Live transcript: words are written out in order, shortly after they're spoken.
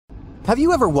Have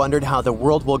you ever wondered how the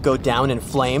world will go down in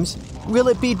flames? Will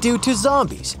it be due to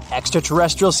zombies,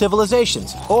 extraterrestrial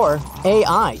civilizations, or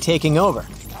AI taking over?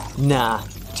 Nah,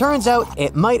 turns out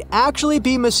it might actually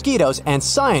be mosquitoes and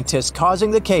scientists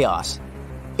causing the chaos.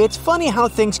 It's funny how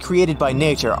things created by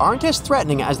nature aren't as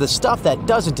threatening as the stuff that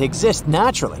doesn't exist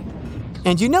naturally.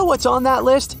 And you know what's on that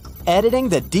list? Editing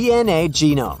the DNA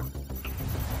genome.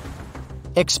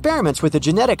 Experiments with the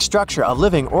genetic structure of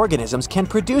living organisms can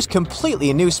produce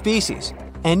completely new species,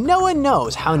 and no one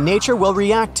knows how nature will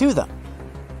react to them.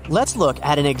 Let's look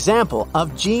at an example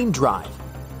of gene drive.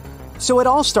 So it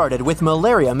all started with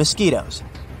malaria mosquitoes.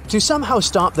 To somehow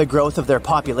stop the growth of their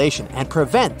population and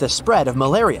prevent the spread of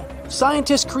malaria,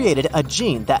 scientists created a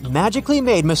gene that magically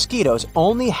made mosquitoes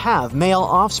only have male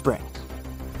offspring.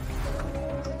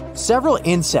 Several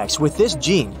insects with this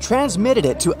gene transmitted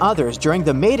it to others during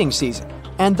the mating season,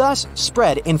 and thus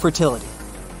spread infertility.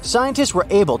 Scientists were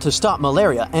able to stop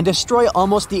malaria and destroy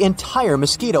almost the entire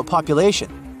mosquito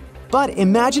population. But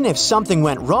imagine if something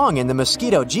went wrong in the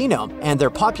mosquito genome and their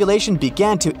population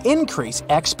began to increase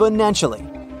exponentially.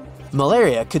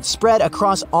 Malaria could spread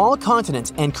across all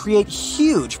continents and create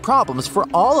huge problems for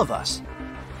all of us.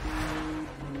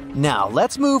 Now,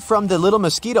 let's move from the little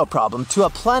mosquito problem to a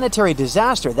planetary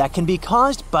disaster that can be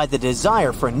caused by the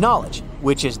desire for knowledge,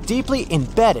 which is deeply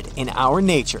embedded in our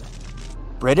nature.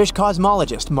 British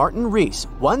cosmologist Martin Rees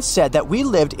once said that we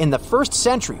lived in the 1st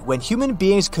century when human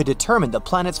beings could determine the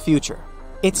planet's future.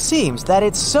 It seems that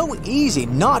it's so easy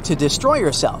not to destroy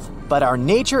yourself, but our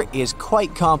nature is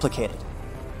quite complicated.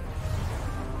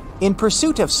 In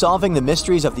pursuit of solving the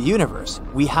mysteries of the universe,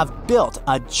 we have built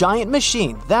a giant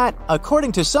machine that,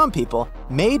 according to some people,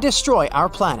 may destroy our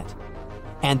planet.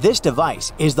 And this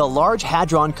device is the Large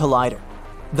Hadron Collider.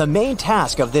 The main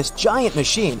task of this giant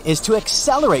machine is to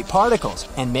accelerate particles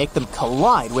and make them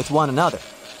collide with one another.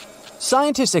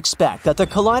 Scientists expect that the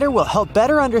collider will help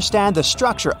better understand the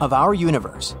structure of our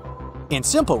universe. In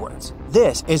simple words,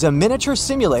 this is a miniature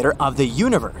simulator of the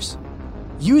universe.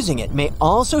 Using it may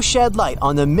also shed light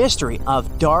on the mystery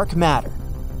of dark matter.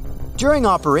 During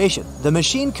operation, the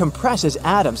machine compresses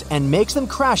atoms and makes them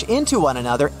crash into one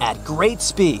another at great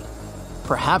speed.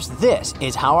 Perhaps this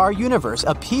is how our universe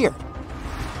appeared.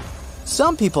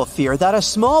 Some people fear that a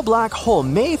small black hole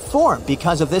may form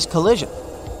because of this collision.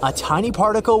 A tiny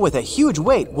particle with a huge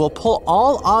weight will pull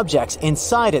all objects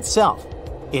inside itself.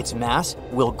 Its mass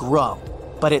will grow,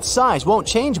 but its size won't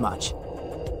change much.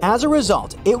 As a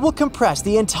result, it will compress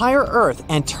the entire Earth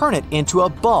and turn it into a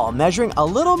ball measuring a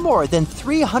little more than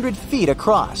 300 feet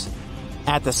across.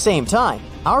 At the same time,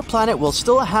 our planet will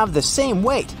still have the same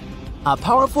weight. A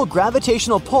powerful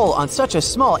gravitational pull on such a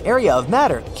small area of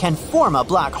matter can form a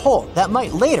black hole that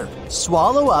might later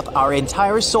swallow up our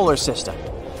entire solar system.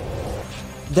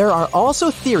 There are also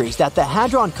theories that the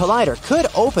Hadron Collider could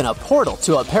open a portal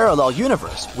to a parallel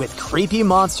universe with creepy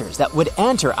monsters that would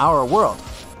enter our world.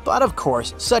 But of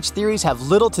course, such theories have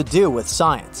little to do with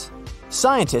science.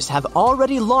 Scientists have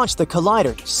already launched the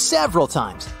collider several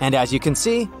times, and as you can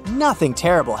see, nothing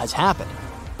terrible has happened.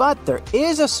 But there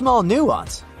is a small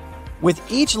nuance. With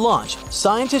each launch,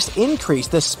 scientists increase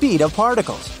the speed of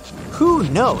particles. Who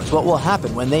knows what will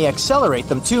happen when they accelerate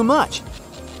them too much?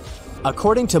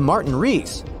 According to Martin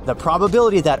Rees, the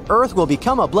probability that Earth will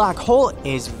become a black hole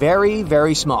is very,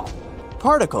 very small.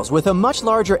 Particles with a much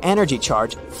larger energy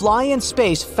charge fly in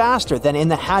space faster than in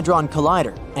the Hadron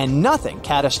Collider, and nothing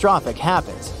catastrophic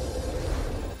happens.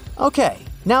 Okay,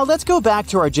 now let's go back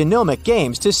to our genomic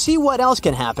games to see what else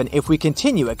can happen if we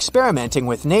continue experimenting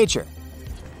with nature.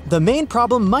 The main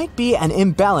problem might be an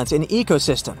imbalance in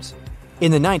ecosystems.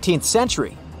 In the 19th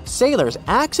century, sailors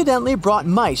accidentally brought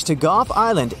mice to Gough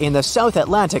Island in the South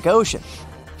Atlantic Ocean.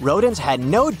 Rodents had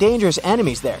no dangerous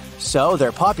enemies there, so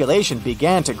their population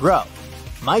began to grow.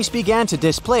 Mice began to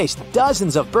displace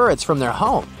dozens of birds from their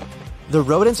home. The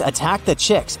rodents attacked the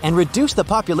chicks and reduced the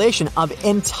population of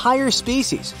entire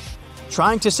species.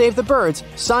 Trying to save the birds,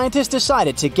 scientists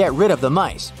decided to get rid of the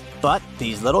mice, but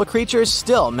these little creatures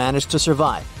still managed to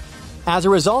survive. As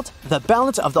a result, the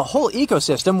balance of the whole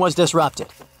ecosystem was disrupted.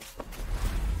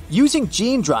 Using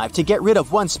gene drive to get rid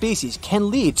of one species can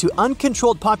lead to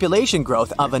uncontrolled population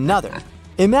growth of another.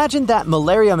 Imagine that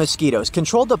malaria mosquitoes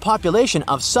controlled the population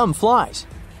of some flies.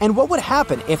 And what would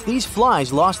happen if these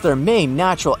flies lost their main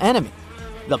natural enemy?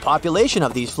 The population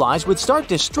of these flies would start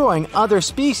destroying other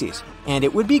species, and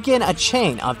it would begin a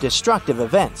chain of destructive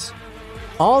events.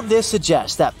 All this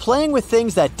suggests that playing with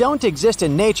things that don't exist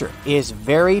in nature is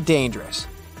very dangerous.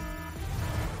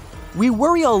 We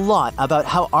worry a lot about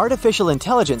how artificial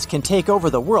intelligence can take over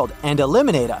the world and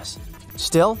eliminate us.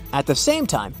 Still, at the same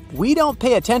time, we don't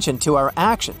pay attention to our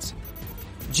actions.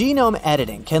 Genome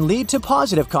editing can lead to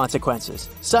positive consequences,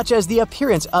 such as the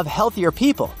appearance of healthier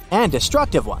people, and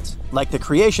destructive ones, like the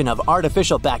creation of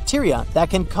artificial bacteria that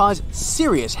can cause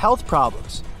serious health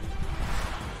problems.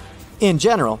 In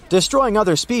general, destroying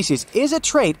other species is a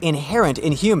trait inherent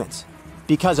in humans.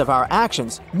 Because of our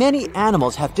actions, many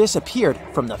animals have disappeared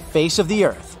from the face of the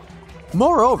earth.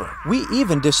 Moreover, we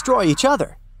even destroy each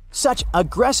other. Such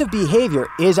aggressive behavior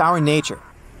is our nature.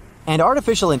 And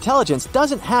artificial intelligence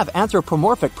doesn't have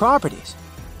anthropomorphic properties.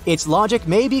 Its logic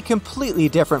may be completely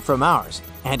different from ours,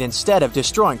 and instead of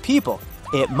destroying people,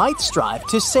 it might strive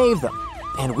to save them.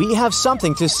 And we have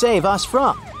something to save us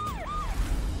from.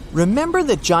 Remember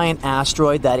the giant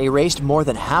asteroid that erased more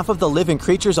than half of the living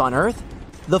creatures on Earth?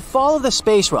 The fall of the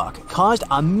space rock caused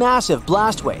a massive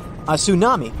blast wave, a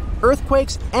tsunami,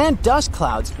 earthquakes, and dust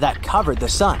clouds that covered the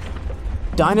sun.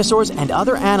 Dinosaurs and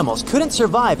other animals couldn't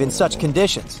survive in such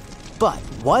conditions. But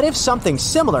what if something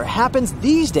similar happens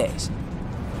these days?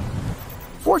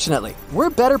 Fortunately, we're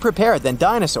better prepared than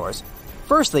dinosaurs.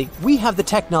 Firstly, we have the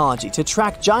technology to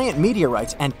track giant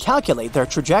meteorites and calculate their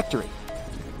trajectory.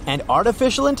 And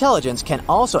artificial intelligence can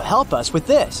also help us with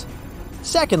this.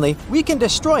 Secondly, we can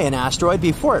destroy an asteroid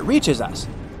before it reaches us.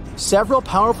 Several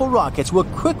powerful rockets will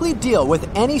quickly deal with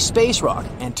any space rock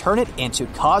and turn it into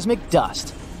cosmic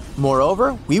dust.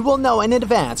 Moreover, we will know in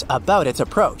advance about its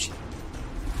approach.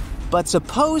 But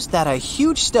suppose that a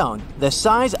huge stone the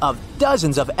size of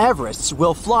dozens of Everests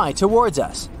will fly towards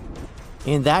us.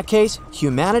 In that case,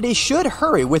 humanity should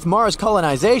hurry with Mars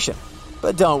colonization.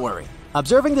 But don't worry.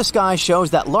 Observing the sky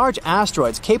shows that large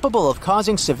asteroids capable of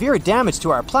causing severe damage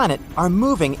to our planet are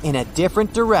moving in a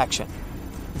different direction.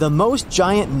 The most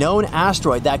giant known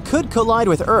asteroid that could collide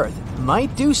with Earth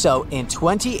might do so in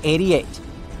 2088.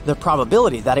 The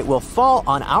probability that it will fall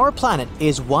on our planet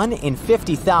is 1 in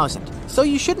 50,000, so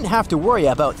you shouldn't have to worry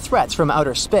about threats from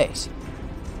outer space.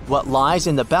 What lies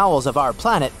in the bowels of our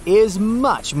planet is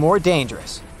much more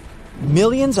dangerous.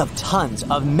 Millions of tons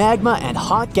of magma and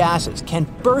hot gases can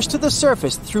burst to the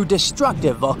surface through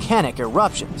destructive volcanic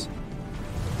eruptions.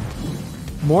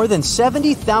 More than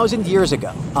 70,000 years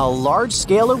ago, a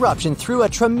large-scale eruption threw a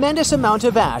tremendous amount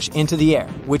of ash into the air,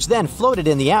 which then floated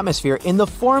in the atmosphere in the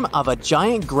form of a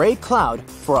giant gray cloud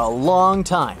for a long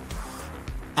time.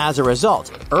 As a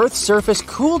result, Earth's surface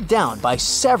cooled down by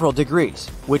several degrees,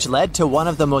 which led to one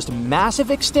of the most massive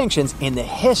extinctions in the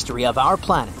history of our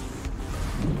planet.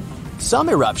 Some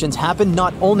eruptions happen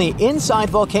not only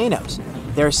inside volcanoes.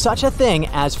 There's such a thing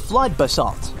as flood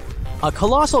basalt. A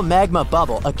colossal magma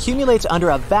bubble accumulates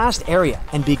under a vast area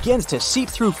and begins to seep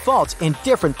through faults in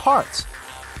different parts.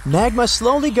 Magma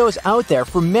slowly goes out there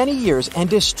for many years and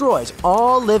destroys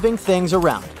all living things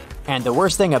around. And the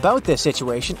worst thing about this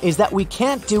situation is that we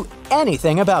can't do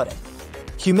anything about it.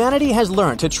 Humanity has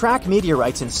learned to track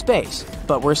meteorites in space,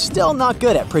 but we're still not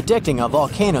good at predicting a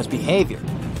volcano's behavior.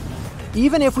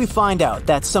 Even if we find out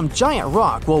that some giant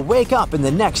rock will wake up in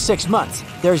the next 6 months,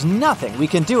 there's nothing we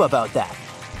can do about that.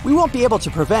 We won't be able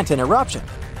to prevent an eruption.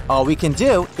 All we can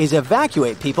do is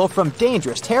evacuate people from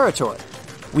dangerous territory.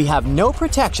 We have no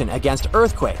protection against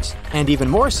earthquakes, and even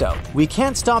more so, we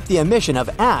can't stop the emission of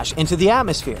ash into the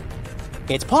atmosphere.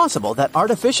 It's possible that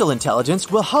artificial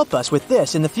intelligence will help us with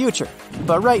this in the future,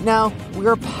 but right now,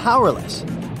 we're powerless.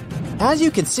 As you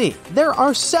can see, there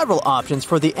are several options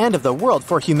for the end of the world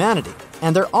for humanity,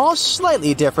 and they're all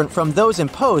slightly different from those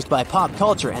imposed by pop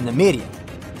culture and the media.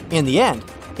 In the end,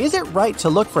 is it right to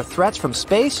look for threats from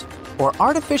space or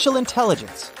artificial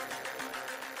intelligence?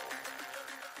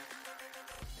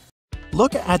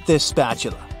 Look at this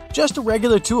spatula. Just a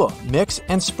regular tool, mix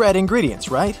and spread ingredients,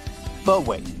 right? But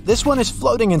wait, this one is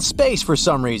floating in space for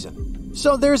some reason.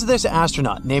 So there's this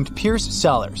astronaut named Pierce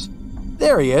Sellers.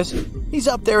 There he is. He's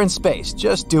up there in space,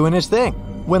 just doing his thing,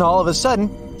 when all of a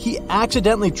sudden, he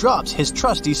accidentally drops his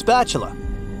trusty spatula.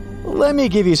 Let me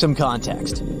give you some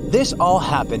context. This all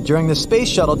happened during the Space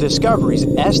Shuttle Discovery's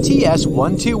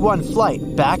STS-121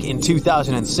 flight back in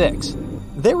 2006.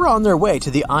 They were on their way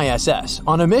to the ISS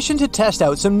on a mission to test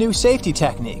out some new safety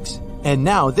techniques. And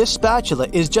now this spatula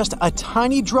is just a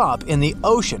tiny drop in the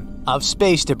ocean of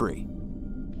space debris.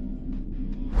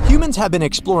 Humans have been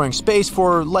exploring space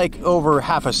for over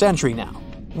half a century now.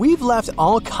 We've left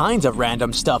all kinds of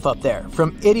random stuff up there,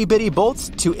 from itty-bitty bolts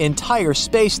to entire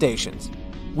space stations.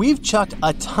 We've chucked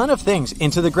a ton of things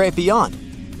into the great beyond.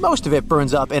 Most of it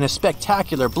burns up in a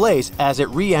spectacular blaze as it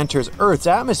re-enters Earth's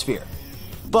atmosphere.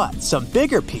 But some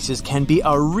bigger pieces can be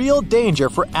a real danger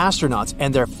for astronauts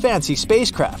and their fancy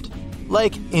spacecraft.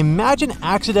 Imagine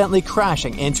accidentally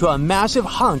crashing into a massive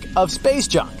hunk of space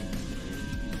junk.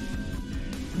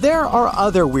 There are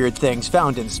other weird things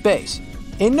found in space.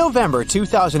 In November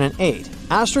 2008,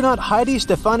 Astronaut Heidi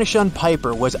Stefanishun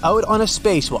Piper was out on a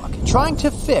spacewalk trying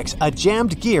to fix a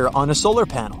jammed gear on a solar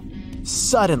panel.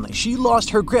 Suddenly, she lost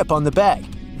her grip on the bag.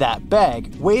 That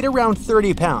bag weighed around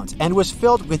 30 pounds and was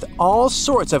filled with all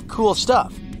sorts of cool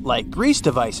stuff, like grease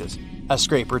devices, a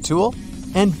scraper tool,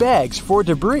 and bags for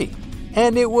debris.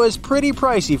 And it was pretty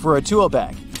pricey for a tool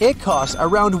bag. It cost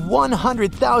around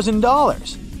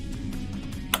 $100,000.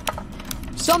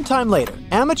 Sometime later,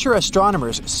 amateur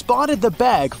astronomers spotted the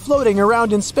bag floating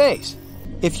around in space.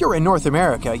 If you're in North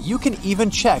America, you can even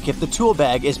check if the tool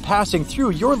bag is passing through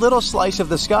your little slice of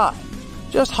the sky.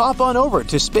 Just hop on over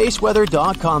to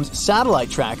spaceweather.com's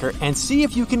satellite tracker and see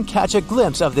if you can catch a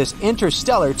glimpse of this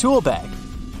interstellar tool bag.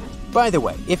 By the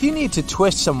way, if you need to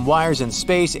twist some wires in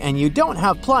space and you don't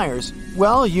have pliers,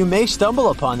 well, you may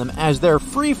stumble upon them as they're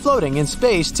free floating in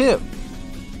space too.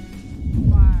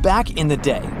 Back in the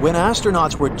day, when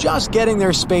astronauts were just getting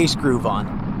their space groove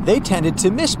on, they tended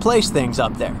to misplace things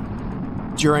up there.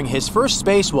 During his first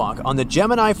spacewalk on the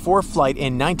Gemini 4 flight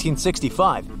in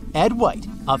 1965, Ed White,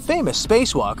 a famous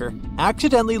spacewalker,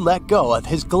 accidentally let go of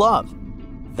his glove.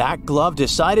 That glove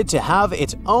decided to have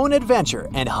its own adventure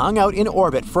and hung out in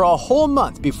orbit for a whole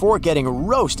month before getting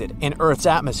roasted in Earth's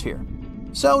atmosphere.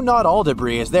 So not all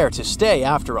debris is there to stay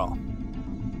after all.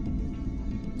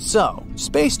 So,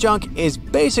 space junk is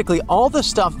basically all the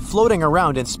stuff floating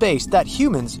around in space that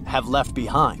humans have left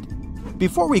behind.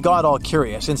 Before we got all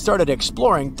curious and started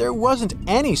exploring, there wasn't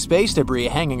any space debris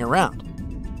hanging around.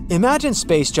 Imagine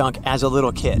space junk as a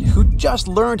little kid who just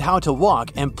learned how to walk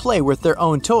and play with their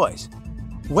own toys.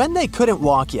 When they couldn't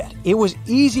walk yet, it was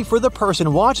easy for the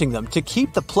person watching them to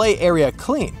keep the play area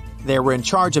clean. They were in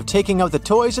charge of taking out the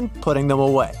toys and putting them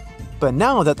away. But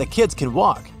now that the kids can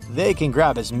walk, they can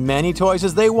grab as many toys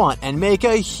as they want and make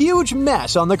a huge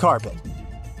mess on the carpet.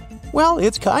 Well,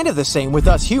 it's kind of the same with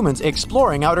us humans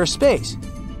exploring outer space.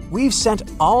 We've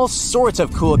sent all sorts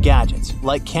of cool gadgets,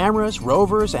 like cameras,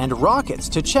 rovers, and rockets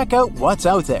to check out what's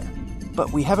out there.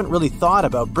 But we haven't really thought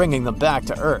about bringing them back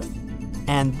to Earth.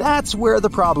 And that's where the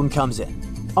problem comes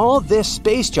in. All this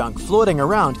space junk floating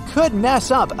around could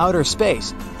mess up outer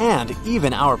space and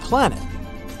even our planet.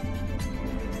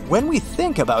 When we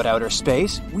think about outer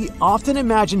space, we often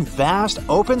imagine vast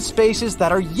open spaces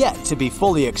that are yet to be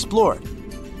fully explored.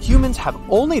 Humans have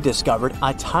only discovered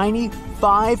a tiny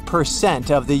 5%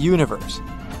 of the universe.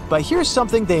 But here's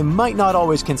something they might not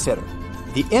always consider: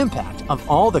 the impact of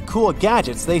all the cool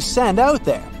gadgets they send out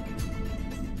there.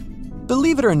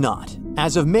 Believe it or not,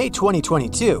 as of May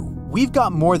 2022, we've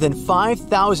got more than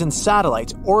 5,000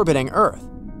 satellites orbiting Earth.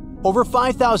 Over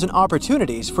 5,000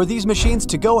 opportunities for these machines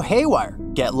to go haywire,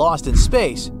 get lost in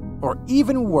space, or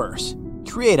even worse,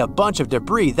 create a bunch of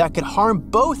debris that could harm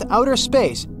both outer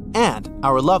space and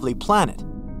our lovely planet.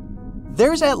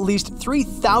 There's at least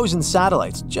 3,000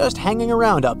 satellites just hanging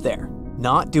around up there,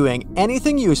 not doing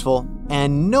anything useful,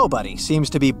 and nobody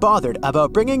seems to be bothered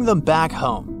about bringing them back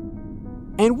home.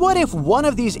 And what if one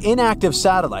of these inactive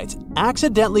satellites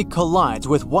accidentally collides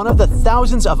with one of the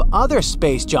thousands of other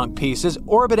space junk pieces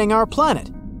orbiting our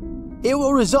planet? It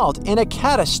will result in a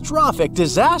catastrophic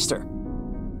disaster.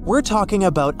 We're talking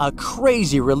about a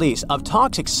crazy release of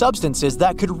toxic substances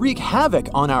that could wreak havoc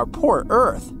on our poor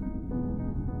Earth.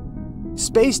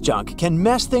 Space junk can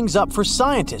mess things up for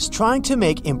scientists trying to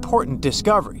make important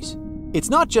discoveries. It's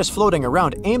not just floating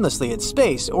around aimlessly in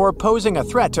space or posing a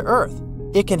threat to Earth.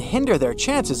 It can hinder their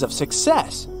chances of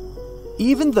success.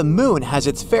 Even the moon has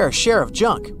its fair share of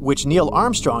junk, which Neil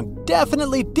Armstrong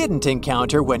definitely didn't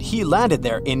encounter when he landed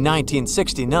there in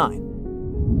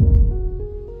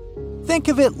 1969. Think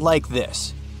of it like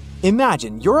this.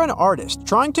 Imagine you're an artist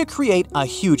trying to create a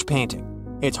huge painting.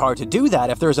 It's hard to do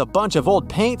that if there's a bunch of old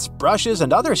paints, brushes,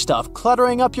 and other stuff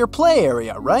cluttering up your play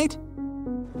area, right?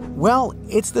 Well,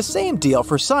 it's the same deal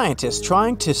for scientists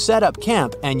trying to set up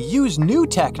camp and use new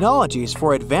technologies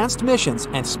for advanced missions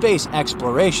and space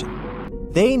exploration.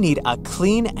 They need a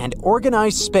clean and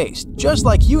organized space, just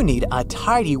like you need a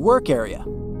tidy work area.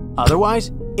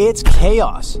 Otherwise, it's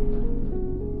chaos.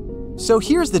 So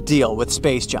here's the deal with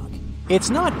space junk.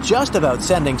 It's not just about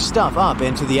sending stuff up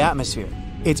into the atmosphere.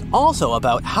 It's also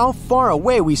about how far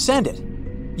away we send it.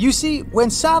 You see, when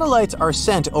satellites are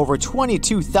sent over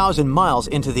 22,000 miles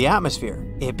into the atmosphere,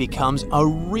 it becomes a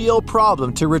real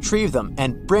problem to retrieve them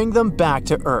and bring them back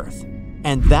to Earth.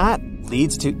 And that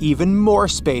leads to even more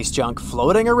space junk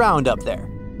floating around up there.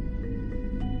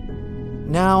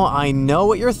 Now, I know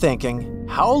what you're thinking.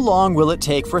 How long will it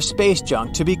take for space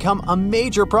junk to become a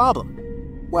major problem?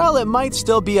 Well, it might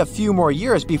still be a few more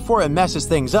years before it messes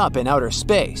things up in outer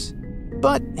space.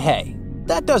 But hey,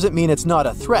 that doesn't mean it's not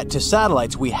a threat to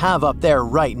satellites we have up there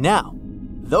right now.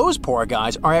 those poor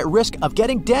guys are at risk of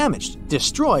getting damaged,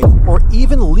 destroyed, or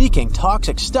even leaking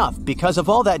toxic stuff because of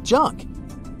all that junk.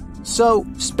 So,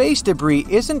 space debris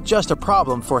isn't just a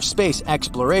problem for space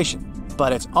exploration,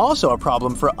 but it's also a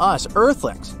problem for us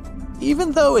Earthlings,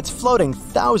 even though it's floating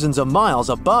thousands of miles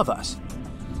above us.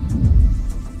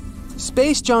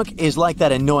 Space junk is like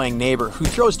that annoying neighbor who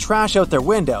throws trash out their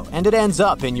window and it ends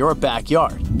up in your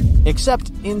backyard.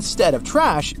 Except instead of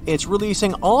trash, it's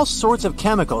releasing all sorts of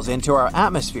chemicals into our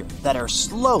atmosphere that are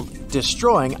slowly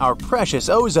destroying our precious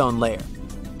ozone layer.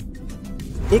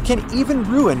 It can even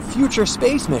ruin future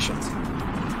space missions.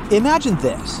 Imagine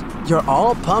this. You're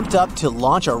all pumped up to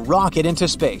launch a rocket into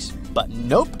space, but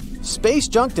nope, space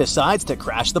junk decides to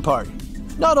crash the party.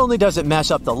 Not only does it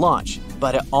mess up the launch,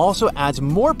 but it also adds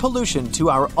more pollution to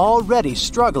our already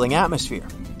struggling atmosphere.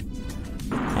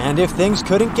 And if things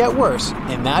couldn't get worse,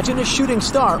 imagine a shooting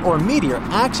star or meteor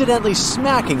accidentally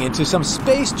smacking into some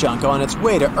space junk on its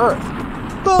way to Earth.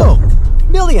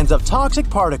 Boom! Millions of toxic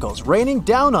particles raining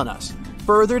down on us,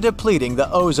 further depleting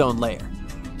the ozone layer.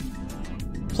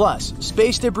 Plus,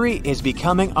 space debris is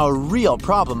becoming a real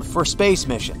problem for space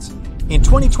missions. In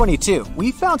 2022,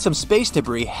 we found some space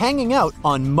debris hanging out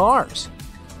on Mars.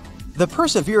 The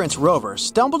Perseverance rover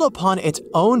stumbled upon its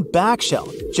own back shell,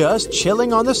 just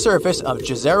chilling on the surface of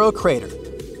Jezero crater.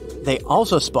 They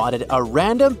also spotted a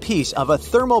random piece of a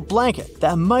thermal blanket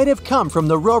that might have come from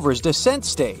the rover's descent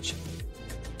stage.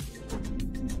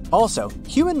 Also,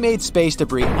 human-made space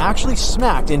debris actually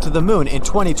smacked into the moon in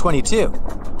 2022.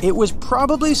 It was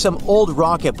probably some old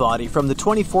rocket body from the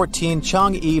 2014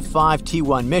 Chang'e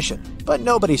 5T1 mission, but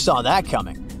nobody saw that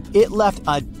coming. It left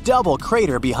a double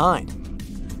crater behind.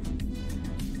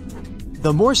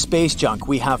 The more space junk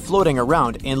we have floating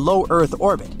around in low Earth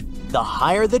orbit, the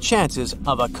higher the chances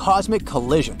of a cosmic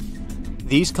collision.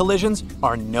 These collisions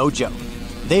are no joke.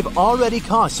 They've already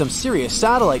caused some serious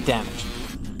satellite damage.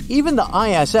 Even the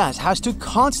ISS has to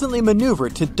constantly maneuver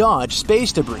to dodge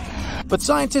space debris. But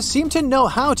scientists seem to know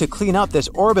how to clean up this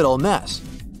orbital mess.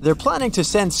 They're planning to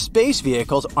send space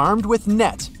vehicles armed with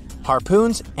nets,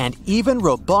 harpoons, and even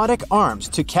robotic arms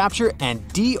to capture and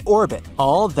deorbit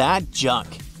all that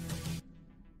junk.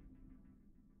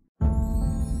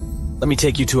 Let me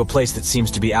take you to a place that seems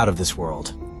to be out of this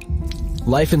world.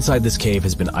 Life inside this cave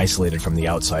has been isolated from the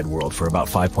outside world for about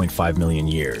 5.5 million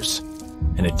years.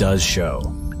 And it does show.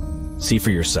 See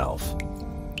for yourself.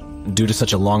 Due to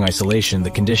such a long isolation, the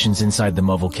conditions inside the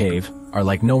Mobile Cave are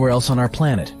like nowhere else on our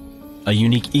planet. A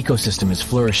unique ecosystem is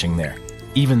flourishing there,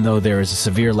 even though there is a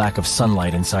severe lack of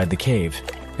sunlight inside the cave,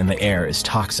 and the air is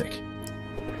toxic.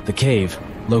 The cave,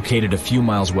 located a few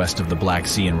miles west of the Black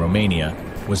Sea in Romania,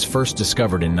 was first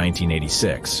discovered in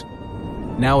 1986.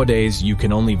 Nowadays, you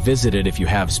can only visit it if you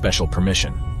have special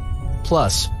permission.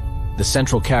 Plus, the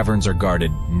central caverns are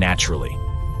guarded naturally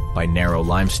by narrow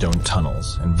limestone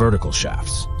tunnels and vertical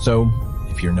shafts. So,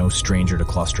 if you're no stranger to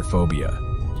claustrophobia,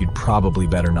 you'd probably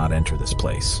better not enter this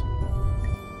place.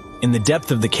 In the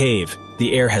depth of the cave,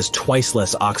 the air has twice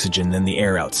less oxygen than the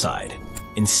air outside.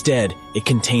 Instead, it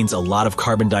contains a lot of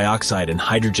carbon dioxide and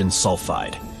hydrogen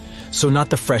sulfide, so not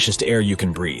the freshest air you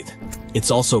can breathe.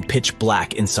 It's also pitch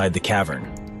black inside the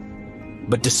cavern.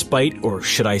 But despite, or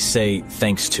should I say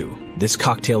thanks to, this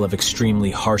cocktail of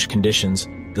extremely harsh conditions,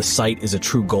 the site is a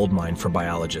true goldmine for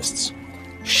biologists.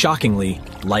 Shockingly,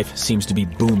 life seems to be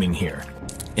booming here.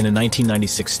 In a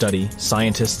 1996 study,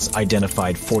 scientists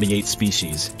identified 48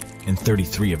 species, and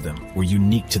 33 of them were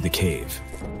unique to the cave.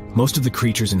 Most of the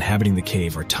creatures inhabiting the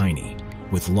cave are tiny,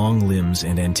 with long limbs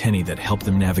and antennae that help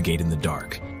them navigate in the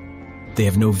dark. They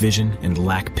have no vision and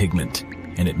lack pigment,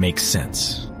 and it makes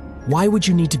sense. Why would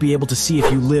you need to be able to see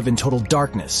if you live in total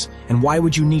darkness? And why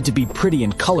would you need to be pretty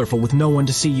and colorful with no one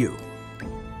to see you?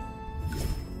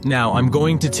 Now, I'm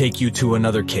going to take you to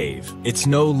another cave. It's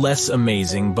no less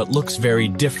amazing, but looks very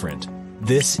different.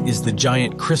 This is the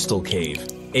Giant Crystal Cave,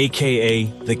 aka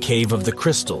the Cave of the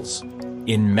Crystals,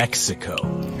 in Mexico.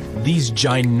 These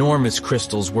ginormous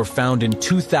crystals were found in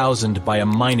 2000 by a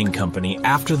mining company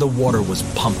after the water was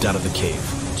pumped out of the cave.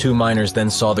 2 miners then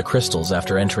saw the crystals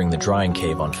after entering the drying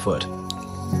cave on foot.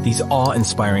 These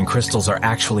awe-inspiring crystals are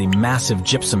actually massive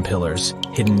gypsum pillars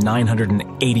hidden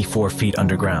 984 feet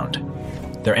underground.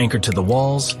 They're anchored to the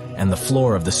walls and the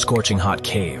floor of the scorching hot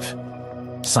cave.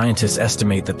 Scientists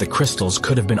estimate that the crystals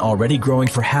could have been already growing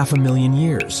for 500,000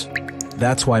 years.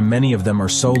 That's why many of them are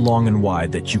so long and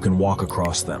wide that you can walk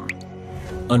across them.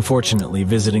 Unfortunately,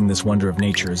 visiting this wonder of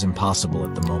nature is impossible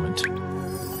at the moment.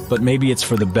 But maybe it's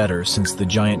for the better, since the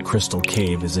Giant Crystal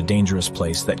Cave is a dangerous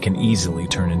place that can easily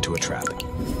turn into a trap.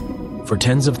 For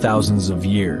tens of thousands of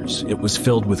years, it was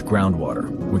filled with groundwater,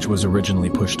 which was originally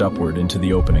pushed upward into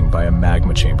the opening by a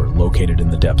magma chamber located in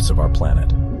the depths of our planet.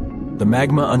 The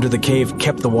magma under the cave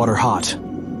kept the water hot,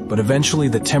 but eventually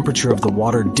the temperature of the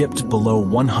water dipped below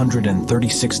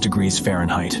 136 degrees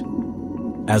Fahrenheit.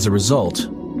 As a result,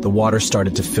 the water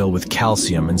started to fill with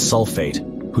calcium and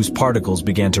sulfate, whose particles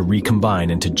began to recombine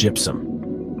into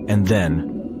gypsum. And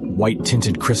then,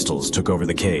 white-tinted crystals took over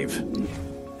the cave.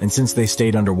 And since they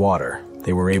stayed underwater,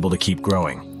 they were able to keep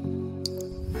growing.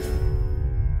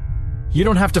 You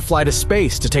don't have to fly to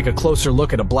space to take a closer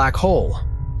look at a black hole.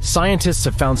 Scientists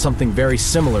have found something very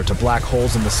similar to black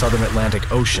holes in the southern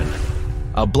Atlantic Ocean.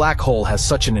 A black hole has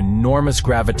such an enormous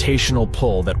gravitational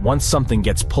pull that once something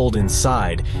gets pulled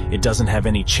inside, it doesn't have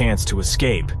any chance to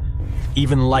escape.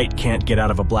 Even light can't get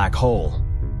out of a black hole.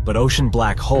 But ocean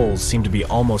black holes seem to be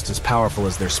almost as powerful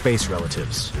as their space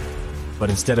relatives. But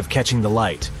instead of catching the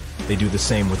light, they do the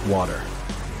same with water.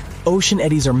 Ocean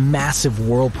eddies are massive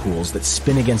whirlpools that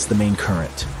spin against the main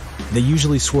current. They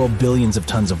usually swirl billions of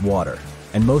tons of water,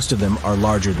 and most of them are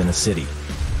larger than a city.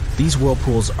 These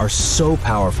whirlpools are so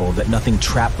powerful that nothing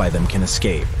trapped by them can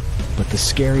escape. But the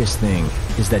scariest thing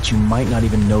is that you might not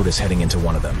even notice heading into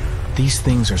one of them. These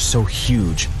things are so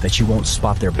huge that you won't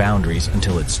spot their boundaries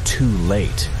until it's too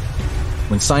late.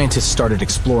 When scientists started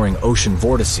exploring ocean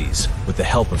vortices with the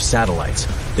help of satellites,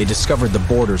 they discovered the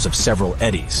borders of several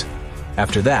eddies.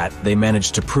 After that, they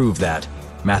managed to prove that,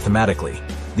 mathematically,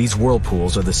 these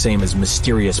whirlpools are the same as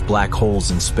mysterious black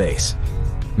holes in space.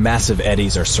 Massive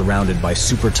eddies are surrounded by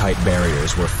super-tight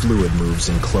barriers where fluid moves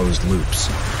in closed loops.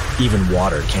 Even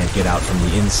water can't get out from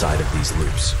the inside of these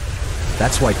loops.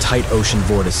 That's why tight ocean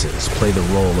vortices play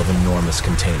the role of enormous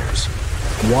containers.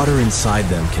 Water inside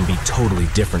them can be totally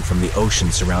different from the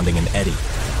ocean surrounding an eddy.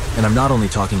 And I'm not only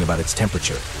talking about its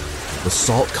temperature. The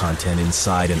salt content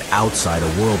inside and outside a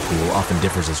whirlpool often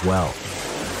differs as well.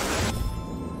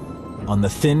 On the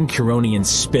thin Curonian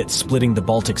spit splitting the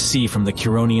Baltic Sea from the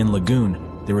Curonian Lagoon,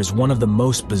 there is one of the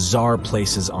most bizarre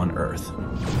places on Earth.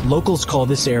 Locals call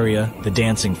this area the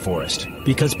Dancing Forest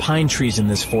because pine trees in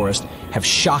this forest have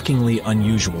shockingly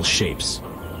unusual shapes.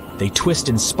 They twist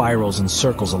in spirals and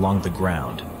circles along the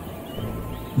ground.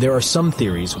 There are some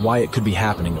theories why it could be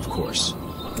happening, of course.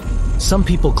 Some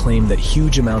people claim that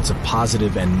huge amounts of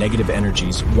positive and negative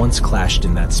energies once clashed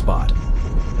in that spot.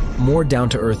 More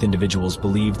down-to-earth individuals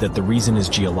believe that the reason is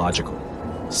geological.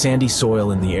 Sandy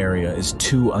soil in the area is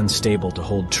too unstable to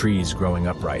hold trees growing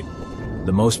upright.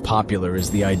 The most popular is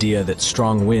the idea that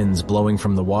strong winds blowing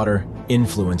from the water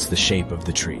influence the shape of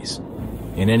the trees.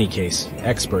 In any case,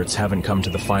 experts haven't come to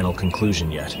the final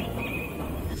conclusion yet.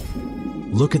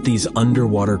 Look at these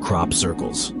underwater crop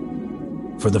circles.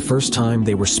 For the first time,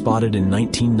 they were spotted in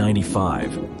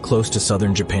 1995, close to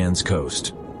southern Japan's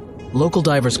coast. Local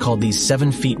divers called these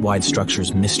 7-feet-wide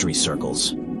structures mystery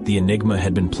circles. The enigma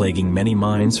had been plaguing many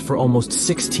minds for almost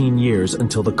 16 years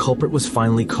until the culprit was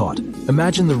finally caught.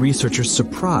 Imagine the researchers'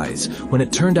 surprise when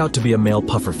it turned out to be a male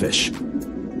pufferfish.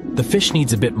 The fish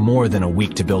needs a bit more than a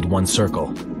week to build one circle,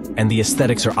 and the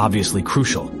aesthetics are obviously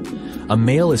crucial. A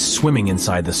male is swimming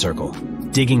inside the circle,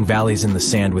 digging valleys in the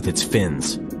sand with its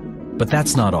fins. But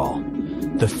that's not all.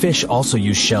 The fish also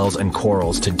use shells and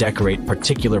corals to decorate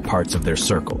particular parts of their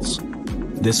circles.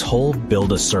 This whole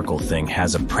build-a-circle thing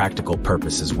has a practical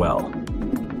purpose as well.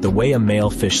 The way a male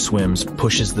fish swims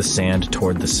pushes the sand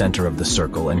toward the center of the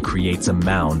circle and creates a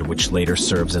mound which later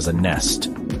serves as a nest.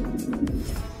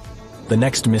 The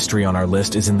next mystery on our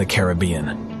list is in the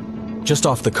Caribbean. Just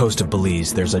off the coast of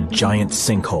Belize, there's a giant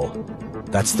sinkhole.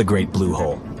 That's the Great Blue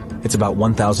Hole. It's about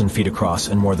 1,000 feet across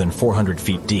and more than 400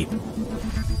 feet deep.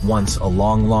 Once, a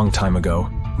long, long time ago,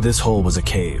 this hole was a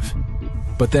cave.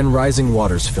 But then rising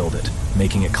waters filled it,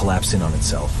 making it collapse in on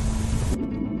itself.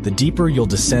 The deeper you'll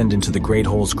descend into the Great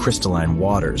Hole's crystalline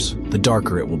waters, the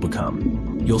darker it will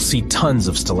become. You'll see tons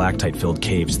of stalactite-filled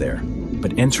caves there,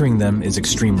 but entering them is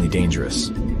extremely dangerous,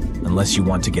 unless you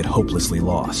want to get hopelessly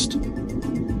lost.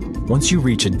 Once you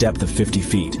reach a depth of 50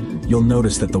 feet, you'll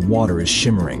notice that the water is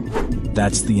shimmering.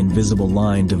 That's the invisible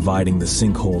line dividing the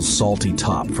sinkhole's salty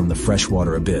top from the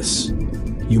freshwater abyss.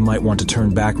 You might want to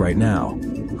turn back right now.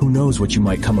 Who knows what you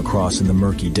might come across in the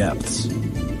murky depths.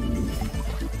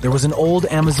 There was an old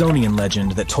Amazonian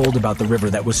legend that told about the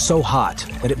river that was so hot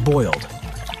that it boiled.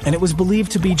 And it was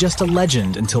believed to be just a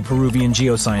legend until Peruvian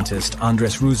geoscientist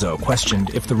Andrés Russo questioned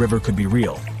if the river could be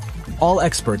real. All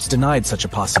experts denied such a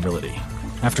possibility.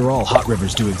 After all, hot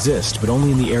rivers do exist, but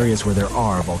only in the areas where there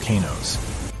are volcanoes.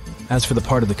 As for the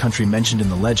part of the country mentioned in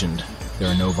the legend, there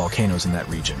are no volcanoes in that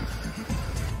region.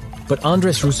 But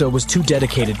Andrés Russo was too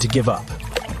dedicated to give up.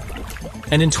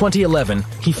 And in 2011,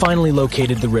 he finally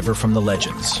located the river from the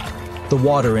legends. The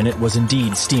water in it was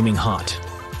indeed steaming hot.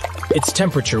 Its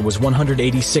temperature was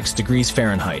 186 degrees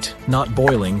Fahrenheit, not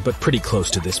boiling, but pretty close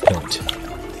to this point.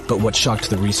 But what shocked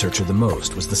the researcher the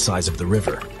most was the size of the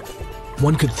river.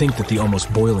 One could think that the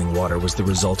almost boiling water was the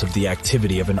result of the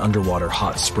activity of an underwater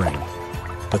hot spring.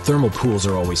 But thermal pools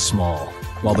are always small,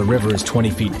 while the river is 20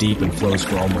 feet deep and flows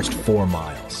for almost 4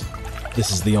 miles.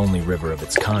 This is the only river of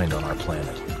its kind on our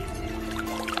planet.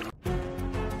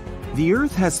 The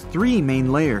Earth has 3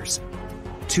 main layers.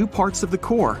 2 parts of the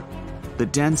core, the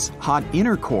dense, hot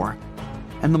inner core,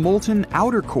 and the molten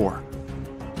outer core.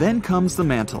 Then comes the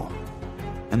mantle.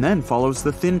 And then follows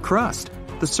the thin crust,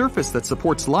 the surface that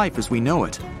supports life as we know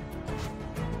it.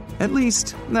 At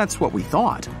least, that's what we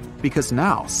thought, because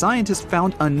now scientists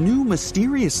found a new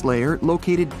mysterious layer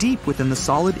located deep within the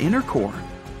solid inner core.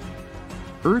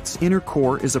 Earth's inner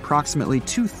core is approximately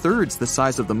 2/3 the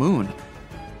size of the Moon,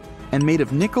 and made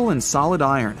of nickel and solid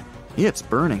iron. It's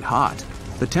burning hot.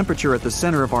 The temperature at the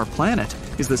center of our planet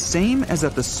is the same as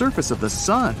at the surface of the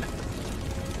Sun.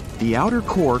 The outer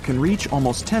core can reach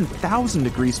almost 10,000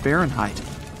 degrees Fahrenheit.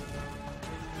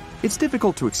 It's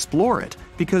difficult to explore it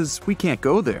because we can't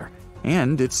go there,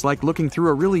 and it's like looking through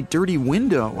a really dirty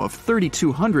window of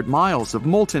 3,200 miles of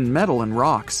molten metal and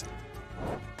rocks.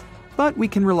 But we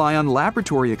can rely on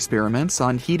laboratory experiments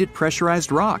on heated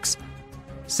pressurized rocks,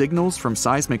 signals from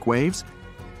seismic waves,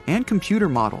 and computer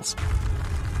models.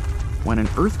 When an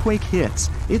earthquake hits,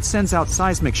 it sends out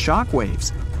seismic shock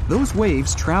waves. Those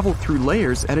waves travel through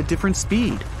layers at a different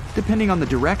speed, depending on the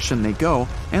direction they go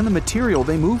and the material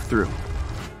they move through.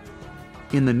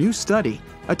 In the new study,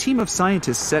 a team of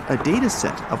scientists set a data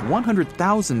set of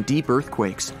 100,000 deep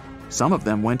earthquakes. Some of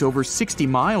them went over 60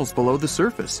 miles below the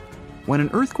surface. When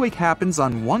an earthquake happens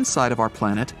on one side of our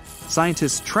planet,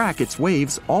 scientists track its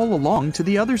waves all along to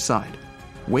the other side.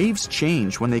 Waves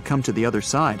change when they come to the other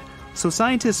side, so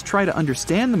scientists try to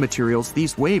understand the materials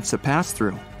these waves have passed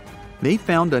through. They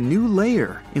found a new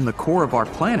layer in the core of our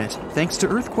planet thanks to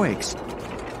earthquakes.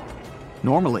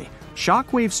 Normally,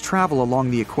 shock waves travel along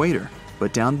the equator,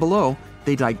 but down below,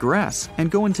 they digress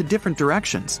and go into different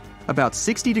directions, about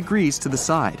 60 degrees to the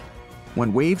side.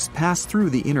 When waves pass through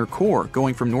the inner core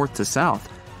going from north to south,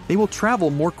 they will travel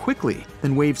more quickly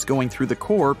than waves going through the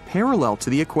core parallel to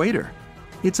the equator.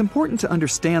 It's important to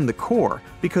understand the core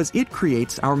because it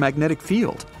creates our magnetic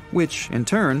field, which in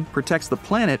turn protects the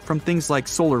planet from things like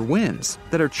solar winds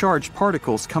that are charged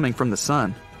particles coming from the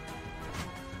sun.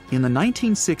 In the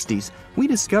 1960s, we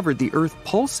discovered the Earth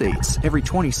pulsates every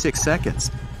 26 seconds.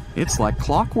 It's like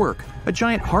clockwork, a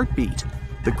giant heartbeat.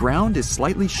 The ground is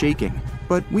slightly shaking,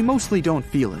 but we mostly don't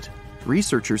feel it.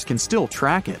 Researchers can still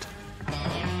track it.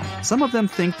 Some of them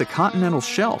think the continental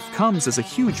shelf comes as a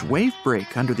huge wave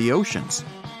break under the oceans.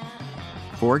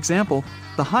 For example,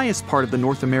 the highest part of the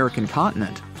North American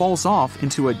continent falls off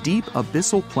into a deep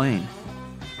abyssal plain.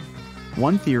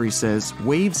 One theory says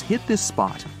waves hit this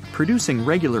spot, producing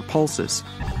regular pulses.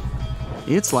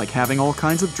 It's like having all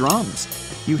kinds of drums.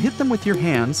 You hit them with your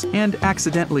hands and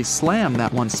accidentally slam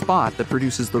that one spot that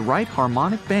produces the right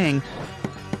harmonic bang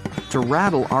to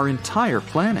rattle our entire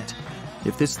planet.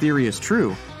 If this theory is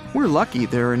true, we're lucky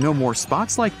there are no more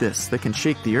spots like this that can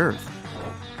shake the Earth.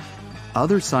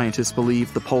 Other scientists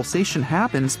believe the pulsation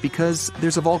happens because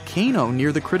there's a volcano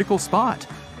near the critical spot,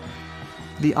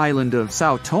 the island of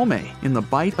Sao Tome in the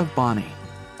Bight of Boni.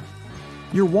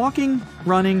 You're walking,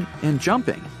 running, and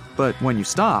jumping, but when you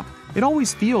stop, it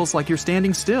always feels like you're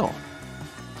standing still.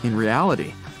 In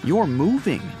reality, you're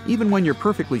moving even when you're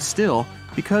perfectly still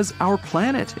because our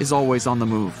planet is always on the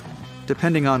move.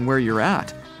 Depending on where you're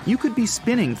at, you could be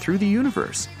spinning through the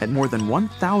universe at more than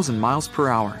 1,000 miles per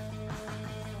hour.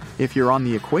 If you're on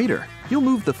the equator, you'll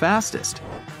move the fastest.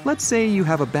 Let's say you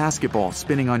have a basketball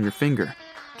spinning on your finger.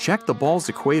 Check the ball's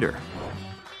equator.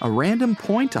 A random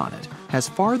point on it has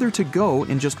farther to go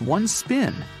in just one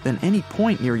spin than any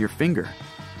point near your finger.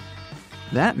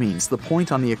 That means the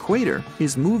point on the equator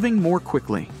is moving more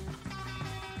quickly.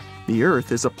 The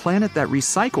Earth is a planet that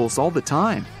recycles all the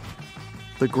time.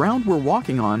 The ground we're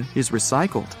walking on is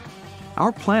recycled.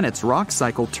 Our planet's rock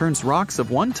cycle turns rocks of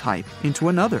one type into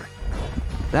another.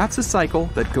 That's a cycle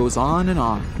that goes on and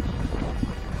on.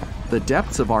 The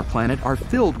depths of our planet are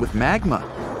filled with magma.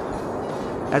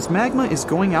 As magma is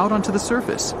going out onto the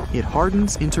surface, it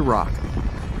hardens into rock.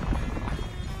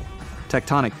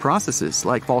 Tectonic processes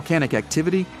like volcanic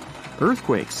activity,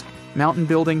 earthquakes, mountain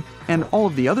building, and all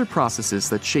of the other processes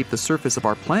that shape the surface of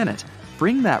our planet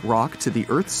bring that rock to the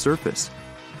Earth's surface.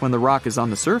 When the rock is on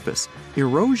the surface,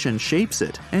 erosion shapes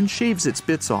it and shaves its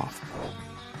bits off.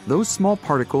 Those small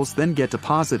particles then get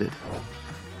deposited.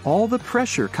 All the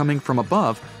pressure coming from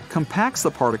above compacts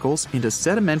the particles into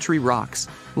sedimentary rocks,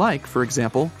 like, for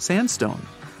example, sandstone.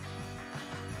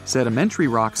 Sedimentary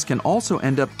rocks can also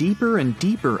end up deeper and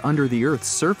deeper under the Earth's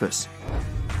surface.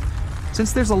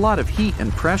 Since there's a lot of heat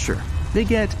and pressure, they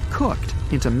get cooked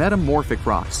into metamorphic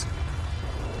rocks.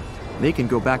 They can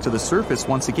go back to the surface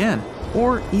once again,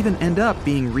 or even end up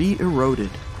being re-eroded.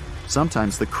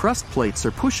 Sometimes the crust plates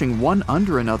are pushing one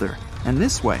under another, and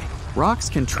this way, rocks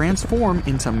can transform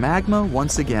into magma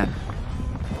once again.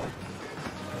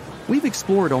 We've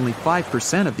explored only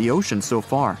 5% of the ocean so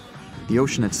far. The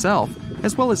ocean itself,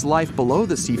 as well as life below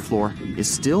the seafloor, is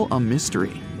still a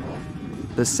mystery.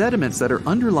 The sediments that are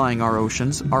underlying our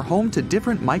oceans are home to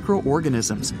different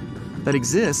microorganisms that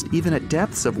exist even at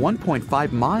depths of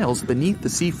 1.5 miles beneath the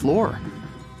seafloor.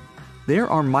 There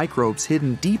are microbes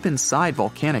hidden deep inside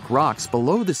volcanic rocks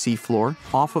below the seafloor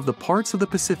off of the parts of the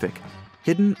Pacific,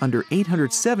 hidden under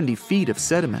 870 feet of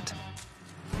sediment.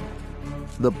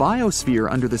 The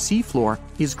biosphere under the seafloor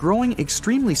is growing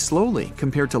extremely slowly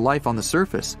compared to life on the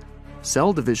surface.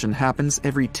 Cell division happens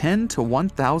every 10 to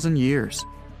 1,000 years.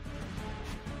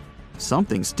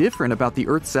 Something's different about the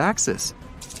Earth's axis.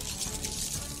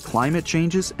 Climate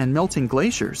changes and melting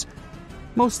glaciers,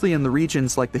 mostly in the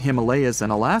regions like the Himalayas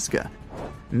and Alaska,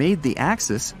 made the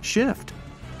axis shift.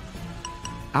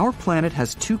 Our planet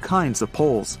has two kinds of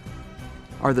poles.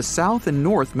 Are the south and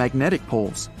north magnetic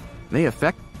poles. They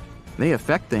affect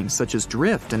things such as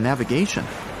drift and navigation.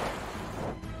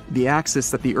 The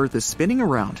axis that the Earth is spinning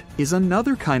around is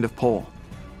another kind of pole.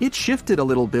 It shifted a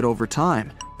little bit over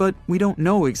time, but we don't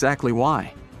know exactly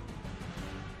why.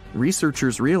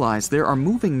 Researchers realize there are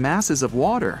moving masses of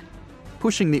water,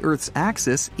 pushing the Earth's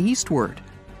axis eastward.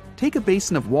 Take a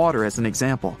basin of water as an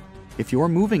example. If you're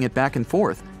moving it back and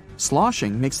forth,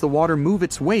 sloshing makes the water move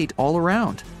its weight all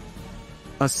around.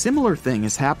 A similar thing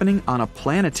is happening on a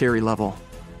planetary level.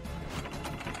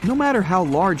 No matter how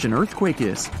large an earthquake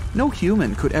is, no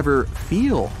human could ever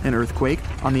feel an earthquake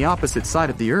on the opposite side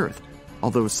of the Earth,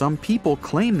 although some people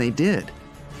claim they did.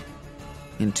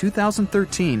 In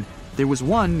 2013, there was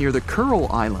one near the Kuril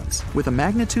Islands with a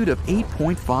magnitude of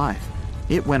 8.5.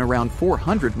 It went around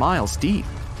 400 miles deep.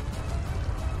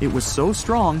 It was so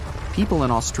strong, people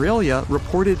in Australia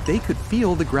reported they could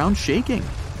feel the ground shaking.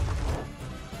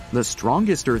 The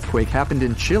strongest earthquake happened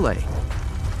in Chile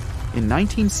in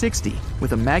 1960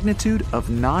 with a magnitude of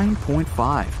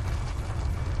 9.5.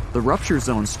 The rupture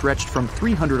zone stretched from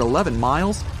 311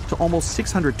 miles to almost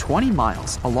 620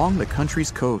 miles along the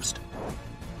country's coast.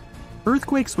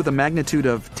 Earthquakes with a magnitude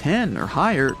of 10 or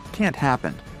higher can't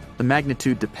happen. The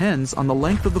magnitude depends on the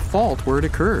length of the fault where it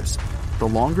occurs. The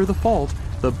longer the fault,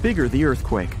 the bigger the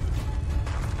earthquake.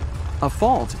 A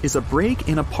fault is a break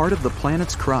in a part of the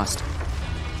planet's crust.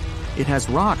 It has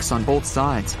rocks on both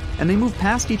sides, and they move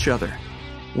past each other.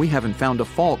 We haven't found a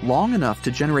fault long enough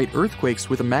to generate earthquakes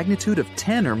with a magnitude of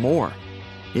 10 or more.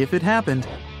 If it happened,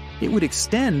 it would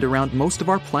extend around most of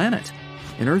our planet.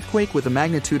 An earthquake with a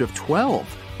magnitude of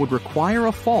 12 would require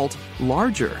a fault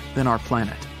larger than our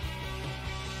planet.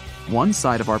 One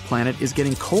side of our planet is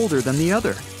getting colder than the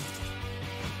other.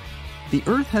 The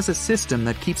Earth has a system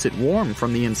that keeps it warm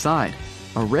from the inside,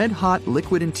 a red-hot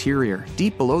liquid interior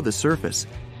deep below the surface.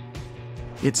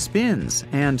 It spins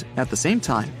and, at the same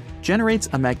time, generates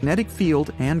a magnetic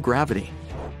field and gravity.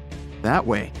 That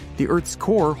way, the Earth's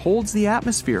core holds the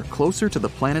atmosphere closer to the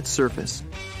planet's surface.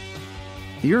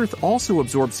 The Earth also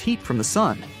absorbs heat from the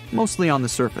sun, mostly on the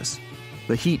surface.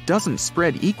 The heat doesn't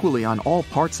spread equally on all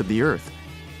parts of the Earth.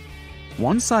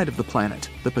 One side of the planet,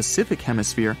 the Pacific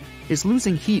Hemisphere, is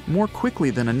losing heat more quickly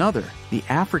than another, the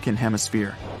African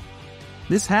Hemisphere.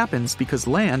 This happens because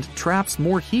land traps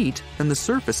more heat than the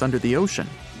surface under the ocean.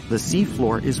 The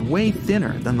seafloor is way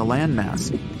thinner than the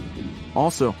landmass.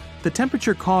 Also, the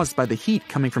temperature caused by the heat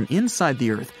coming from inside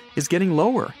the Earth is getting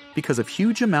lower because of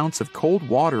huge amounts of cold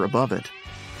water above it.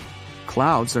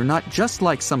 Clouds are not just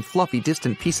like some fluffy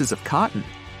distant pieces of cotton.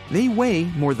 They weigh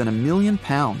more than 1 million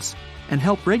pounds and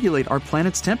help regulate our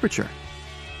planet's temperature.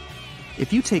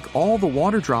 If you take all the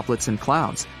water droplets in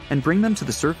clouds and bring them to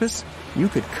the surface, you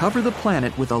could cover the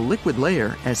planet with a liquid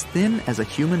layer as thin as a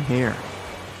human hair.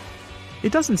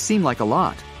 It doesn't seem like a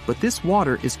lot, but this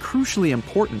water is crucially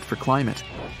important for climate.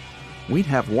 We'd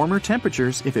have warmer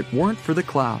temperatures if it weren't for the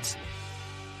clouds.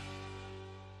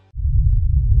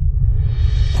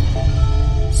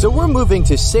 So we're moving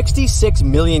to 66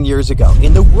 million years ago,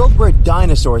 in the world where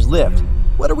dinosaurs lived.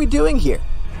 What are we doing here?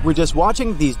 We're just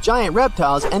watching these giant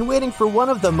reptiles and waiting for one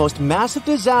of the most massive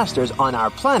disasters on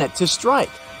our planet to strike.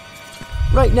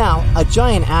 Right now, a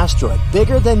giant asteroid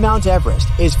bigger than Mount Everest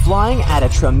is flying at a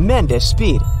tremendous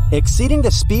speed, exceeding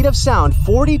the speed of sound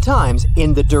 40 times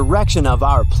in the direction of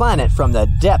our planet from the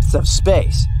depths of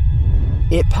space.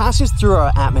 It passes through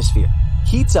our atmosphere,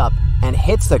 heats up, and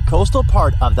hits the coastal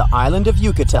part of the island of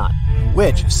Yucatan,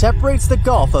 which separates the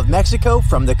Gulf of Mexico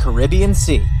from the Caribbean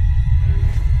Sea.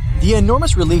 The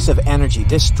enormous release of energy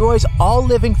destroys all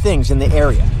living things in the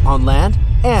area, on land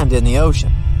and in the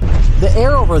ocean. The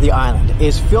air over the island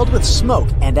is filled with smoke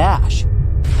and ash.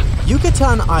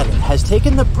 Yucatan Island has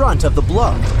taken the brunt of the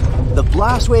blow. The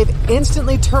blast wave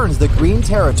instantly turns the green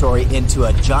territory into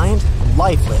a giant,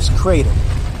 lifeless crater.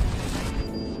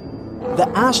 The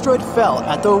asteroid fell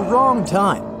at the wrong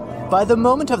time. By the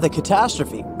moment of the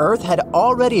catastrophe, Earth had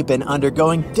already been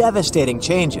undergoing devastating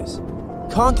changes.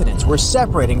 Continents were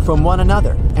separating from one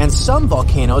another, and some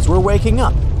volcanoes were waking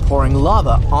up, pouring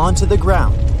lava onto the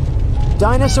ground.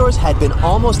 Dinosaurs had been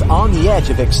almost on the edge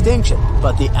of extinction,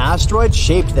 but the asteroid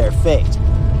shaped their fate.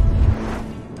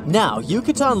 Now,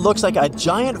 Yucatan looks like a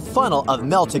giant funnel of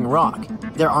melting rock.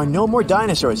 There are no more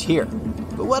dinosaurs here.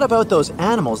 But what about those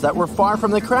animals that were far from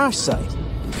the crash site?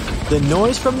 The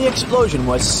noise from the explosion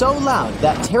was so loud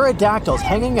that pterodactyls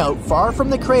hanging out far from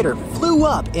the crater flew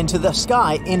up into the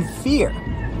sky in fear.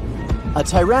 A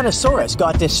Tyrannosaurus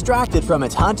got distracted from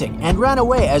its hunting and ran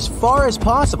away as far as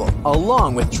possible,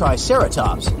 along with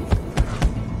Triceratops.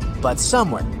 But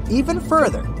somewhere, even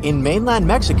further, in mainland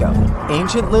Mexico,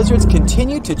 ancient lizards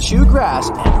continued to chew grass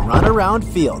and run around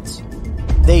fields.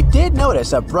 They did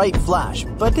notice a bright flash,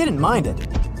 but didn't mind it.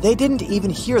 They didn't even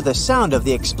hear the sound of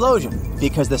the explosion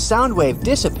because the sound wave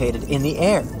dissipated in the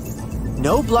air.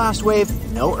 No blast wave,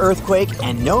 no earthquake,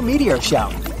 and no meteor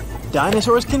shower.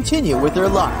 Dinosaurs continue with their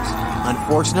lives.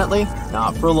 Unfortunately,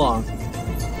 not for long.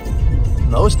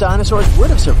 Most dinosaurs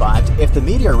would have survived if the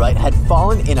meteorite had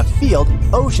fallen in a field,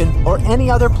 ocean, or any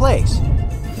other place.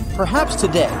 Perhaps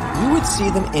today, we would see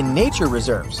them in nature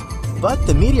reserves, but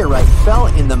the meteorite fell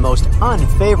in the most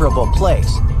unfavorable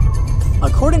place.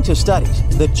 According to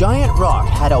studies, the giant rock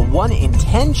had a 1 in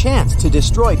 10 chance to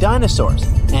destroy dinosaurs,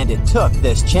 and it took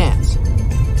this chance.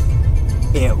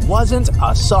 It wasn't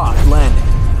a soft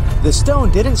landing. The stone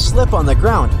didn't slip on the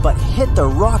ground, but hit the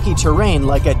rocky terrain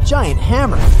like a giant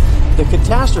hammer. The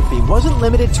catastrophe wasn't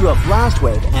limited to a blast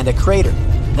wave and a crater.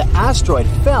 The asteroid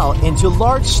fell into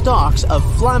large stalks of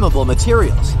flammable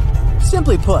materials.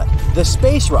 Simply put, the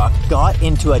space rock got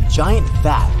into a giant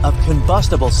vat of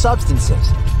combustible substances.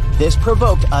 This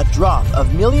provoked a drop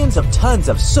of millions of tons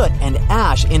of soot and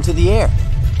ash into the air.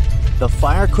 The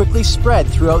fire quickly spread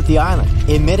throughout the island,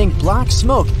 emitting black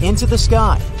smoke into the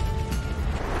sky.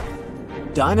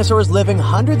 Dinosaurs living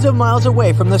hundreds of miles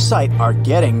away from the site are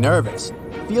getting nervous.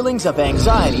 Feelings of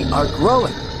anxiety are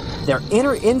growing. Their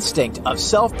inner instinct of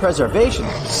self-preservation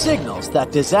signals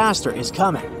that disaster is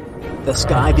coming. The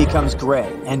sky becomes gray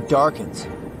and darkens.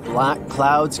 Black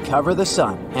clouds cover the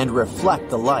sun and reflect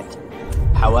the light.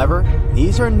 However,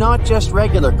 these are not just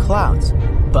regular clouds,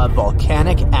 but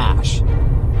volcanic ash.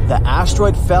 The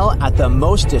asteroid fell at the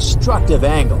most destructive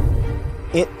angle.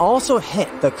 It also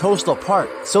hit the coastal part,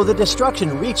 so the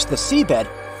destruction reached the seabed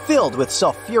filled with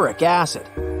sulfuric acid.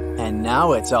 And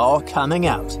now it's all coming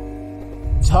out.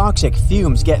 Toxic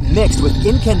fumes get mixed with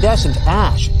incandescent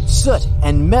ash, soot,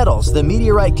 and metals the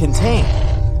meteorite contained.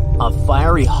 A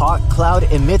fiery hot cloud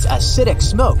emits acidic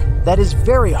smoke that is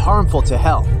very harmful to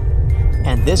health.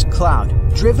 And this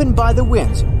cloud, driven by the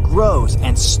winds, grows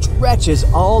and stretches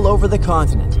all over the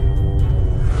continent.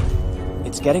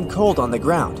 It's getting cold on the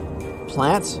ground.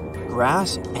 Plants,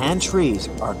 grass, and trees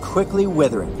are quickly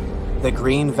withering. The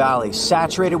green valley,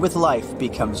 saturated with life,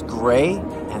 becomes gray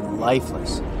and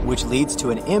lifeless, which leads to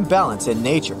an imbalance in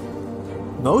nature.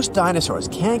 Most dinosaurs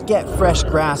can't get fresh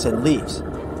grass and leaves.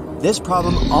 This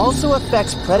problem also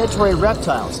affects predatory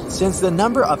reptiles since the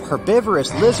number of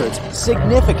herbivorous lizards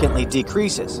significantly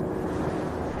decreases.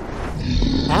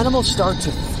 Animals start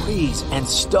to freeze and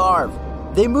starve.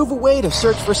 They move away to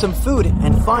search for some food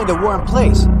and find a warm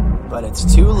place. But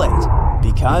it's too late,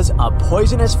 because a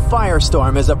poisonous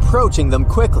firestorm is approaching them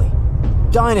quickly.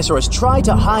 Dinosaurs try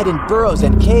to hide in burrows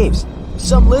and caves.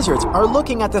 Some lizards are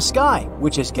looking at the sky,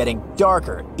 which is getting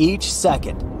darker each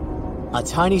second. A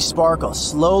tiny sparkle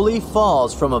slowly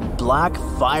falls from a black,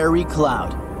 fiery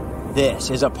cloud. This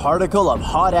is a particle of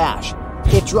hot ash.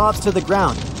 It drops to the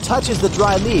ground, touches the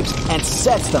dry leaves, and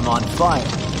sets them on fire.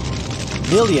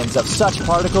 Millions of such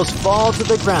particles fall to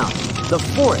the ground. The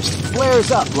forest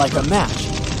flares up like a match.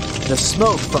 The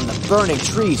smoke from the burning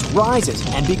trees rises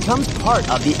and becomes part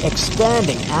of the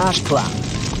expanding ash cloud.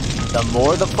 The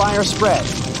more the fire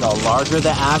spreads, the larger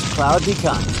the ash cloud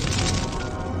becomes.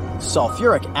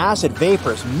 Sulfuric acid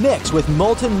vapors mix with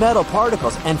molten metal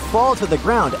particles and fall to the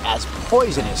ground as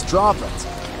poisonous droplets.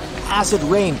 Acid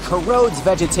rain corrodes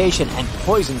vegetation and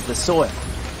poisons the soil.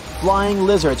 Flying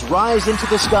lizards rise into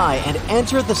the sky and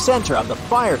enter the center of the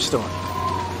firestorm.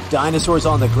 Dinosaurs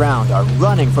on the ground are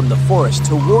running from the forest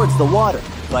towards the water,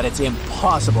 but it's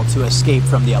impossible to escape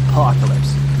from the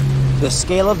apocalypse. The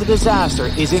scale of the disaster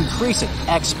is increasing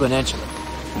exponentially.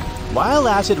 While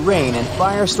acid rain and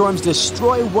firestorms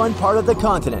destroy one part of the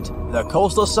continent, the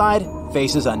coastal side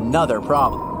faces another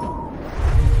problem.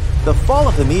 The fall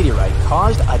of the meteorite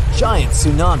caused a giant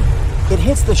tsunami. It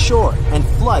hits the shore and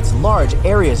floods large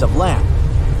areas of land.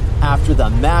 After the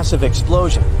massive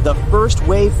explosion, the first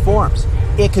wave forms.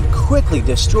 It could quickly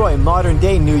destroy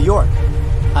modern-day New York.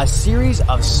 A series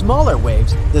of smaller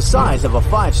waves, the size of a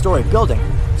 5-story building,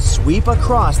 sweep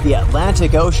across the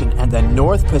Atlantic Ocean and the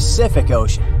North Pacific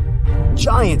Ocean.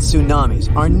 Giant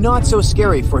tsunamis are not so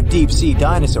scary for deep-sea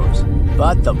dinosaurs,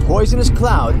 but the poisonous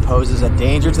cloud poses a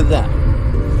danger to them.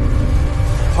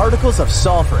 Particles of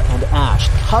sulfur and ash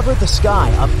cover the sky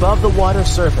above the water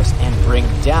surface and bring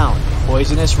down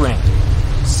poisonous rain.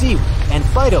 Seaweed and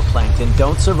phytoplankton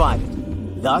don't survive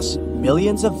it. Thus,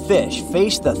 millions of fish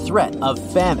face the threat of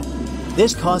famine.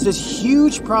 This causes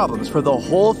huge problems for the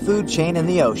whole food chain in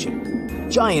the ocean.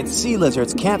 Giant sea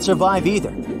lizards can't survive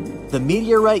either. The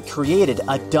meteorite created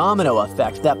a domino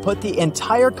effect that put the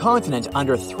entire continent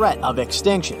under threat of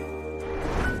extinction.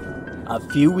 A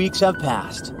few weeks have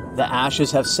passed. The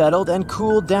ashes have settled and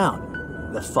cooled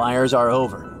down. The fires are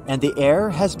over, and the air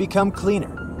has become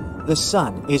cleaner. The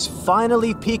sun is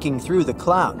finally peeking through the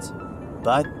clouds.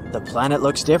 But the planet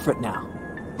looks different now.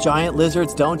 Giant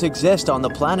lizards don't exist on the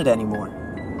planet anymore.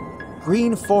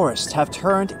 Green forests have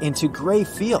turned into gray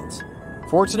fields.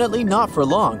 Fortunately, not for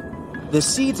long. The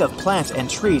seeds of plants and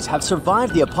trees have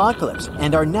survived the apocalypse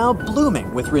and are now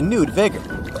blooming with renewed vigor.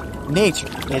 Nature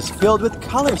is filled with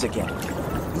colors again.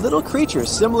 Little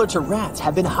creatures similar to rats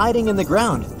have been hiding in the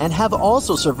ground and have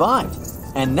also survived.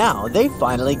 And now they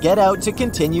finally get out to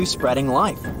continue spreading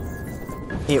life.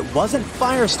 It wasn't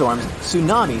firestorms,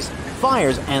 tsunamis,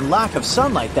 fires, and lack of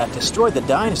sunlight that destroyed the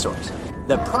dinosaurs.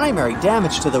 The primary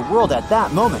damage to the world at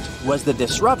that moment was the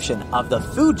disruption of the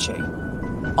food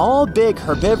chain. All big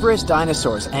herbivorous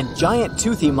dinosaurs and giant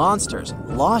toothy monsters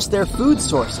lost their food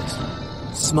sources.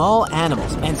 Small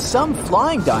animals and some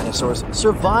flying dinosaurs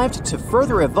survived to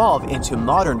further evolve into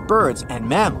modern birds and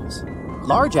mammals.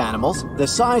 Large animals, the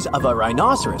size of a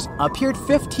rhinoceros, appeared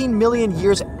 15 million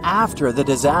years after the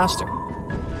disaster.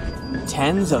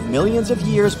 Tens of millions of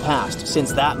years passed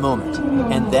since that moment,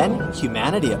 and then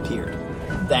humanity appeared.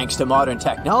 Thanks to modern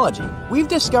technology, we've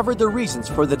discovered the reasons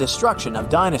for the destruction of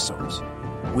dinosaurs.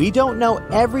 We don't know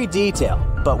every detail,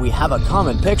 but we have a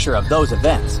common picture of those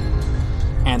events.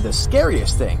 And the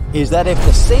scariest thing is that if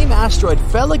the same asteroid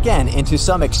fell again into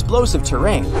some explosive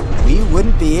terrain, we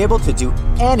wouldn't be able to do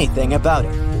anything about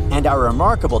it, and our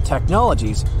remarkable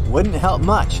technologies wouldn't help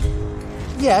much.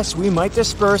 Yes, we might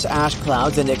disperse ash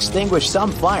clouds and extinguish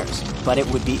some fires, but it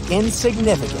would be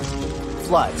insignificant.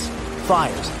 Floods,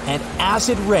 fires, and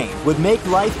acid rain would make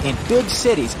life in big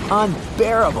cities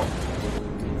unbearable.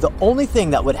 The only thing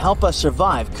that would help us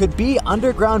survive could be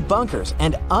underground bunkers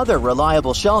and other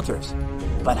reliable shelters.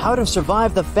 But how to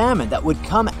survive the famine that would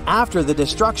come after the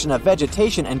destruction of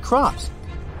vegetation and crops?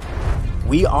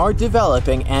 We are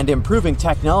developing and improving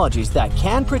technologies that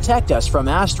can protect us from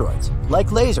asteroids, like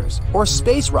lasers or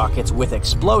space rockets with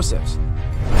explosives.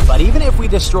 But even if we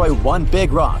destroy one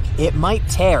big rock, it might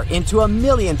tear into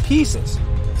 1,000,000 pieces.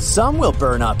 Some will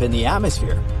burn up in the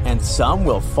atmosphere, and some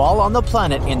will fall on the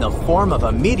planet in the form of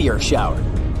a meteor shower.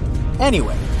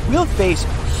 Anyway, we'll face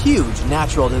huge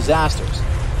natural disasters.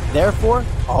 Therefore,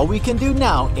 all we can do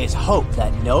now is hope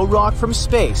that no rock from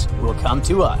space will come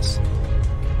to us.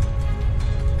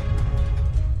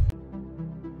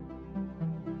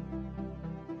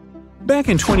 Back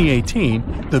in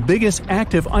 2018, the biggest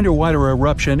active underwater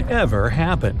eruption ever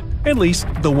happened, at least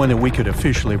the one that we could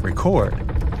officially record.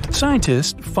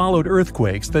 Scientists followed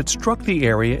earthquakes that struck the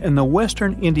area in the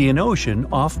western Indian Ocean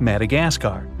off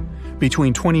Madagascar.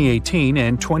 Between 2018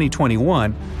 and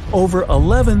 2021, over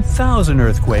 11,000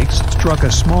 earthquakes struck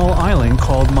a small island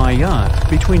called Mayan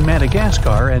between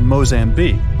Madagascar and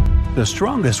Mozambique. The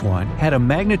strongest one had a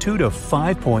magnitude of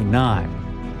 5.9.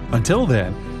 Until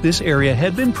then, this area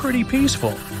had been pretty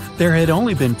peaceful. There had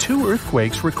only been 2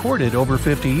 earthquakes recorded over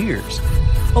 50 years.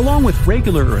 Along with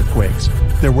regular earthquakes,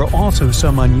 there were also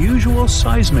some unusual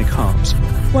seismic hums,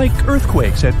 like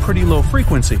earthquakes at pretty low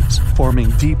frequencies, forming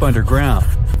deep underground.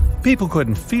 People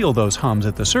couldn't feel those hums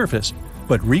at the surface,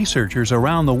 but researchers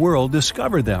around the world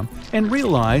discovered them and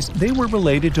realized they were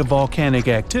related to volcanic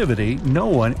activity no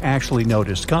one actually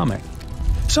noticed coming.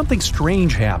 Something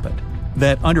strange happened.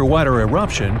 That underwater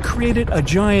eruption created a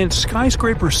giant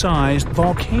skyscraper-sized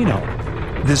volcano.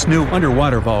 This new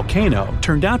underwater volcano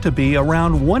turned out to be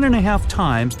around 1.5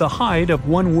 times the height of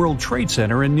One World Trade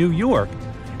Center in New York,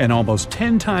 and almost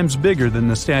 10 times bigger than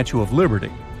the Statue of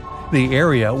Liberty. The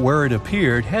area where it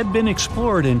appeared had been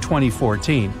explored in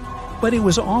 2014, but it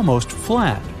was almost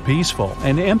flat, peaceful,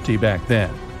 and empty back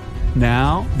then.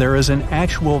 Now, there is an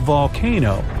actual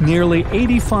volcano nearly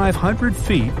 8,500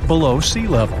 feet below sea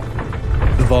level.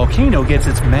 The volcano gets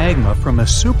its magma from a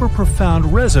super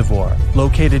profound reservoir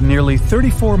located nearly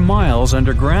 34 miles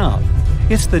underground.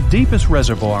 It's the deepest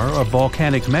reservoir of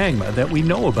volcanic magma that we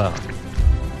know about.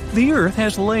 The Earth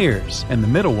has layers, and the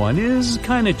middle one is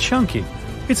kinda chunky.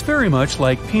 It's very much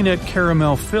like peanut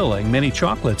caramel filling many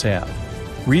chocolates have.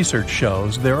 Research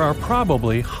shows there are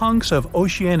probably hunks of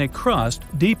oceanic crust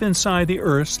deep inside the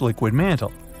Earth's liquid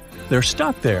mantle. They're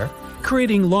stuck there,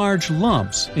 creating large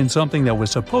lumps in something that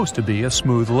was supposed to be a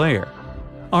smooth layer.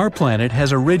 Our planet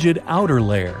has a rigid outer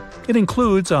layer. It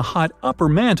includes a hot upper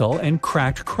mantle and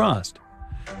cracked crust.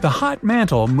 The hot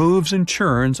mantle moves and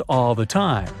churns all the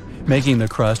time, making the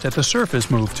crust at the surface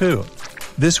move too.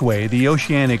 This way, the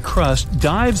oceanic crust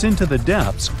dives into the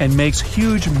depths and makes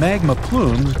huge magma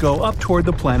plumes go up toward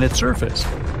the planet's surface.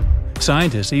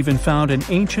 Scientists even found an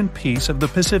ancient piece of the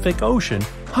Pacific Ocean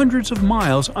hundreds of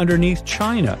miles underneath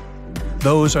China.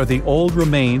 Those are the old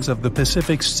remains of the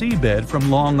Pacific seabed from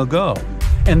long ago,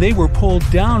 and they were pulled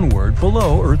downward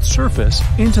below Earth's surface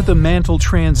into the mantle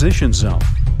transition zone.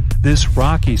 This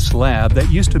rocky slab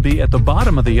that used to be at the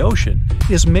bottom of the ocean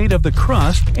is made of the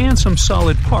crust and some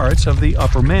solid parts of the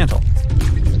upper mantle.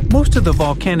 Most of the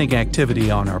volcanic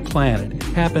activity on our planet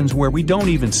happens where we don't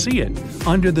even see it,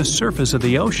 under the surface of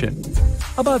the ocean.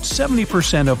 About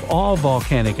 70% of all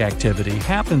volcanic activity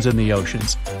happens in the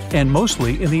oceans, and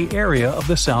mostly in the area of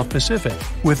the South Pacific,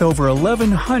 with over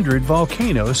 1,100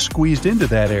 volcanoes squeezed into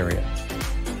that area.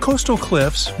 Coastal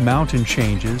cliffs, mountain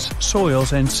changes,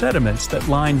 soils, and sediments that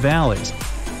line valleys.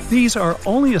 These are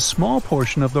only a small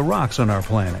portion of the rocks on our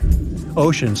planet.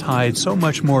 Oceans hide so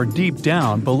much more deep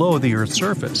down below the Earth's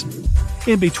surface.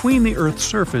 In between the Earth's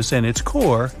surface and its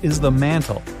core is the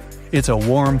mantle. It's a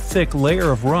warm, thick layer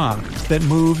of rock that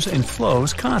moves and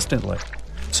flows constantly.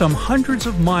 Some hundreds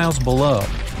of miles below,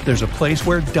 there's a place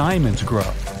where diamonds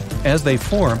grow. As they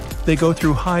form, they go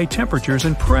through high temperatures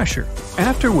and pressure,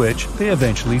 after which they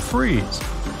eventually freeze.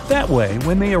 That way,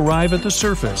 when they arrive at the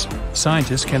surface,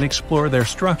 scientists can explore their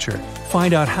structure,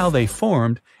 find out how they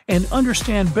formed, and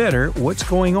understand better what's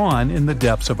going on in the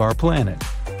depths of our planet.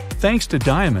 Thanks to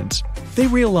diamonds, they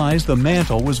realized the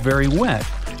mantle was very wet,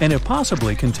 and it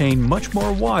possibly contained much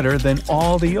more water than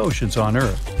all the oceans on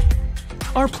Earth.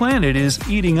 Our planet is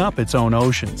eating up its own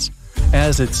oceans.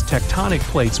 As its tectonic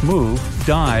plates move,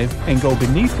 dive, and go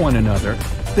beneath one another,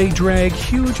 they drag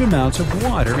huge amounts of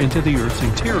water into the Earth's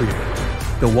interior.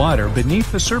 The water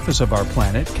beneath the surface of our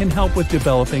planet can help with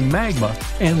developing magma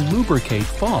and lubricate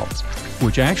faults,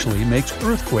 which actually makes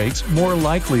earthquakes more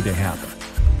likely to happen.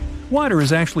 Water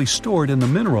is actually stored in the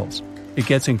minerals. It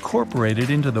gets incorporated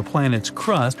into the planet's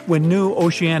crust when new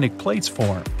oceanic plates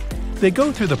form. They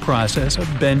go through the process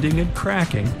of bending and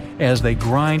cracking as they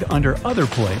grind under other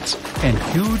plates, and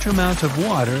huge amounts of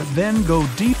water then go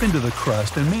deep into the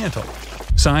crust and mantle.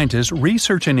 Scientists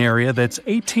research an area that's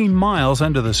 18 miles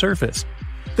under the surface.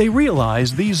 They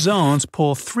realize these zones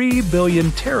pull 3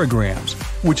 billion teragrams,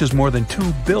 which is more than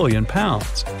 2 billion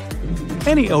pounds.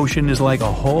 Any ocean is like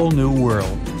a whole new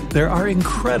world. There are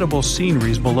incredible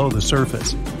sceneries below the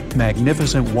surface,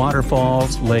 magnificent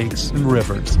waterfalls, lakes, and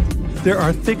rivers. There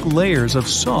are thick layers of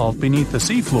salt beneath the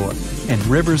seafloor, and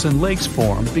rivers and lakes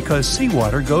form because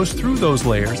seawater goes through those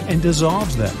layers and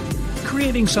dissolves them,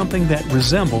 creating something that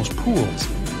resembles pools.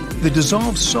 The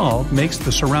dissolved salt makes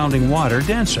the surrounding water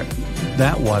denser.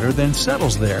 That water then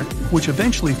settles there, which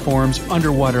eventually forms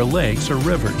underwater lakes or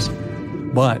rivers.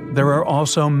 But there are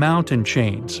also mountain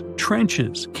chains,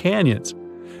 trenches, canyons.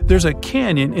 There's a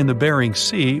canyon in the Bering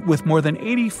Sea with more than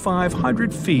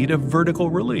 8,500 feet of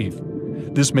vertical relief.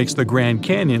 This makes the Grand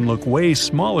Canyon look way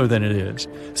smaller than it is,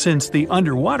 since the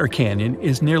underwater canyon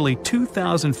is nearly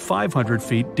 2,500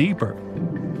 feet deeper.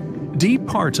 Deep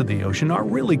parts of the ocean are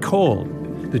really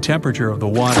cold. The temperature of the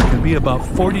water can be about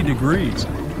 40 degrees,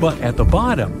 but at the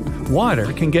bottom,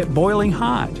 water can get boiling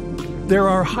hot. There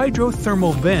are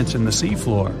hydrothermal vents in the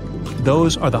seafloor.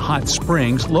 Those are the hot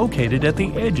springs located at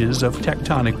the edges of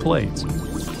tectonic plates.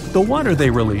 The water they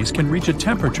release can reach a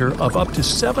temperature of up to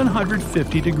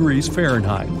 750 degrees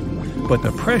Fahrenheit. but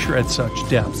the pressure at such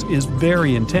depths is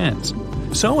very intense.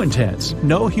 So intense,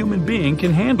 no human being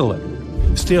can handle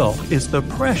it. Still, it's the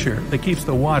pressure that keeps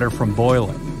the water from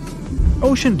boiling.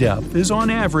 Ocean depth is on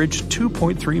average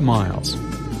 2.3 miles.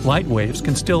 Light waves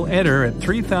can still enter at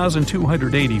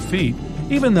 3,280 feet,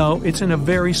 even though it's in a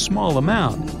very small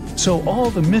amount. So all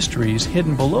the mysteries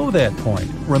hidden below that point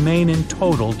remain in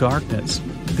total darkness.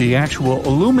 The actual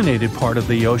illuminated part of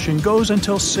the ocean goes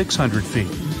until 600 feet.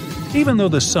 Even though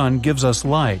the sun gives us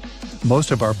light,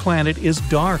 most of our planet is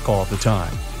dark all the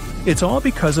time. It's all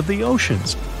because of the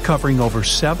oceans, covering over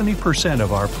 70%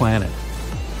 of our planet.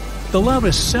 The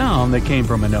loudest sound that came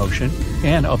from an ocean,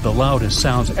 and of the loudest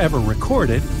sounds ever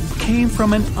recorded, came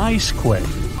from an ice quake.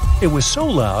 It was so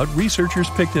loud, researchers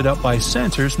picked it up by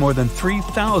sensors more than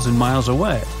 3,000 miles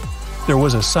away. There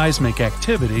was a seismic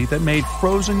activity that made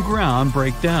frozen ground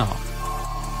break down.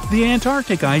 The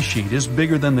Antarctic ice sheet is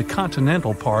bigger than the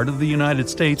continental part of the United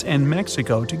States and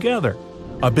Mexico together.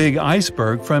 A big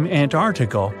iceberg from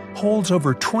Antarctica holds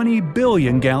over 20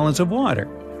 billion gallons of water,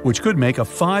 which could make a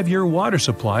 5-year water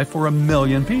supply for 1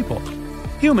 million people.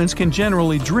 Humans can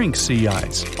generally drink sea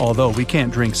ice, although we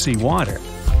can't drink sea water.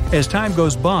 As time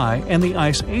goes by and the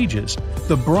ice ages,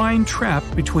 the brine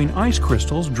trapped between ice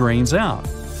crystals drains out.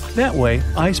 That way,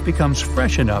 ice becomes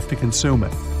fresh enough to consume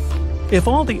it. If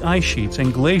all the ice sheets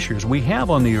and glaciers we have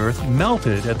on the Earth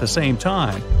melted at the same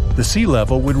time, the sea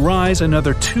level would rise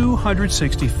another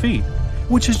 260 feet,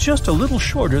 which is just a little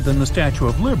shorter than the Statue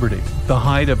of Liberty, the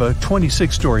height of a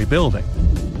 26-story building.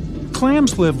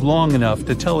 Clams live long enough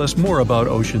to tell us more about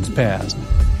oceans past.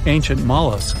 Ancient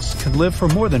mollusks can live for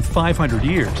more than 500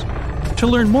 years. To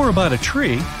learn more about a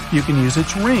tree, you can use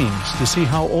its rings to see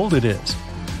how old it is.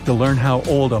 To learn how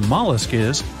old a mollusk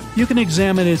is, you can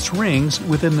examine its rings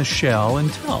within the shell and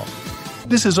tell.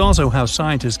 This is also how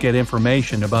scientists get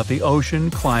information about the ocean,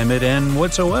 climate, and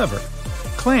whatsoever.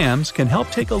 Clams can help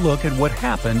take a look at what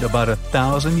happened about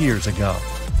 1,000 years ago.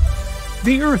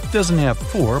 The Earth doesn't have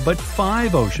 4 but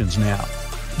 5 oceans now.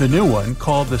 The new one,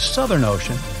 called the Southern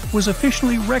Ocean, was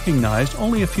officially recognized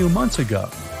only a few months ago.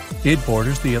 It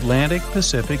borders the Atlantic,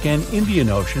 Pacific, and Indian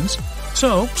Oceans,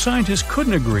 so scientists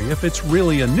couldn't agree if it's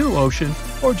really a new ocean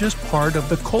or just part of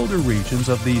the colder regions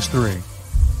of these 3.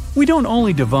 We don't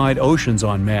only divide oceans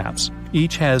on maps,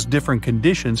 each has different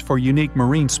conditions for unique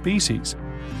marine species.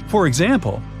 For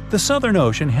example, the Southern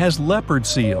Ocean has leopard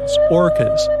seals,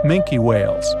 orcas, minke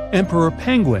whales, emperor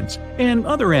penguins, and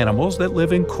other animals that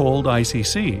live in cold, icy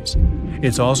seas.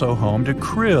 It's also home to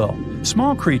krill,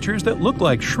 small creatures that look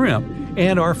like shrimp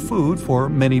and are food for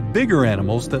many bigger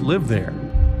animals that live there.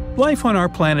 Life on our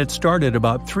planet started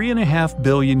about 3.5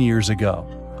 billion years ago.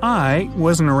 I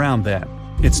wasn't around then.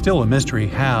 It's still a mystery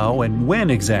how and when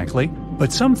exactly,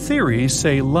 but some theories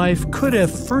say life could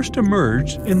have first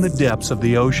emerged in the depths of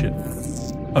the ocean.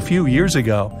 A few years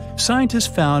ago, scientists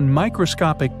found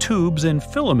microscopic tubes and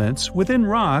filaments within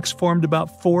rocks formed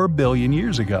about 4 billion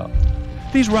years ago.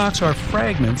 These rocks are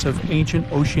fragments of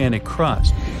ancient oceanic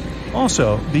crust.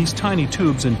 Also, these tiny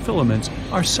tubes and filaments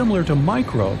are similar to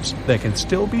microbes that can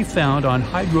still be found on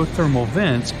hydrothermal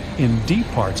vents in deep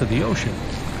parts of the ocean.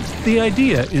 The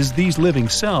idea is these living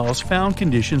cells found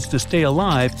conditions to stay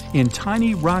alive in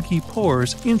tiny rocky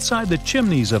pores inside the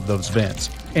chimneys of those vents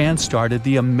and started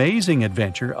the amazing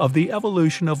adventure of the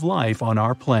evolution of life on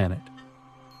our planet.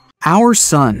 Our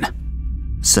Sun.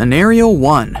 Scenario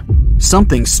 1.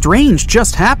 Something strange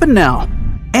just happened now.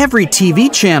 Every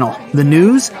TV channel, the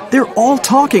news, they're all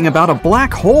talking about a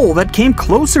black hole that came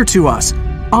closer to us,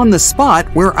 on the spot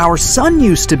where our sun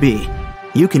used to be.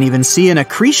 You can even see an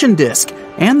accretion disk,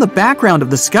 and the background of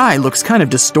the sky looks kind of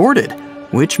distorted,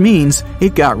 which means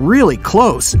it got really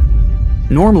close.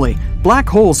 Normally, black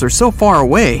holes are so far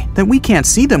away that we can't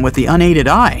see them with the unaided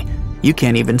eye. You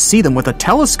can't even see them with a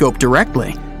telescope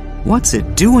directly. What's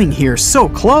it doing here so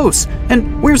close?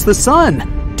 And where's the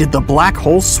sun? Did the black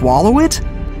hole swallow it?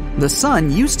 The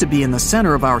sun used to be in the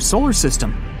center of our solar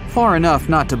system, far enough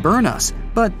not to burn us,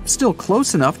 but still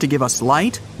close enough to give us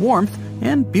light, warmth,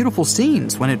 and beautiful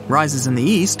scenes when it rises in the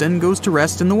east and goes to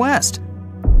rest in the west.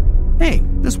 Hey,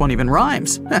 this one even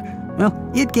rhymes.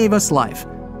 Well, it gave us life.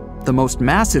 The most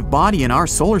massive body in our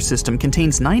solar system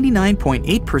contains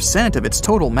 99.8% of its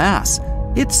total mass.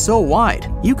 It's so wide,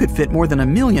 you could fit more than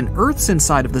 1 million Earths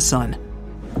inside of the sun.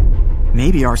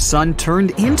 Maybe our sun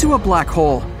turned into a black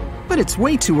hole, but it's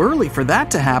way too early for that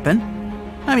to happen.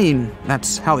 I mean,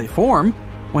 that's how they form,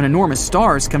 when enormous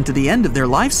stars come to the end of their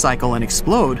life cycle and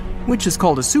explode, which is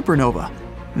called a supernova.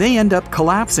 They end up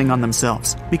collapsing on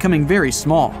themselves, becoming very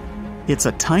small. It's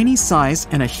a tiny size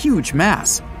and a huge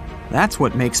mass. That's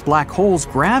what makes black holes'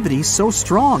 gravity so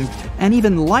strong, and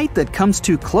even light that comes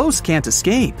too close can't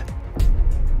escape.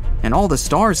 And all the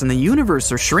stars in the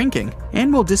universe are shrinking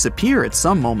and will disappear at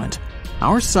some moment.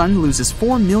 Our sun loses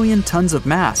 4 million tons of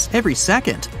mass every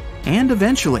second, and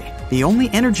eventually, the only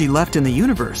energy left in the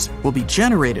universe will be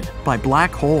generated by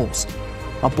black holes.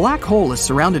 A black hole is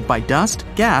surrounded by dust,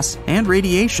 gas, and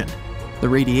radiation. The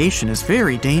radiation is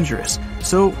very dangerous,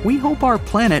 so we hope our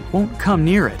planet won't come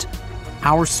near it.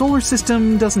 Our solar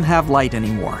system doesn't have light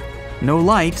anymore. No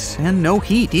light and no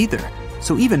heat either,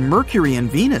 so even Mercury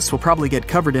and Venus will probably get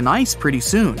covered in ice pretty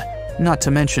soon, not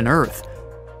to mention Earth.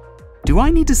 Do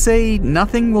I need to say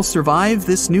nothing will survive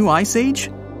this new ice age?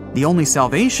 The only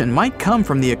salvation might come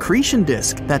from the accretion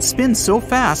disk that spins so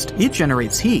fast it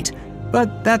generates heat,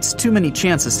 but that's too many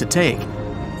chances to take.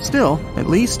 Still, at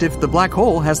least if the black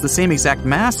hole has the same exact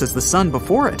mass as the sun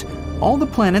before it, all the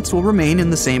planets will remain in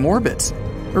the same orbits,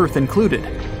 Earth included.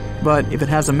 But if it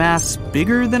has a mass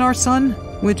bigger than our sun,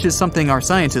 which is something our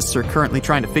scientists are currently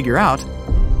trying to figure out,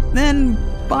 then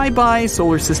bye-bye,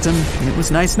 solar system. It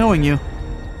was nice knowing you.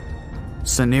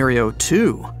 Scenario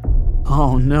 2.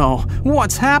 Oh no,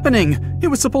 what's happening? It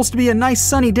was supposed to be a nice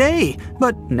sunny day,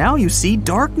 but now you see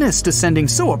darkness descending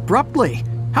so abruptly.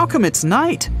 How come it's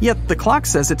night, yet the clock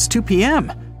says it's 2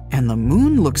 p.m., and the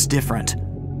moon looks different?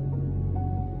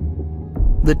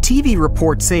 The TV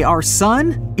reports say our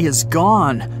sun is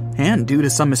gone, and due to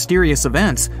some mysterious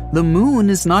events, the moon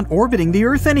is not orbiting the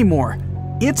Earth anymore.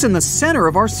 It's in the center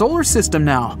of our solar system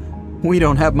now. We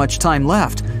don't have much time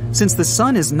left. Since the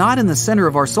sun is not in the center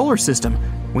of our solar system,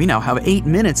 we now have 8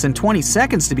 minutes and 20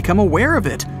 seconds to become aware of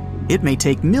it. It may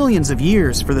take millions of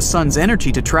years for the sun's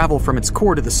energy to travel from its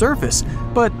core to the surface,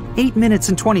 but 8 minutes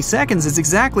and 20 seconds is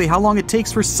exactly how long it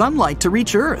takes for sunlight to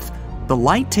reach Earth. The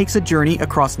light takes a journey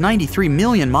across 93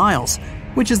 million miles,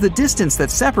 which is the distance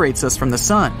that separates us from the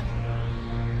sun.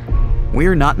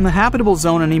 We're not in the habitable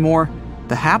zone anymore.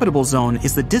 The habitable zone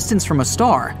is the distance from a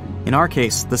star, in our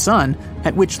case, the sun,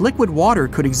 at which liquid water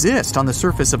could exist on the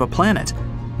surface of a planet.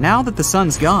 Now that the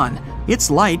sun's gone, its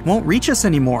light won't reach us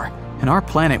anymore, and our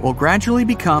planet will gradually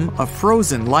become a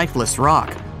frozen, lifeless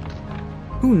rock.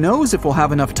 Who knows if we'll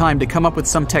have enough time to come up with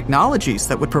some technologies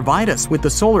that would provide us with the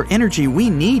solar energy we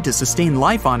need to sustain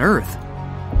life on Earth.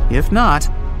 If not,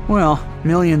 well,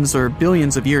 millions or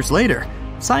billions of years later,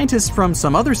 scientists from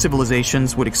some other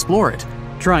civilizations would explore it,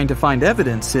 trying to find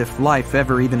evidence if life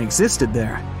ever even existed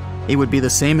there. It would be the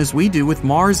same as we do with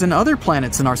Mars and other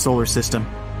planets in our solar system,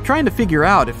 trying to figure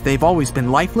out if they've always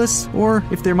been lifeless or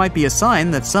if there might be a sign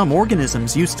that some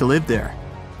organisms used to live there.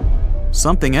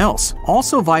 Something else,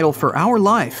 also vital for our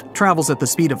life, travels at the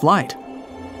speed of light.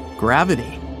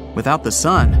 Gravity. Without the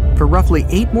sun, for roughly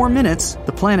 8 more minutes,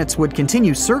 the planets would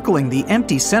continue circling the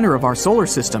empty center of our solar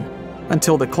system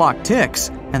until the clock ticks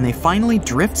and they finally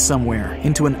drift somewhere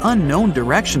into an unknown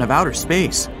direction of outer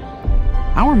space.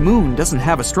 Our moon doesn't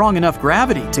have a strong enough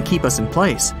gravity to keep us in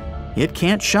place. It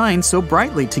can't shine so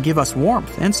brightly to give us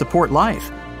warmth and support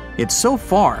life. It's so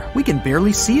far, we can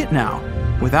barely see it now.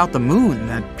 Without the moon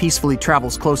that peacefully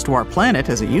travels close to our planet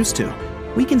as it used to,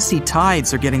 we can see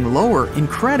tides are getting lower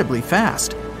incredibly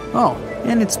fast. Oh,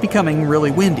 and it's becoming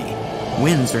really windy.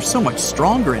 Winds are so much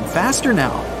stronger and faster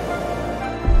now.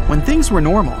 When things were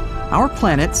normal, our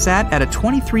planet sat at a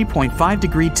 23.5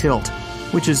 degree tilt,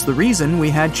 which is the reason we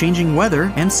had changing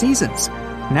weather and seasons.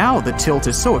 Now the tilt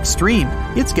is so extreme,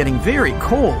 it's getting very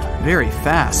cold, very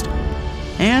fast.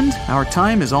 And our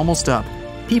time is almost up.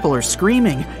 People are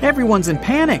screaming, everyone's in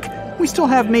panic. We still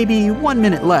have maybe 1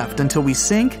 minute left until we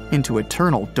sink into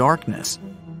eternal darkness.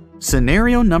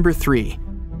 Scenario number 3.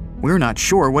 We're not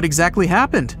sure what exactly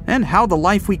happened and how the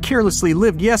life we carelessly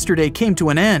lived yesterday came to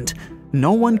an end.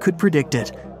 No one could predict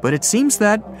it, but it seems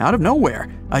that, out of nowhere,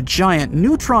 a giant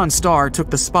neutron star took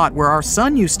the spot where our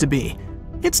sun used to be.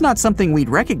 It's not something we'd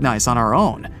recognize on our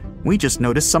own. We just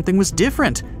noticed something was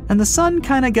different, and the sun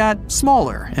kinda got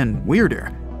smaller and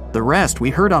weirder. The rest we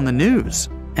heard on the news,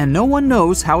 and no one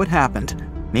knows how it happened.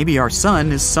 Maybe our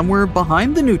sun is somewhere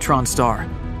behind the neutron star,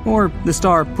 or the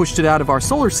star pushed it out of our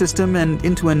solar system and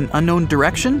into an unknown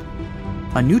direction.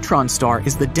 A neutron star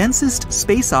is the densest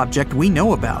space object we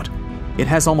know about. It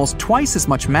has almost twice as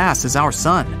much mass as our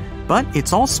sun, but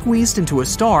it's all squeezed into a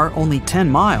star only 10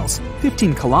 miles,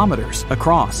 15 kilometers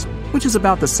across, which is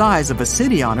about the size of a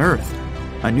city on Earth.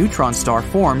 A neutron star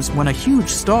forms when a huge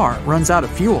star runs out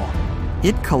of fuel.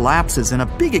 It collapses in a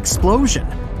big explosion.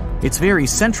 Its very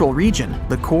central region,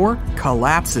 the core,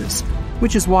 collapses,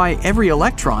 which is why every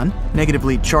electron,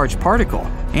 negatively charged particle,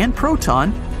 and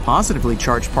proton, positively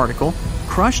charged particle,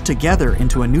 crush together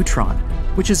into a neutron,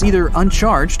 which is either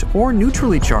uncharged or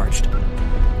neutrally charged.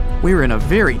 We're in a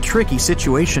very tricky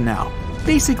situation now,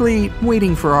 basically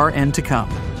waiting for our end to come.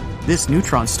 This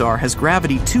neutron star has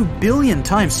gravity 2 billion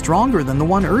times stronger than the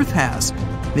one Earth has.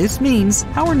 This means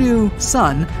our new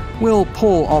sun will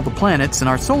pull all the planets in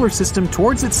our solar system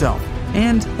towards itself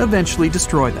and eventually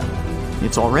destroy them.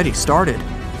 It's already started.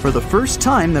 For the first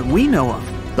time that we know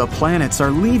of, the planets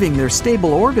are leaving their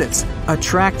stable orbits,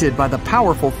 attracted by the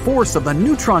powerful force of the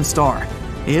neutron star.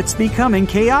 It's becoming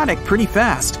chaotic pretty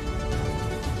fast.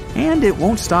 And it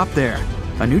won't stop there.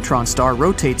 A neutron star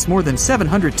rotates more than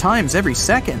 700 times every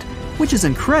second, which is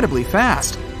incredibly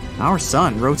fast. Our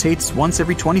sun rotates once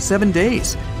every 27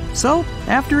 days. So,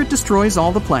 after it destroys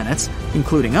all the planets,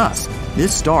 including us,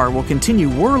 this star will continue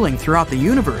whirling throughout the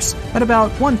universe at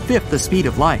about 1/5 the speed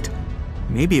of light.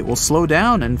 Maybe it will slow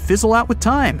down and fizzle out with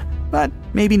time, but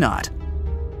maybe not.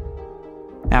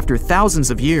 After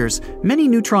thousands of years, many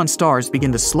neutron stars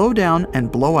begin to slow down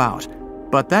and blow out.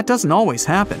 But that doesn't always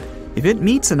happen. If it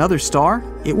meets another star,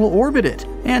 it will orbit it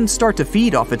and start to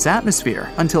feed off its atmosphere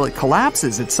until it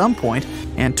collapses at some point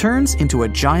and turns into a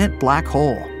giant black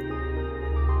hole.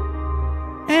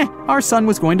 Our sun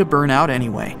was going to burn out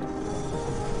anyway.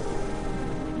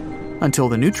 Until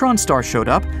the neutron star showed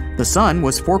up, the sun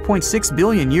was 4.6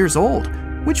 billion years old,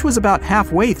 which was about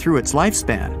halfway through its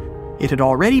lifespan. It had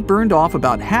already burned off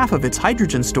about half of its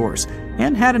hydrogen stores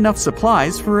and had enough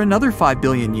supplies for another 5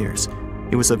 billion years.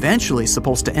 It was eventually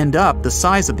supposed to end up the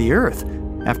size of the Earth.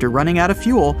 After running out of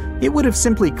fuel, it would have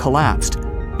simply collapsed.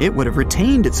 It would have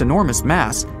retained its enormous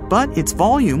mass, but its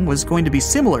volume was going to be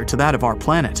similar to that of our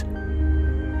planet.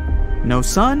 No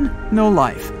sun, no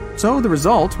life, so the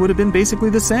result would have been basically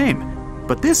the same.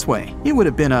 But this way, it would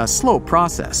have been a slow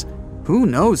process. Who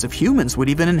knows if humans would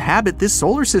even inhabit this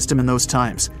solar system in those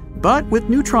times? But with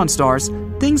neutron stars,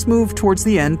 things move towards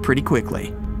the end pretty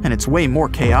quickly, and it's way more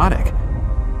chaotic.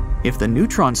 If the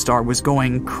neutron star was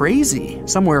going crazy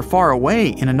somewhere far away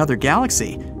in another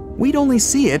galaxy, we'd only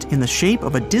see it in the shape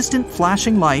of a distant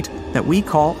flashing light that we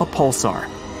call a pulsar.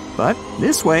 But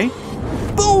this way,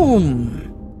 boom!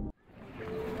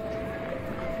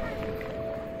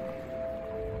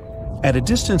 At a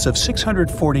distance of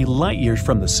 640 light-years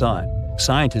from the Sun,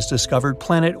 scientists discovered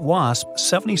planet WASP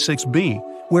 76b,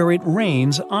 where it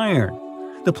rains iron.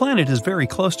 The planet is very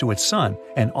close to its Sun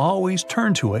and always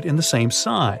turn to it in the same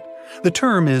side. The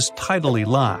term is tidally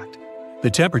locked. The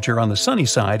temperature on the sunny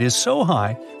side is so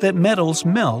high that metals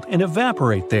melt and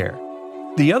evaporate there.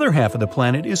 The other half of the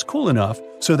planet is cool enough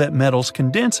so that metals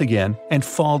condense again and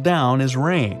fall down as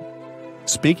rain.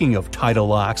 Speaking of tidal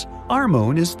locks, our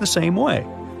moon is the same way.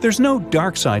 There's no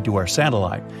dark side to our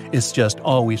satellite, it's just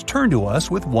always turned to us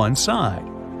with one side.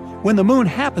 When the moon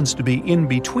happens to be in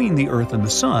between the Earth and the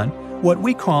Sun, what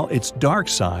we call its dark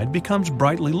side becomes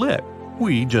brightly lit.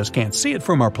 We just can't see it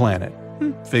from our planet.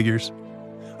 Figures.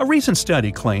 A recent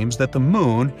study claims that the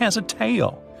moon has a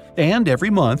tail, and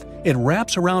every month it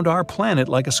wraps around our planet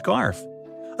like a scarf.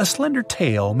 A slender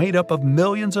tail made up of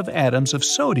millions of atoms of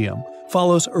sodium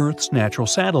follows Earth's natural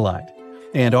satellite,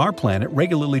 and our planet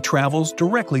regularly travels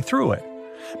directly through it.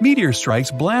 Meteor strikes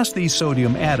blast these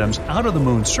sodium atoms out of the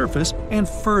moon's surface and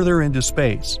further into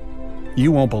space.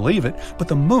 You won't believe it, but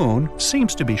the moon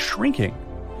seems to be shrinking.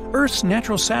 Earth's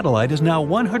natural satellite is now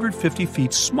 150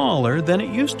 feet smaller than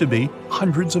it used to be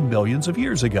hundreds of millions of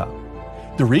years ago.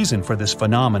 The reason for this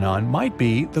phenomenon might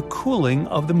be the cooling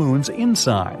of the moon's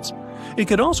insides. It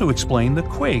could also explain the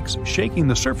quakes shaking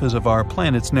the surface of our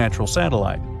planet's natural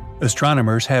satellite.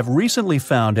 Astronomers have recently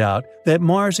found out that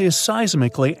Mars is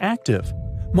seismically active.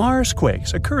 Mars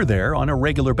quakes occur there on a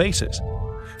regular basis.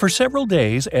 For several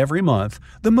days every month,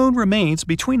 the moon remains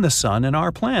between the Sun and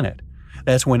our planet.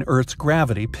 That's when Earth's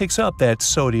gravity picks up that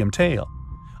sodium tail.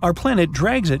 Our planet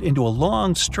drags it into a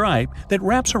long stripe that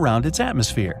wraps around its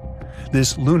atmosphere.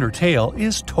 This lunar tail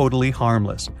is totally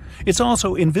harmless. It's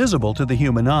also invisible to the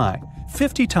human eye,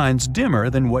 50 times dimmer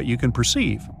than what you can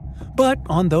perceive. But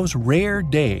on those rare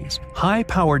days,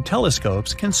 high-powered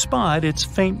telescopes can spot its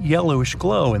faint yellowish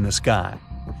glow in the sky.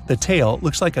 The tail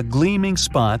looks like a gleaming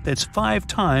spot that's 5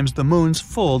 times the moon's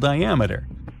full diameter.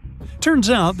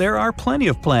 Turns out there are plenty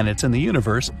of planets in the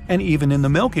universe, and even in the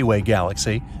Milky Way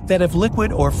galaxy, that have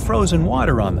liquid or frozen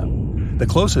water on them. The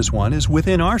closest one is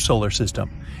within our solar system.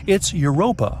 It's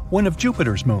Europa, one of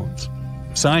Jupiter's moons.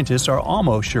 Scientists are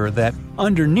almost sure that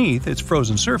underneath its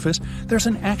frozen surface there's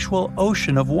an actual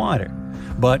ocean of water.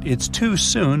 But it's too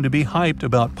soon to be hyped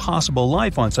about possible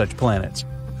life on such planets.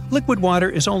 Liquid water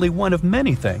is only one of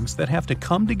many things that have to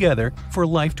come together for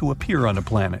life to appear on a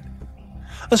planet.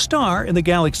 A star in the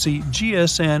galaxy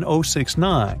GSN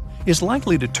 069 is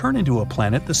likely to turn into a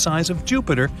planet the size of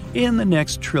Jupiter in the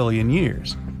next trillion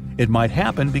years. It might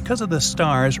happen because of the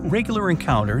star's regular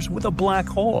encounters with a black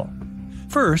hole.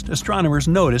 First, astronomers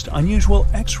noticed unusual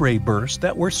X-ray bursts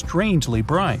that were strangely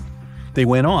bright. They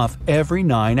went off every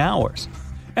 9 hours.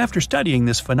 After studying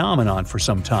this phenomenon for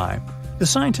some time, the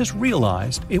scientists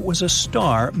realized it was a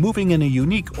star moving in a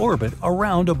unique orbit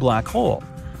around a black hole.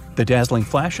 The dazzling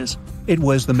flashes? It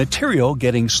was the material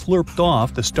getting slurped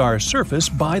off the star's surface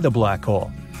by the black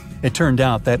hole. It turned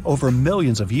out that over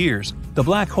millions of years, the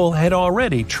black hole had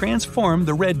already transformed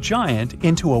the red giant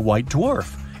into a white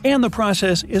dwarf, and the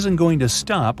process isn't going to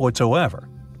stop whatsoever.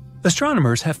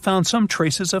 Astronomers have found some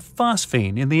traces of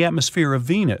phosphine in the atmosphere of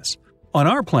Venus. On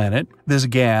our planet, this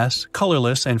gas,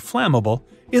 colorless and flammable,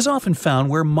 is often found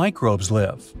where microbes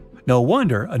live. No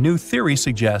wonder a new theory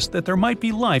suggests that there might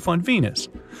be life on Venus.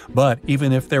 But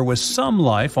even if there was some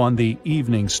life on the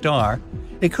evening star,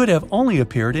 it could have only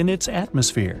appeared in its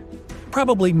atmosphere.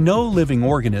 Probably no living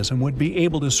organism would be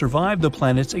able to survive the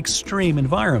planet's extreme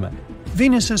environment.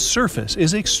 Venus's surface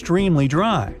is extremely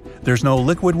dry. There's no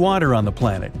liquid water on the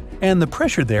planet, and the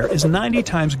pressure there is 90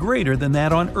 times greater than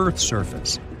that on Earth's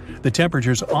surface. The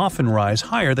temperatures often rise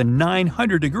higher than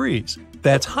 900 degrees.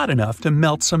 That's hot enough to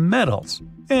melt some metals.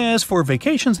 As for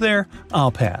vacations there,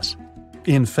 I'll pass.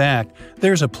 In fact,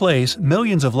 there's a place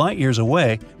millions of light years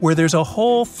away where there's a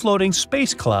whole floating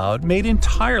space cloud made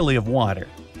entirely of water.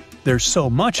 There's so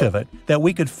much of it that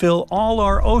we could fill all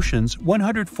our oceans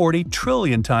 140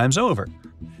 trillion times over,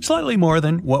 slightly more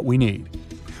than what we need.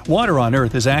 Water on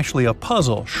Earth is actually a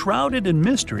puzzle shrouded in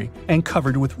mystery and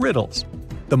covered with riddles.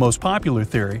 The most popular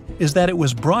theory is that it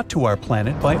was brought to our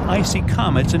planet by icy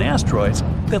comets and asteroids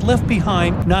that left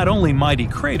behind not only mighty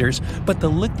craters, but the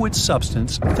liquid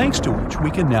substance thanks to which we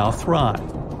can now thrive.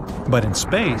 But in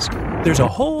space, there's a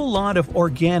whole lot of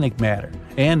organic matter,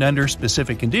 and under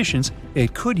specific conditions,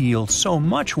 it could yield so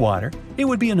much water it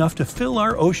would be enough to fill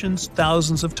our oceans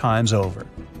thousands of times over.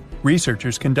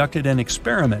 Researchers conducted an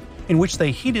experiment in which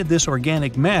they heated this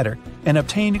organic matter and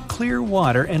obtained clear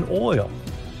water and oil.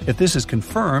 If this is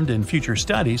confirmed in future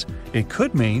studies, it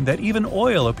could mean that even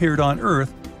oil appeared on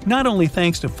Earth not only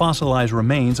thanks to fossilized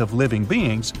remains of living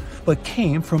beings, but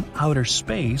came from outer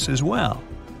space as well.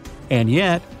 And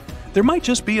yet, there might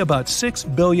just be about 6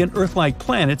 billion Earth-like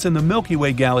planets in the Milky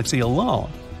Way galaxy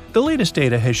alone. The latest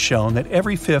data has shown that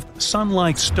every fifth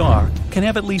Sun-like star can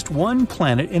have at least one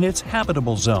planet in its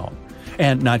habitable zone.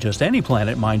 And not just any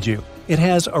planet, mind you. It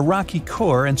has a rocky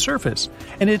core and surface,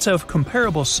 and it's of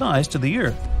comparable size to the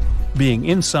Earth. Being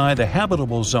inside the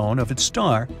habitable zone of its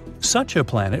star, such a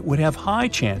planet would have high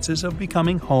chances of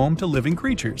becoming home to living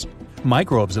creatures,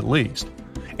 microbes at least.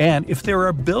 And if there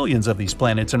are billions of these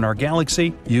planets in our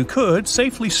galaxy, you could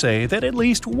safely say that at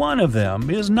least one of them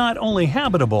is not only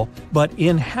habitable, but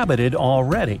inhabited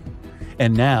already.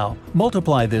 And now,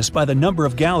 multiply this by the number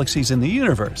of galaxies in the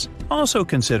universe, also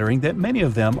considering that many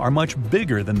of them are much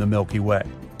bigger than the Milky Way.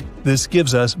 This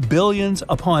gives us billions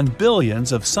upon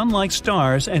billions of Sun-like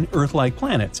stars and Earth-like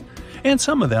planets, and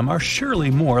some of them are surely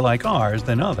more like ours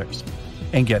than others.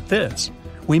 And get this,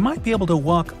 we might be able to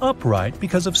walk upright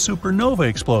because of supernova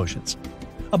explosions.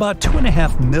 About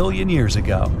 2.5 million years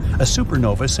ago, a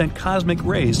supernova sent cosmic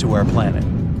rays to our planet.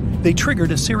 They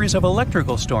triggered a series of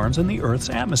electrical storms in the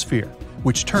Earth's atmosphere,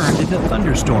 which turned into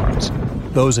thunderstorms.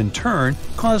 Those in turn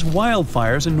caused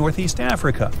wildfires in Northeast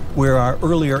Africa, where our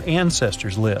earlier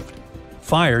ancestors lived.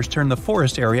 Fires turned the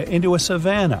forest area into a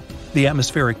savanna, the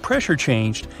atmospheric pressure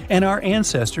changed, and our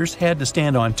ancestors had to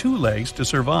stand on 2 legs to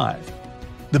survive.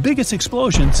 The biggest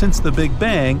explosion since the Big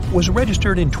Bang was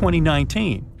registered in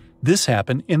 2019. This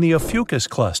happened in the Ophiuchus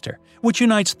cluster, which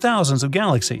unites thousands of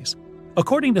galaxies.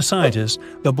 According to scientists,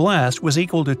 the blast was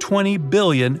equal to 20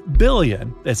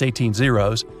 billion, that's 18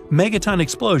 zeros, megaton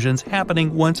explosions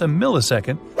happening once a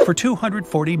millisecond for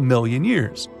 240 million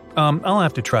years. I'll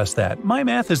have to trust that. My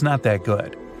math is not that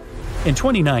good. In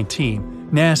 2019,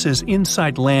 NASA's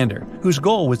InSight lander, whose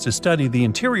goal was to study the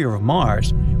interior of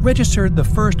Mars, registered the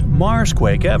first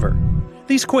Marsquake ever.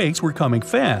 These quakes were coming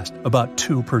fast, about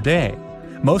 2 per day.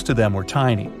 Most of them were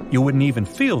tiny. You wouldn't even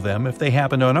feel them if they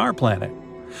happened on our planet.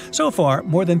 So far,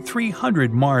 more than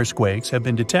 300 Marsquakes have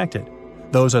been detected.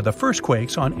 Those are the first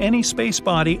quakes on any space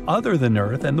body other than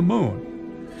Earth and the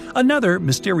Moon. Another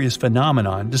mysterious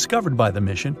phenomenon discovered by the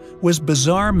mission was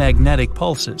bizarre magnetic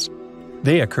pulses.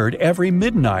 They occurred every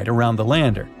midnight around the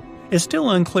lander. It's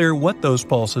still unclear what those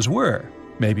pulses were.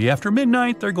 Maybe after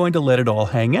midnight they're going to let it all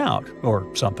hang out,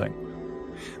 or something.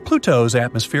 Pluto's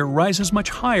atmosphere rises much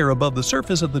higher above the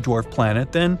surface of the dwarf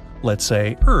planet than, let's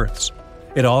say, Earth's.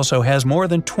 It also has more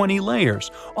than 20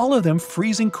 layers, all of them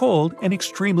freezing cold and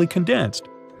extremely condensed.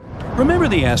 Remember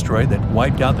the asteroid that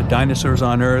wiped out the dinosaurs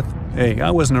on Earth? Hey, I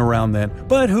wasn't around then,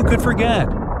 but who could forget?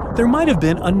 There might have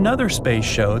been another space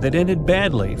show that ended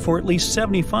badly for at least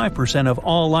 75% of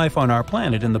all life on our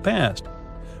planet in the past.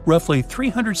 Roughly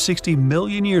 360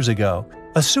 million years ago,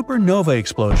 a supernova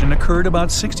explosion occurred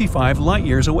about 65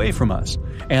 light-years away from us,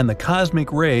 and the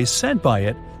cosmic rays sent by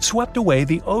it swept away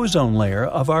the ozone layer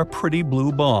of our pretty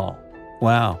blue ball.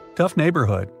 Wow, tough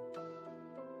neighborhood.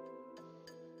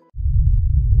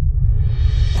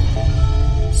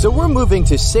 So we're moving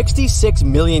to 66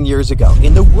 million years ago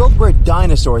in the world where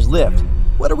dinosaurs lived.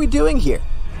 What are we doing here?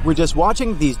 We're just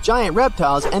watching these giant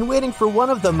reptiles and waiting for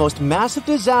one of the most massive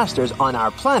disasters on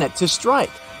our planet to strike.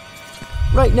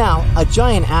 Right now, a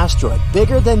giant asteroid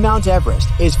bigger than Mount Everest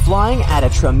is flying at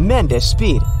a tremendous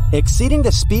speed, exceeding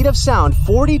the speed of sound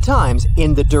 40 times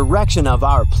in the direction of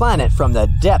our planet from the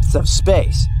depths of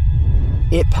space.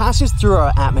 It passes through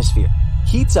our atmosphere,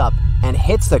 heats up, and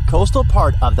hits the coastal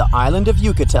part of the island of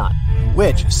Yucatan,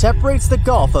 which separates the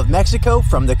Gulf of Mexico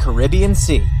from the Caribbean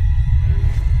Sea.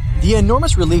 The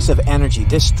enormous release of energy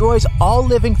destroys all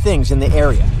living things in the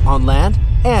area, on land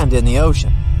and in the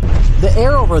ocean. The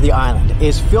air over the island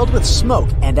is filled with smoke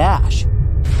and ash.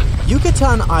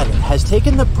 Yucatan Island has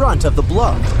taken the brunt of the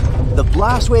blow. The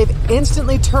blast wave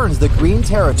instantly turns the green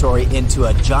territory into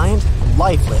a giant,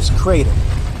 lifeless crater.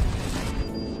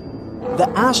 The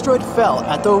asteroid fell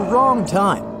at the wrong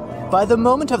time. By the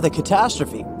moment of the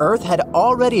catastrophe, Earth had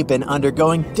already been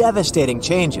undergoing devastating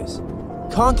changes.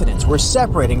 Continents were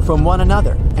separating from one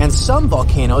another, and some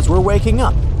volcanoes were waking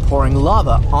up, pouring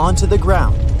lava onto the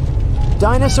ground.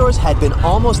 Dinosaurs had been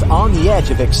almost on the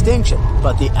edge of extinction,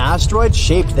 but the asteroid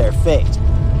shaped their fate.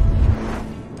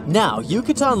 Now,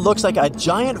 Yucatan looks like a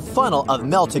giant funnel of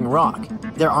melting rock.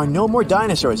 There are no more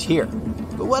dinosaurs here.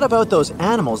 But what about those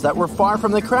animals that were far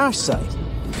from the crash site?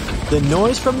 The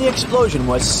noise from the explosion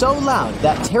was so loud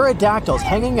that pterodactyls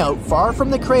hanging out far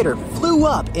from the crater flew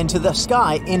up into the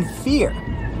sky in fear.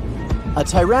 A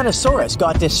Tyrannosaurus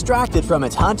got distracted from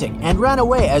its hunting and ran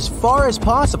away as far as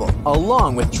possible,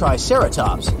 along with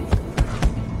Triceratops.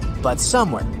 But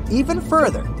somewhere, even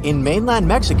further, in mainland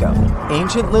Mexico,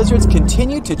 ancient lizards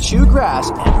continued to chew grass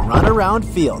and run around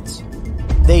fields.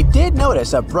 They did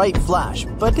notice a bright flash,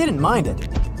 but didn't mind it.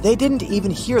 They didn't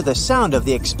even hear the sound of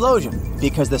the explosion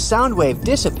because the sound wave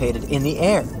dissipated in the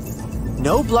air.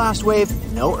 No blast wave,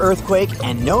 no earthquake,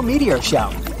 and no meteor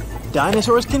shower.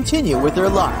 Dinosaurs continue with their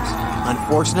lives.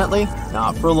 Unfortunately,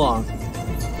 not for long.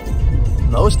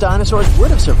 Most dinosaurs would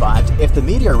have survived if the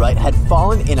meteorite had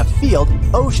fallen in a field,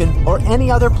 ocean, or any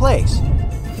other place.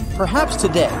 Perhaps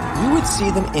today, we would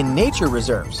see them in nature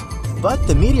reserves. But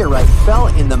the meteorite fell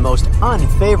in the most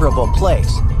unfavorable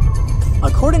place.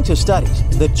 According to studies,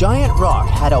 the giant rock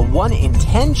had a 1 in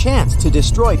 10 chance to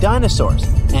destroy dinosaurs,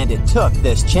 and it took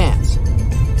this chance.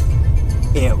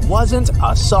 It wasn't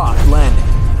a soft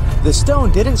landing. The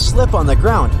stone didn't slip on the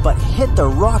ground, but hit the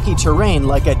rocky terrain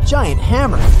like a giant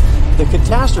hammer. The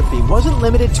catastrophe wasn't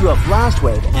limited to a blast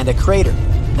wave and a crater.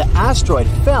 The asteroid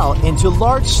fell into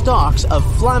large stalks of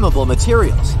flammable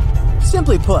materials.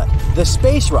 Simply put, the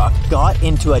space rock got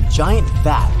into a giant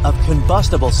vat of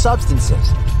combustible substances.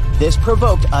 This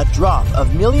provoked a drop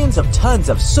of millions of tons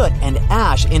of soot and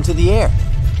ash into the air.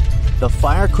 The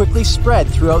fire quickly spread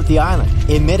throughout the island,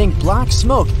 emitting black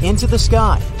smoke into the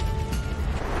sky.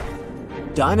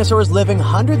 Dinosaurs living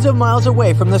hundreds of miles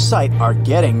away from the site are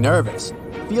getting nervous.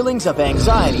 Feelings of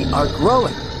anxiety are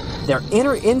growing. Their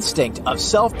inner instinct of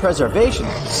self-preservation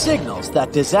signals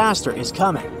that disaster is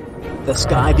coming. The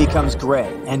sky becomes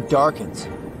gray and darkens.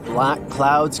 Black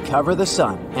clouds cover the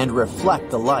sun and reflect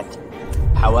the light.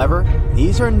 However,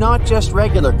 these are not just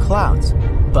regular clouds,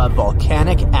 but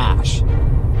volcanic ash.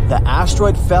 The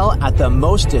asteroid fell at the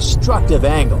most destructive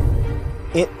angle.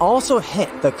 It also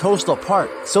hit the coastal part,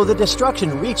 so the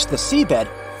destruction reached the seabed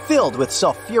filled with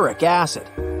sulfuric acid.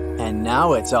 And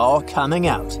now it's all coming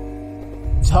out.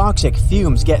 Toxic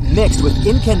fumes get mixed with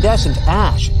incandescent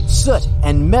ash, soot,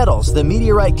 and metals the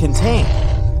meteorite contained.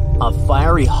 A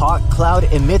fiery hot cloud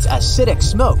emits acidic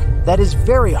smoke that is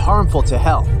very harmful to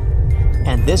health.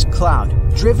 And this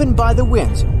cloud, driven by the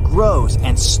winds, grows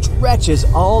and stretches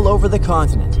all over the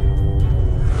continent.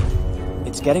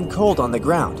 It's getting cold on the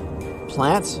ground.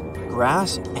 Plants,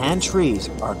 grass, and trees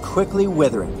are quickly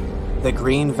withering. The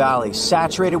green valley,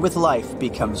 saturated with life,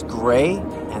 becomes gray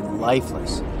and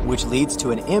lifeless, which leads to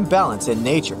an imbalance in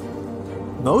nature.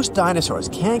 Most dinosaurs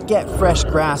can't get fresh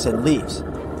grass and leaves.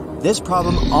 This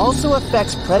problem also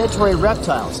affects predatory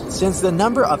reptiles since the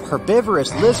number of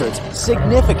herbivorous lizards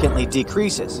significantly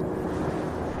decreases.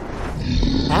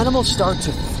 Animals start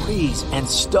to freeze and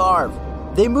starve.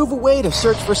 They move away to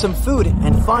search for some food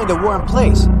and find a warm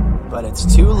place, but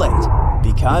it's too late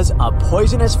because a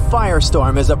poisonous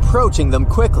firestorm is approaching them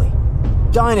quickly.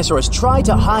 Dinosaurs try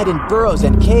to hide in burrows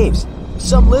and caves.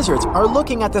 Some lizards are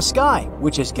looking at the sky,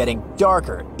 which is getting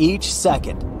darker each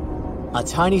second. A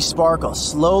tiny sparkle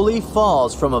slowly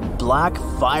falls from a black,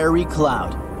 fiery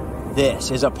cloud.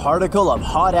 This is a particle of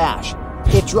hot ash.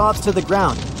 It drops to the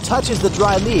ground, touches the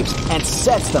dry leaves, and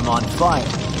sets them on fire.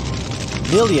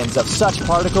 Millions of such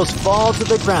particles fall to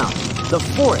the ground. The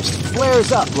forest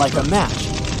flares up like a match.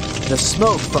 The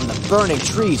smoke from the burning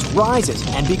trees rises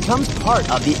and becomes part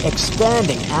of the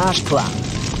expanding ash cloud.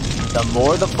 The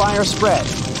more the fire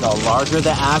spreads, the larger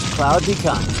the ash cloud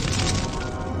becomes.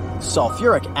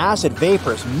 Sulfuric acid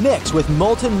vapors mix with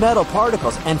molten metal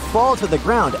particles and fall to the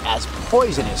ground as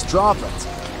poisonous droplets.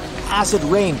 Acid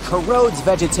rain corrodes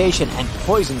vegetation and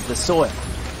poisons the soil.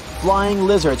 Flying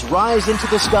lizards rise into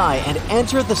the sky and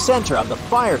enter the center of the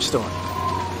firestorm.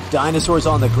 Dinosaurs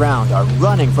on the ground are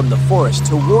running from the forest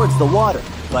towards the water,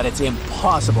 but it's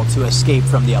impossible to escape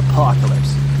from the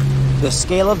apocalypse. The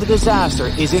scale of the disaster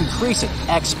is increasing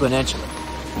exponentially.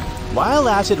 While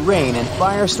acid rain and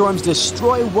firestorms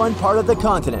destroy one part of the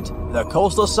continent, the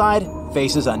coastal side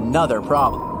faces another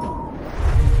problem.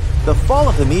 The fall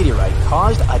of the meteorite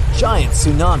caused a giant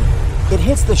tsunami. It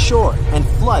hits the shore and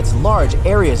floods large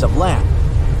areas of land.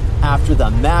 After the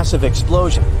massive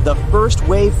explosion, the first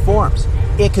wave forms.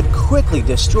 It could quickly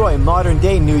destroy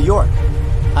modern-day New York.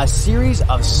 A series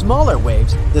of smaller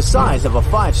waves, the size of a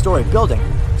 5-story building,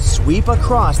 sweep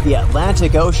across the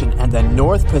Atlantic Ocean and the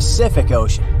North Pacific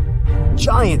Ocean.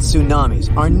 Giant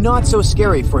tsunamis are not so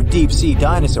scary for deep-sea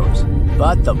dinosaurs,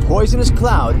 but the poisonous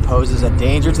cloud poses a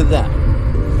danger to them.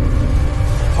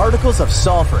 Particles of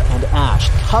sulfur and ash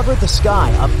cover the sky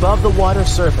above the water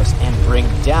surface and bring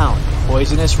down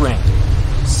poisonous rain.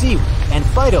 Seaweed and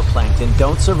phytoplankton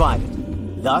don't survive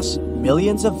it. Thus,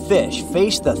 millions of fish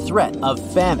face the threat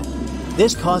of famine.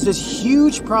 This causes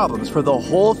huge problems for the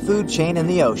whole food chain in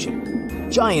the ocean.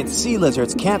 Giant sea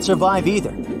lizards can't survive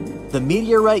either. The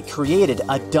meteorite created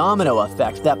a domino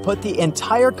effect that put the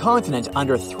entire continent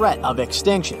under threat of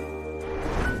extinction.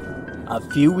 A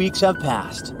few weeks have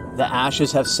passed. The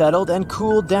ashes have settled and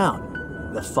cooled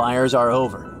down. The fires are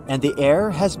over, and the air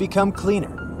has become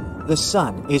cleaner. The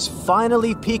sun is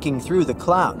finally peeking through the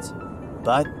clouds.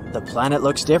 But the planet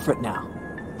looks different now.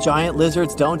 Giant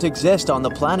lizards don't exist on the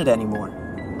planet anymore.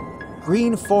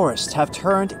 Green forests have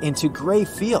turned into gray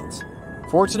fields.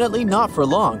 Fortunately, not for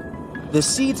long. The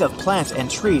seeds of plants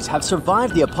and trees have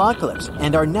survived the apocalypse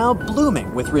and are now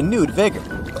blooming with renewed vigor.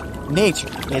 Nature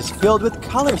is filled with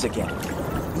colors again.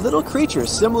 Little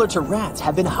creatures similar to rats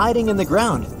have been hiding in the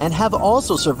ground and have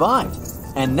also survived.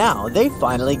 And now they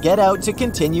finally get out to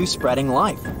continue spreading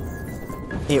life.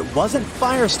 It wasn't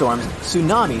firestorms,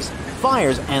 tsunamis,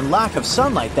 fires, and lack of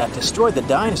sunlight that destroyed the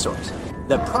dinosaurs.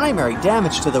 The primary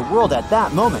damage to the world at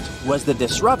that moment was the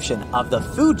disruption of the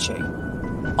food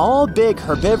chain. All big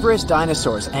herbivorous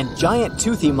dinosaurs and giant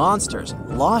toothy monsters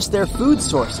lost their food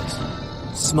sources.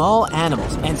 Small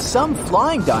animals and some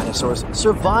flying dinosaurs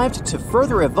survived to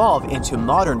further evolve into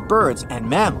modern birds and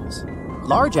mammals.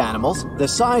 Large animals, the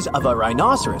size of a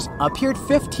rhinoceros, appeared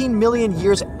 15 million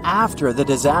years after the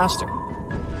disaster.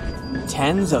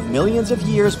 Tens of millions of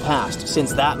years passed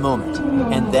since that moment,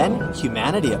 and then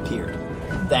humanity appeared.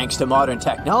 Thanks to modern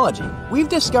technology, we've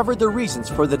discovered the reasons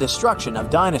for the destruction of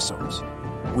dinosaurs.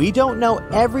 We don't know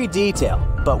every detail,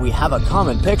 but we have a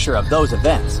common picture of those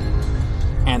events.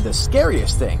 And the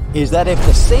scariest thing is that if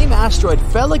the same asteroid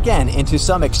fell again into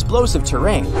some explosive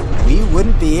terrain, we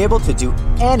wouldn't be able to do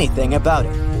anything about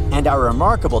it, and our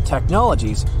remarkable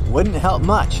technologies wouldn't help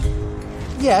much.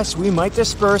 Yes, we might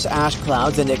disperse ash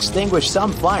clouds and extinguish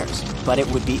some fires, but it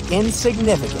would be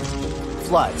insignificant.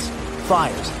 Floods,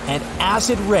 fires, and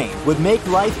acid rain would make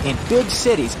life in big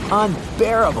cities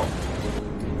unbearable.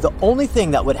 The only thing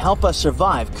that would help us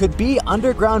survive could be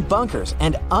underground bunkers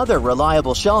and other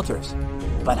reliable shelters.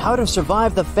 But how to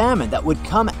survive the famine that would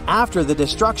come after the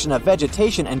destruction of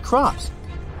vegetation and crops?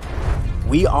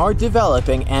 We are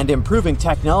developing and improving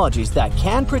technologies that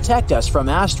can protect us from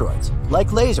asteroids, like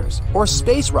lasers or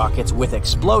space rockets with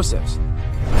explosives.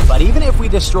 But even if we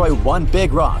destroy one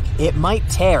big rock, it might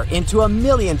tear into 1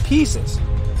 million pieces.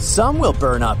 Some will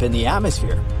burn up in the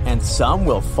atmosphere, and some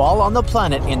will fall on the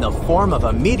planet in the form of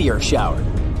a meteor shower.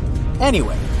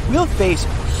 Anyway, we'll face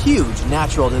huge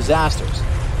natural disasters.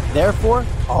 Therefore,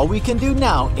 all we can do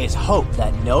now is hope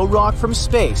that no rock from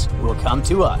space will come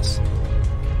to us.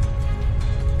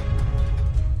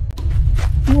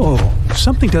 Whoa,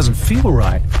 something doesn't feel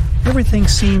right. Everything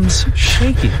seems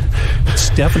shaky. It's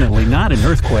definitely not an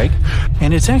earthquake,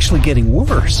 and it's actually getting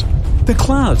worse. The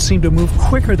clouds seem to move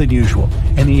quicker than usual,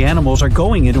 and the animals are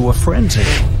going into a frenzy.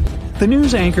 The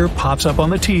news anchor pops up on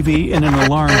the TV in an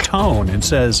alarmed tone and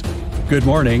says, "Good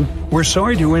morning. We're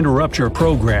sorry to interrupt your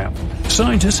program.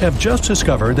 Scientists have just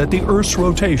discovered that the Earth's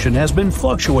rotation has been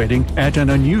fluctuating at an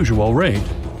unusual rate.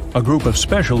 A group of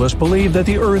specialists believe that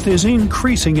the Earth is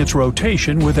increasing its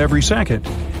rotation with every second,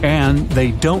 and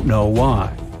they don't know why."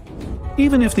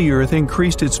 Even if the Earth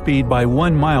increased its speed by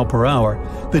 1 mile per hour,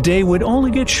 the day would only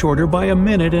get shorter by a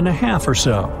minute and a half or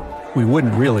so. We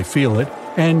wouldn't really feel it,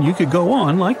 and you could go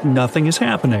on like nothing is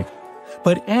happening.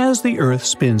 But as the Earth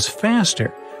spins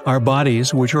faster, our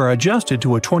bodies, which are adjusted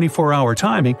to a 24-hour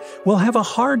timing, will have a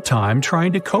hard time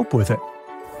trying to cope with it.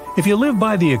 If you live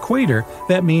by the equator,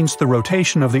 that means the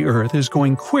rotation of the Earth is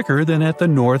going quicker than at the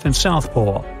North and South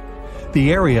Pole.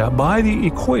 The area by the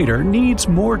equator needs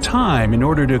more time in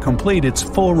order to complete its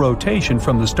full rotation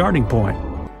from the starting point.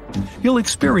 You'll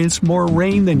experience more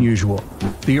rain than usual.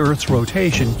 The Earth's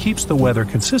rotation keeps the weather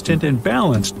consistent and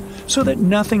balanced so that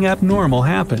nothing abnormal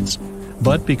happens.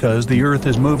 But because the Earth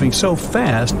is moving so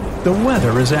fast, the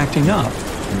weather is acting up.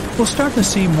 We'll start to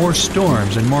see more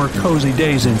storms and more cozy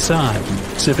days inside,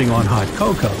 sipping on hot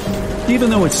cocoa. Even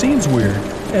though it seems weird,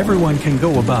 everyone can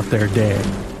go about their day.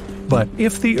 But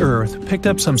if the Earth picked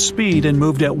up some speed and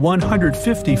moved at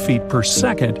 150 feet per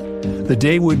second, the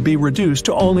day would be reduced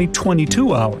to only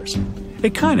 22 hours.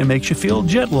 It kind of makes you feel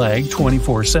jet-lagged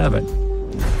 24/7.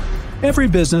 Every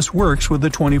business works with the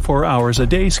 24 hours a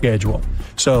day schedule,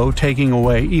 so taking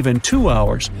away even 2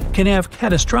 hours can have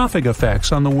catastrophic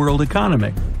effects on the world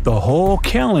economy. The whole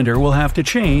calendar will have to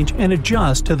change and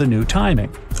adjust to the new timing.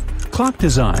 Clock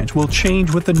designs will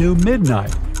change with the new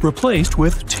midnight, replaced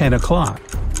with 10 o'clock.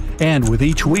 And with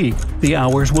each week, the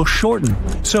hours will shorten,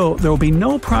 so there will be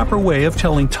no proper way of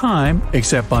telling time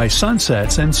except by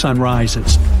sunsets and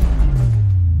sunrises.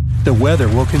 The weather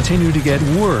will continue to get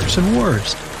worse and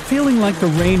worse, feeling like the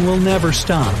rain will never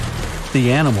stop.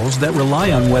 The animals that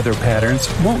rely on weather patterns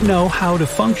won't know how to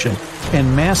function,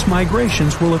 and mass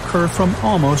migrations will occur from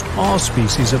almost all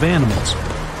species of animals.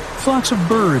 Flocks of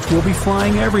birds will be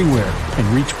flying everywhere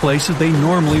and reach places they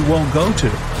normally won't go to,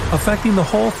 affecting the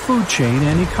whole food chain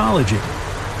and ecology.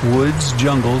 Woods,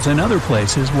 jungles, and other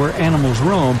places where animals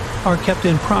roam are kept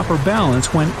in proper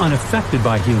balance when unaffected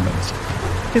by humans.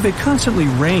 If it constantly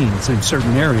rains in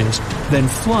certain areas, then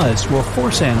floods will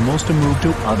force animals to move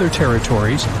to other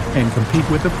territories and compete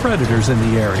with the predators in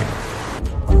the area.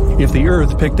 If the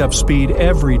Earth picked up speed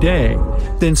every day,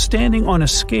 then standing on a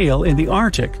scale in the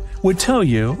Arctic would tell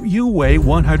you weigh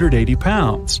 180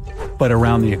 pounds. But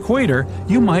around the equator,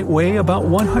 you might weigh about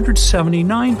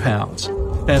 179 pounds.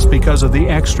 That's because of the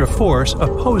extra force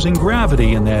opposing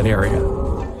gravity in that area.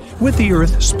 With the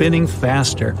Earth spinning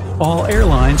faster, all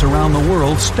airlines around the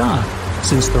world stop,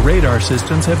 since the radar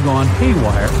systems have gone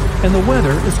haywire and the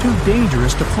weather is too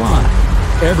dangerous to fly.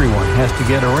 Everyone has to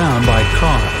get around by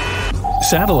car.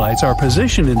 Satellites are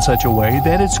positioned in such a way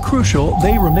that it's crucial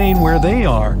they remain where they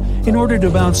are in order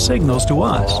to bounce signals to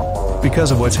us.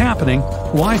 Because of what's happening,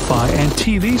 Wi-Fi and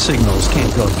TV signals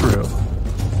can't go through.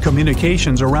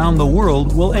 Communications around the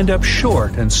world will end up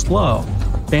short and slow,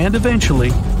 and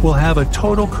eventually we'll have a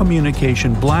total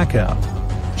communication blackout.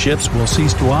 Ships will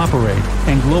cease to operate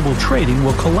and global trading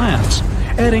will collapse,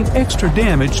 adding extra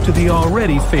damage to the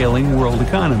already failing world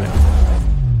economy.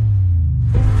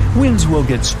 Winds will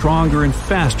get stronger and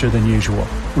faster than usual,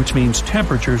 which means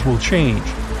temperatures will change.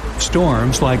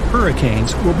 Storms like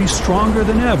hurricanes will be stronger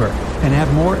than ever and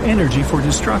have more energy for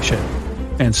destruction.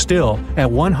 And still,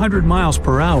 at 100 miles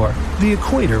per hour, the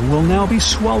equator will now be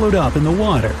swallowed up in the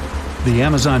water. The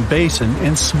Amazon basin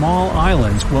and small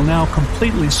islands will now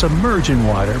completely submerge in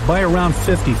water by around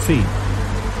 50 feet.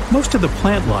 Most of the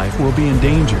plant life will be in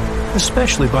danger,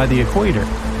 especially by the equator.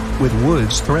 With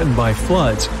woods threatened by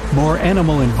floods, more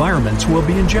animal environments will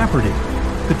be in jeopardy.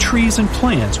 The trees and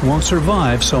plants won't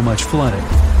survive so much flooding.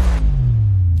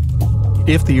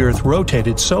 If the Earth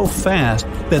rotated so fast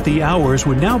that the hours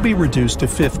would now be reduced to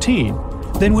 15,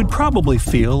 then we'd probably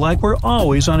feel like we're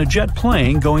always on a jet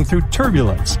plane going through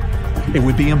turbulence. It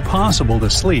would be impossible to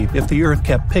sleep if the Earth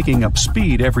kept picking up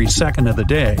speed every second of the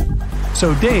day.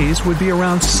 So days would be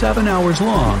around 7 hours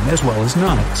long as well as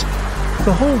nights.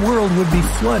 The whole world would be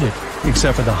flooded,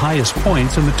 except for the highest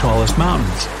points and the tallest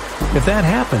mountains. If that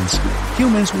happens,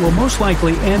 humans will most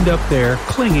likely end up there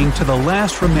clinging to the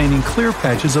last remaining clear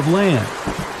patches of land.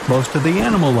 Most of the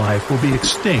animal life will be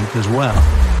extinct as well.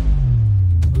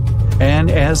 And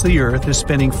as the Earth is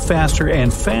spinning faster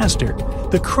and faster,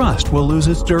 the crust will lose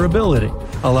its durability,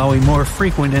 allowing more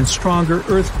frequent and stronger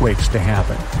earthquakes to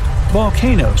happen.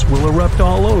 Volcanoes will erupt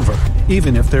all over,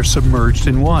 even if they're submerged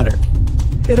in water.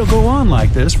 It'll go on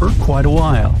like this for quite a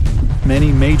while.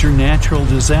 Many major natural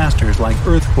disasters like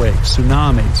earthquakes,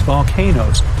 tsunamis,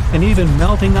 volcanoes, and even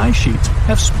melting ice sheets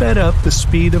have sped up the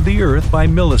speed of the Earth by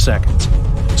milliseconds.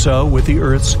 So, with the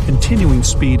Earth's continuing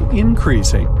speed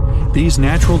increasing, these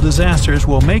natural disasters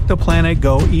will make the planet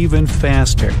go even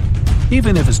faster.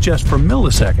 Even if it's just for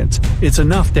milliseconds, it's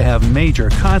enough to have major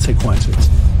consequences.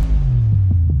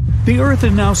 The Earth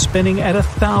is now spinning at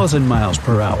 1,000 miles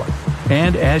per hour,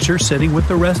 and as you're sitting with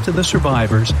the rest of the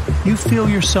survivors, you feel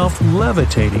yourself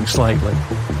levitating slightly.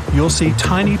 You'll see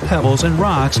tiny pebbles and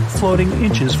rocks floating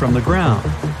inches from the ground.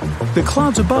 The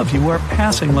clouds above you are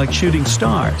passing like shooting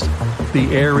stars. The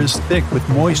air is thick with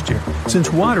moisture,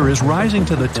 since water is rising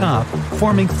to the top,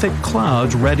 forming thick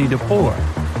clouds ready to pour.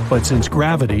 But since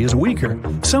gravity is weaker,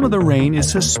 some of the rain is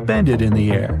suspended in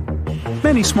the air.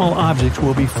 Many small objects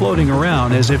will be floating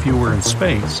around as if you were in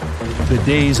space. The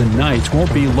days and nights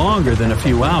won't be longer than a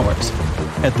few hours.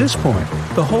 At this point,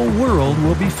 the whole world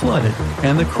will be flooded,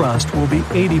 and the crust will be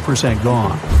 80%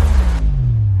 gone.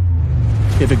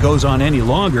 If it goes on any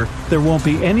longer, there won't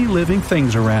be any living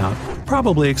things around,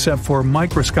 probably except for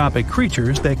microscopic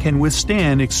creatures that can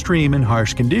withstand extreme and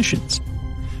harsh conditions.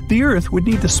 The Earth would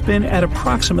need to spin at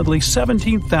approximately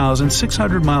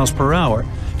 17,600 miles per hour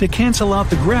to cancel out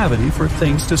the gravity for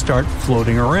things to start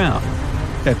floating around.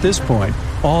 At this point,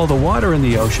 all the water in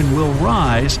the ocean will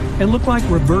rise and look like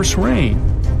reverse rain.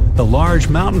 The large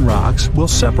mountain rocks will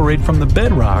separate from the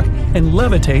bedrock and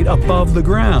levitate above the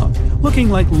ground, looking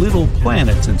like little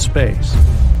planets in space.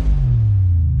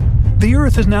 The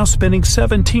Earth is now spinning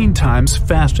 17 times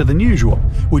faster than usual,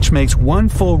 which makes one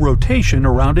full rotation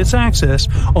around its axis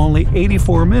only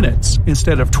 84 minutes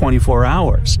instead of 24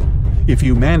 hours. If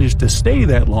you manage to stay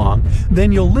that long,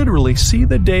 then you'll literally see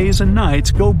the days and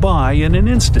nights go by in an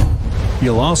instant.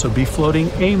 You'll also be floating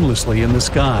aimlessly in the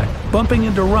sky, bumping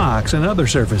into rocks and other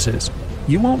surfaces.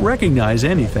 You won't recognize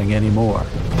anything anymore.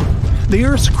 The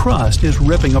Earth's crust is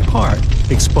ripping apart,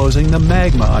 exposing the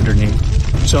magma underneath.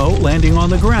 So landing on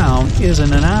the ground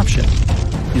isn't an option.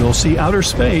 You'll see outer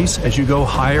space as you go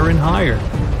higher and higher.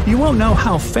 You won't know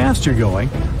how fast you're going,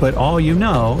 but all you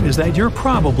know is that you're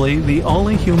probably the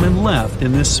only human left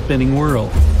in this spinning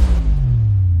world.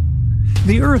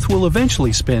 The Earth will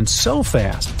eventually spin so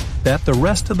fast that the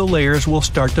rest of the layers will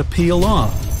start to peel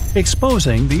off,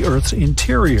 exposing the Earth's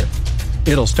interior.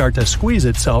 It'll start to squeeze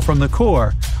itself from the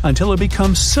core until it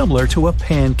becomes similar to a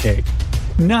pancake.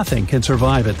 Nothing can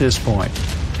survive at this point.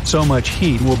 So much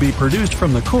heat will be produced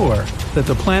from the core that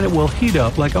the planet will heat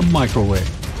up like a microwave.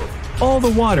 All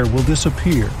the water will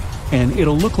disappear, and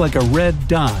it'll look like a red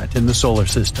dot in the solar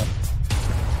system.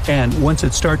 And once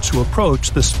it starts to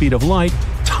approach the speed of light,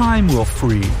 time will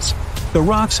freeze. The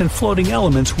rocks and floating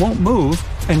elements won't move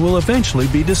and will eventually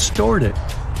be distorted.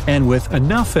 And with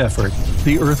enough effort,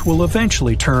 the Earth will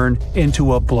eventually turn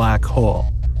into a black hole.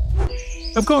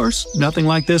 Of course, nothing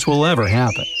like this will ever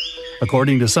happen.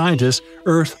 According to scientists,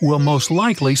 Earth will most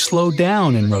likely slow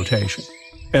down in rotation.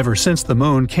 Ever since the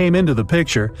Moon came into the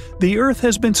picture, the Earth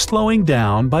has been slowing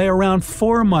down by around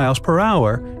 4 miles per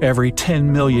hour every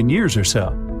 10 million years or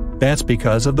so. That's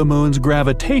because of the Moon's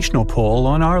gravitational pull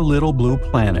on our little blue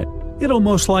planet. It'll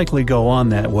most likely go on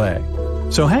that way.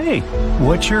 So hey,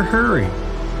 what's your hurry?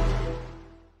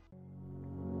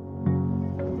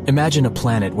 Imagine a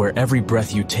planet where every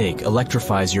breath you take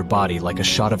electrifies your body like a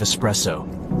shot of espresso.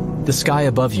 The sky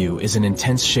above you is an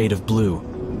intense shade of blue,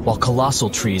 while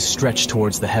colossal trees stretch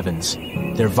towards the heavens,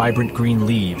 their vibrant green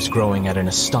leaves growing at an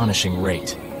astonishing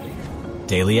rate.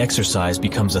 Daily exercise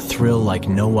becomes a thrill like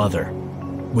no other.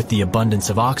 With the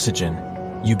abundance of oxygen,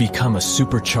 you become a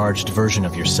supercharged version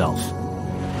of yourself.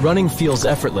 Running feels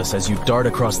effortless as you dart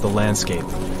across the landscape,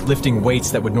 lifting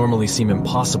weights that would normally seem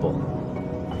impossible.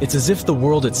 It's as if the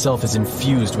world itself is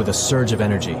infused with a surge of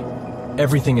energy.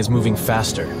 Everything is moving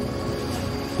faster.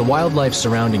 The wildlife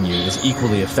surrounding you is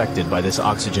equally affected by this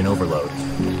oxygen overload.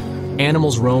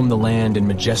 Animals roam the land in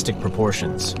majestic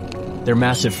proportions. Their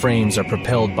massive frames are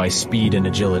propelled by speed and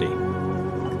agility.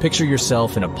 Picture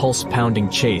yourself in a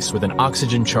pulse-pounding chase with an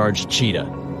oxygen-charged cheetah,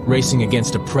 racing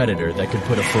against a predator that could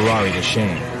put a Ferrari to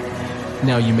shame.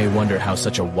 Now you may wonder how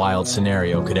such a wild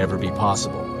scenario could ever be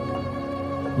possible.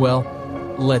 Well,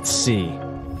 let's see.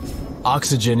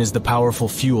 Oxygen is the powerful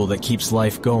fuel that keeps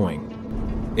life going.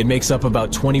 It makes up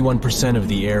about 21% of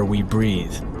the air we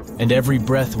breathe, and every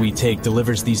breath we take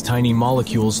delivers these tiny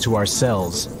molecules to our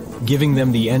cells, giving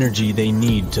them the energy they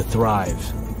need to thrive.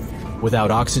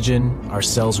 Without oxygen, our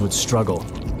cells would struggle,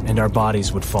 and our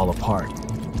bodies would fall apart.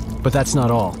 But that's not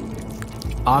all.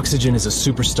 Oxygen is a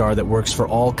superstar that works for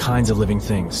all kinds of living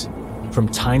things. from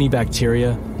tiny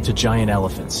bacteria to giant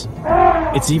elephants.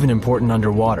 It's even important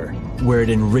underwater, where it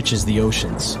enriches the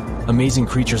oceans. Amazing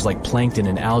creatures like plankton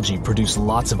and algae produce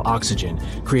lots of oxygen,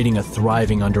 creating a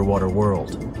thriving underwater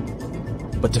world.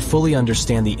 But to fully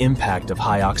understand the impact of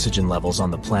high oxygen levels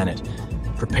on the planet,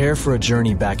 prepare for a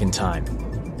journey back in time.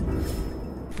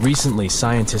 Recently,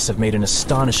 scientists have made an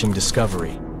astonishing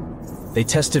discovery. They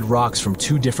tested rocks from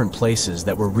two different places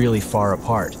that were really far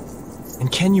apart.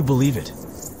 And can you believe it?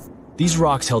 These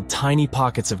rocks held tiny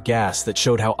pockets of gas that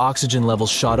showed how oxygen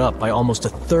levels shot up by almost a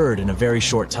third in a very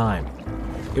short time.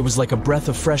 It was like a breath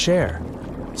of fresh air.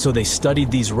 So they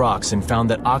studied these rocks and found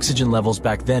that oxygen levels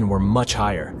back then were much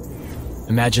higher.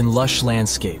 Imagine lush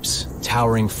landscapes,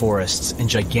 towering forests, and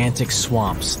gigantic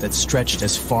swamps that stretched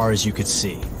as far as you could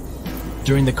see.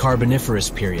 During the Carboniferous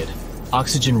period,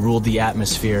 oxygen ruled the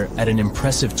atmosphere at an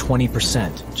impressive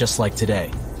 20%, just like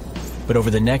today. But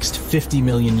over the next 50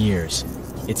 million years,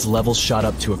 its levels shot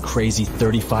up to a crazy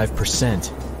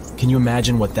 35%. Can you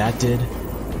imagine what that did?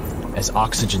 As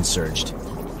oxygen surged,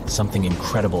 something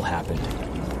incredible happened.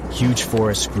 Huge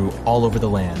forests grew all over the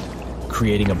land,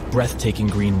 creating a breathtaking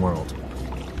green world.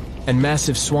 And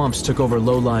massive swamps took over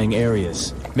low-lying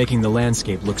areas, making the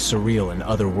landscape look surreal and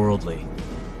otherworldly.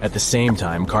 At the same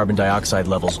time, carbon dioxide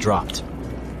levels dropped.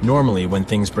 Normally, when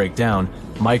things break down,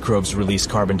 microbes release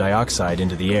carbon dioxide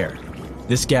into the air.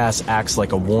 This gas acts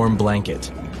like a warm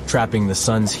blanket, trapping the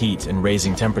sun's heat and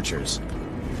raising temperatures.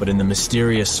 But in the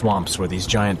mysterious swamps where these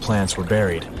giant plants were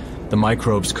buried, the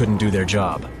microbes couldn't do their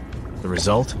job. The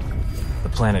result? The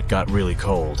planet got really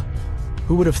cold.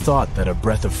 Who would have thought that a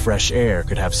breath of fresh air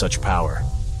could have such power?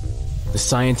 The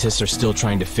scientists are still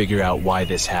trying to figure out why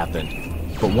this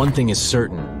happened. But one thing is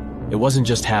certain, it wasn't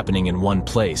just happening in one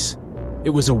place.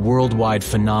 It was a worldwide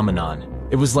phenomenon.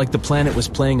 It was like the planet was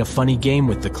playing a funny game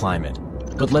with the climate.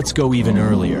 But let's go even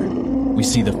earlier. We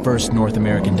see the first North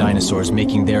American dinosaurs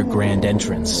making their grand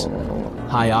entrance.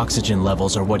 High oxygen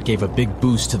levels are what gave a big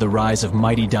boost to the rise of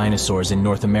mighty dinosaurs in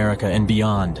North America and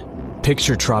beyond.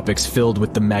 Picture tropics filled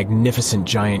with the magnificent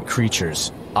giant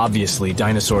creatures. Obviously,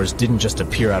 dinosaurs didn't just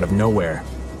appear out of nowhere.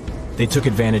 They took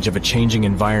advantage of a changing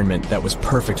environment that was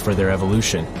perfect for their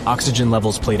evolution. Oxygen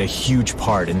levels played a huge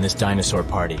part in this dinosaur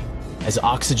party. As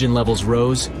oxygen levels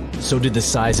rose, so did the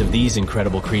size of these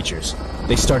incredible creatures.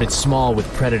 They started small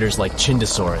with predators like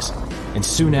Chindosaurus, and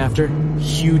soon after,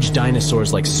 huge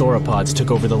dinosaurs like sauropods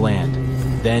took over the land.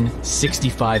 Then,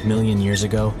 65 million years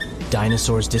ago,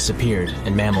 dinosaurs disappeared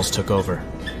and mammals took over.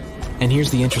 And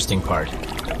here's the interesting part.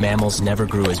 Mammals never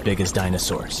grew as big as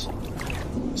dinosaurs.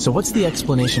 So what's the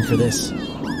explanation for this?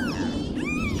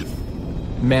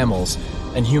 Mammals,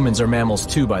 and humans are mammals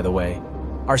too, by the way,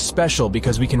 are special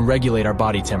because we can regulate our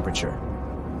body temperature.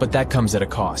 But that comes at a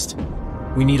cost.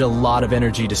 We need a lot of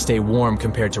energy to stay warm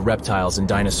compared to reptiles and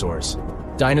dinosaurs.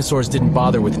 Dinosaurs didn't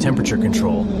bother with temperature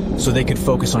control, so they could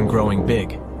focus on growing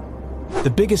big. The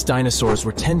biggest dinosaurs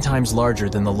were 10 times larger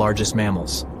than the largest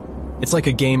mammals. It's like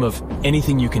a game of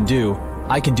anything you can do,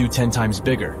 I can do 10 times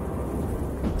bigger.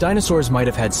 Dinosaurs might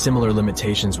have had similar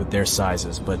limitations with their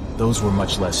sizes, but those were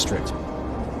much less strict.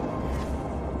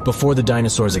 Before the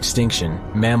dinosaurs' extinction,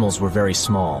 mammals were very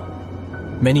small.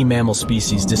 Many mammal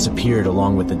species disappeared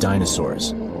along with the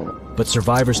dinosaurs. But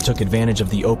survivors took advantage of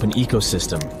the open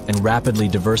ecosystem and rapidly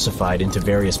diversified into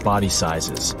various body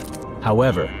sizes.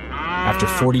 However, after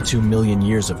 42 million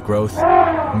years of growth,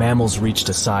 mammals reached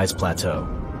a size plateau.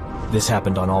 This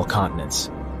happened on all continents,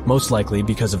 most likely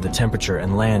because of the temperature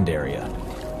and land area.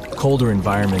 Colder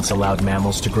environments allowed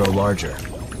mammals to grow larger.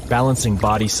 Balancing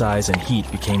body size and heat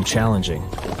became challenging.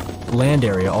 Land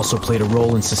area also played a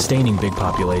role in sustaining big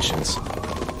populations.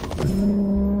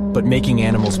 But making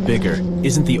animals bigger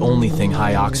isn't the only thing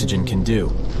high oxygen can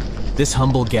do. This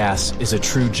humble gas is a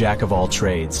true jack of all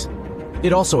trades.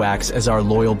 It also acts as our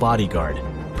loyal bodyguard,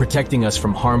 protecting us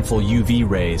from harmful UV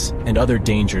rays and other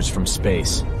dangers from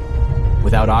space.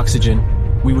 Without oxygen,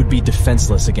 we would be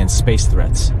defenseless against space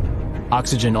threats.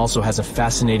 Oxygen also has a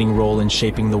fascinating role in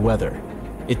shaping the weather.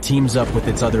 It teams up with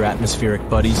its other atmospheric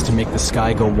buddies to make the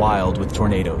sky go wild with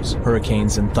tornadoes,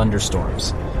 hurricanes, and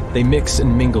thunderstorms. They mix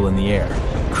and mingle in the air,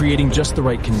 creating just the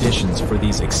right conditions for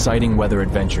these exciting weather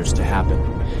adventures to happen.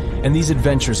 And these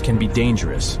adventures can be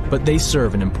dangerous, but they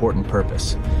serve an important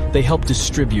purpose. They help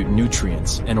distribute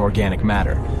nutrients and organic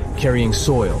matter, carrying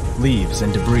soil, leaves,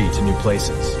 and debris to new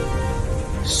places.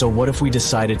 So what if we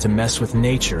decided to mess with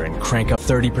nature and crank up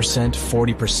 30%,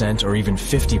 40%, or even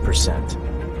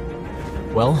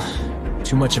 50%? Well,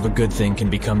 too much of a good thing can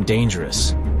become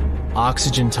dangerous.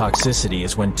 Oxygen toxicity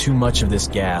is when too much of this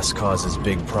gas causes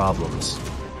big problems.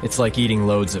 It's like eating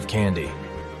loads of candy.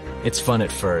 It's fun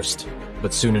at first,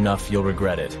 but soon enough you'll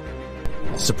regret it.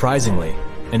 Surprisingly,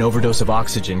 an overdose of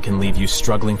oxygen can leave you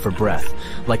struggling for breath,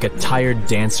 like a tired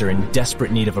dancer in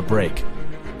desperate need of a break.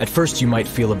 At first you might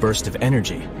feel a burst of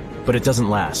energy, but it doesn't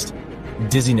last.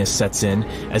 Dizziness sets in,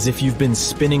 as if you've been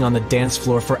spinning on the dance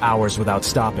floor for hours without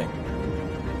stopping.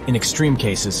 In extreme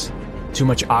cases, too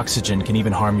much oxygen can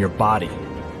even harm your body,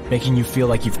 making you feel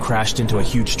like you've crashed into a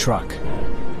huge truck.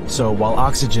 So while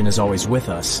oxygen is always with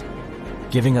us,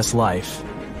 giving us life,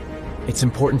 it's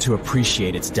important to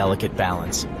appreciate its delicate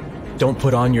balance. Don't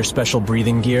put on your special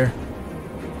breathing gear.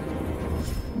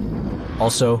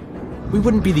 Also, we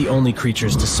wouldn't be the only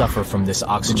creatures to suffer from this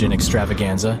oxygen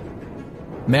extravaganza.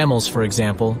 Mammals, for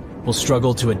example, will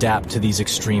struggle to adapt to these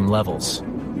extreme levels.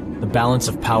 The balance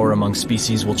of power among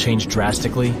species will change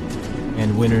drastically,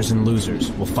 and winners and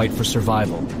losers will fight for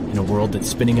survival in a world that's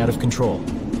spinning out of control.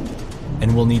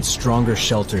 And we'll need stronger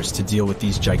shelters to deal with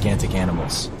these gigantic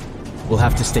animals. We'll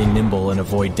have to stay nimble and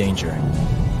avoid danger.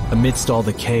 Amidst all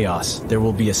the chaos, there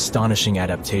will be astonishing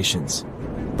adaptations.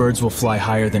 Birds will fly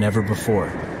higher than ever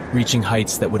before, reaching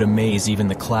heights that would amaze even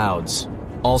the clouds.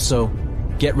 Also,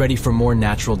 get ready for more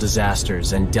natural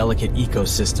disasters and delicate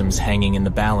ecosystems hanging in the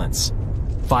balance.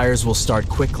 Fires will start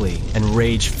quickly and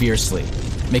rage fiercely,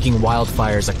 making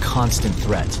wildfires a constant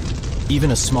threat.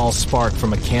 Even a small spark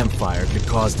from a campfire could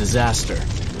cause disaster.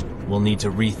 We'll need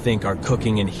to rethink our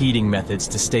cooking and heating methods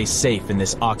to stay safe in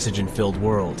this oxygen-filled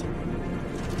world.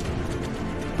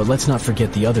 But let's not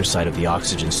forget the other side of the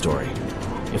oxygen story.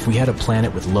 If we had a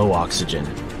planet with low oxygen,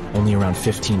 only around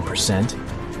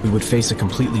 15%, we would face a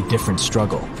completely different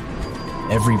struggle.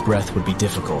 Every breath would be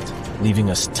difficult, leaving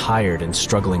us tired and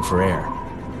struggling for air.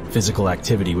 Physical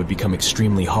activity would become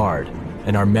extremely hard,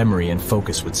 and our memory and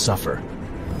focus would suffer.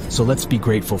 So let's be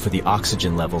grateful for the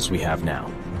oxygen levels we have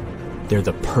now. They're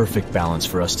the perfect balance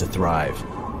for us to thrive.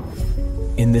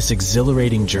 In this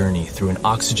exhilarating journey through an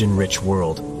oxygen-rich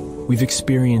world, we've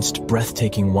experienced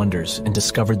breathtaking wonders and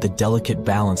discovered the delicate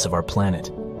balance of our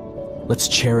planet. Let's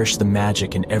cherish the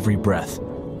magic in every breath,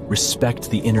 respect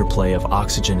the interplay of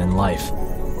oxygen and life,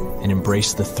 and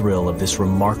embrace the thrill of this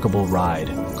remarkable ride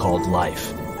called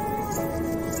life.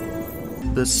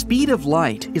 The speed of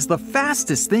light is the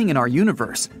fastest thing in our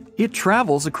universe. It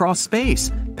travels across space,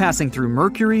 passing through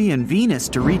Mercury and Venus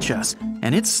to reach us,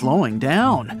 and it's slowing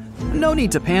down. No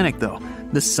need to panic though.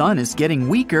 The sun is getting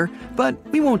weaker, but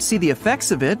we won't see the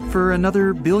effects of it for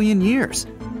another billion years.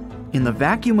 In the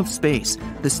vacuum of space,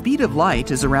 the speed of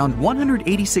light is around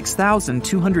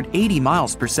 186,280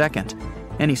 miles per second.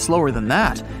 Any slower than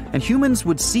that, and humans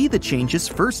would see the changes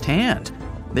firsthand.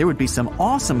 There would be some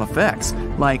awesome effects,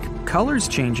 like colors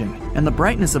changing and the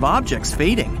brightness of objects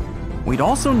fading. We'd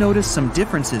also notice some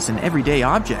differences in everyday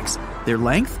objects, their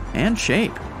length and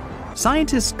shape.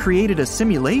 Scientists created a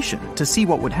simulation to see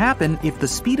what would happen if the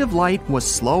speed of light was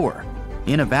slower.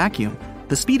 In a vacuum,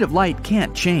 the speed of light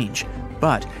can't change,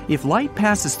 but if light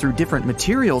passes through different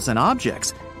materials and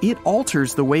objects, it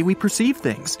alters the way we perceive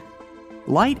things.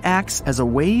 Light acts as a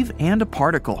wave and a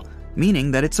particle,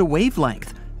 meaning that it's a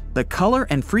wavelength. The color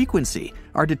and frequency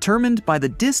are determined by the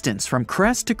distance from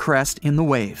crest to crest in the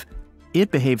wave.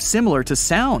 It behaves similar to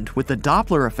sound with the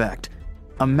Doppler effect.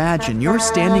 Imagine you're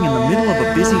standing in the middle of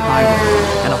a busy highway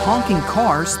and a honking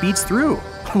car speeds through.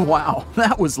 Wow,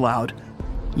 that was loud.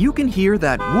 You can hear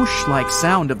that whoosh-like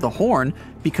sound of the horn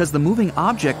because the moving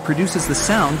object produces the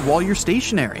sound while you're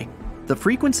stationary. The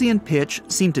frequency and pitch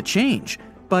seem to change,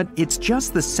 but it's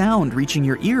just the sound reaching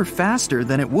your ear faster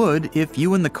than it would if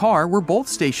you and the car were both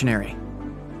stationary.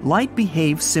 Light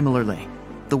behaves similarly.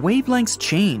 The wavelengths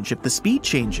change if the speed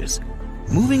changes.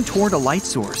 Moving toward a light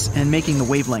source and making the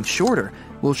wavelength shorter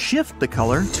will shift the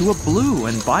color to a blue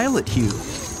and violet hue.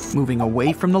 Moving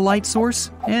away from the light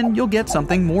source, and you'll get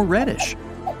something more reddish.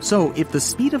 So if the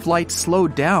speed of light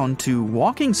slowed down to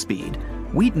walking speed,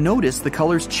 we'd notice the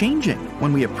colors changing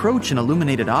when we approach an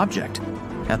illuminated object.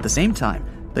 At the same time,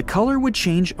 the color would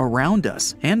change around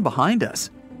us and behind us.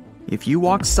 If you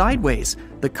walk sideways,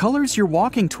 the colors you're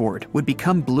walking toward would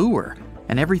become bluer,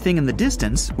 and everything in the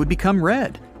distance would become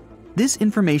red. This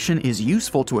information is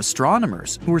useful to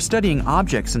astronomers who are studying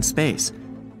objects in space.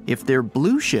 If they're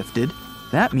blue shifted,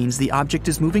 that means the object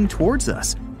is moving towards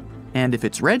us. And if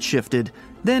it's red shifted,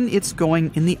 then it's going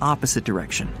in the opposite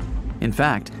direction. In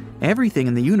fact, everything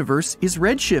in the universe is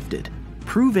red shifted,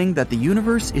 proving that the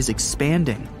universe is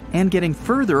expanding and getting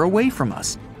further away from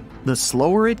us. The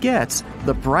slower it gets,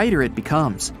 the brighter it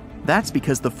becomes. That's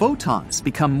because the photons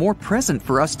become more present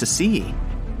for us to see.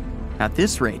 At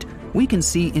this rate, we can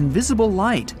see invisible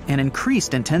light and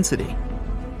increased intensity.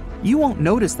 You won't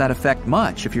notice that effect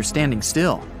much if you're standing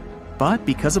still, but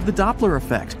because of the Doppler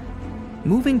effect.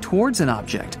 moving towards an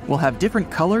object will have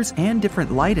different colors and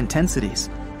different light intensities.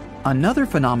 Another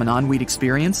phenomenon we'd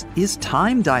experience is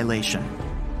time dilation.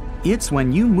 It's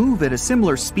when you move at a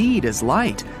similar speed as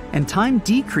light and time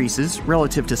decreases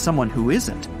relative to someone who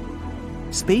isn't.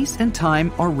 Space and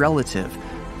time are relative.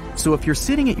 So if you're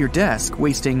sitting at your desk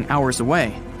wasting hours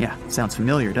away, yeah, sounds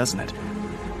familiar, doesn't it?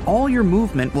 All your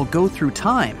movement will go through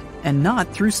time and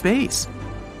not through space.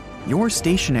 You're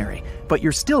stationary, but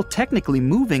you're still technically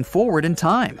moving forward in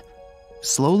time,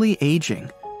 slowly aging.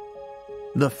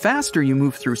 The faster you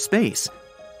move through space,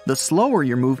 the slower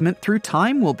your movement through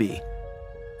time will be.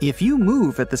 If you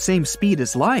move at the same speed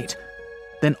as light,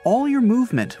 then all your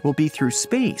movement will be through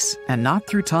space and not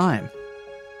through time.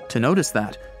 To notice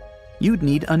that, you'd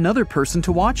need another person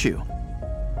to watch you.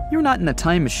 You're not in a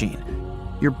time machine.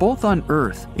 You're both on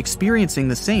Earth, experiencing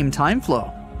the same time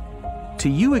flow. To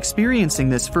you, experiencing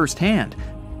this firsthand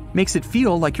makes it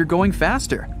feel like you're going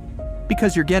faster,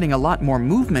 because you're getting a lot more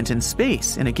movement in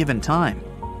space in a given time.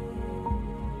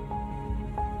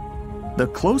 The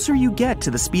closer you get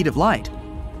to the speed of light,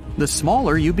 the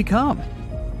smaller you become.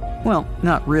 Well,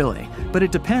 not really, but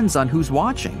it depends on who's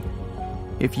watching.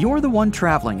 If you're the one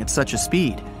traveling at such a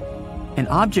speed, an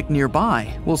object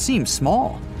nearby will seem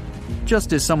small,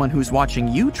 just as someone who's watching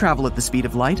you travel at the speed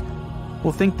of light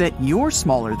will think that you're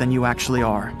smaller than you actually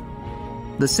are.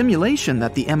 The simulation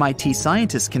that the MIT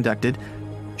scientists conducted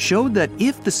showed that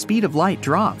if the speed of light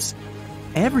drops,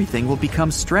 everything will become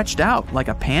stretched out like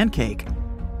a pancake.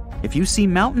 If you see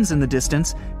mountains in the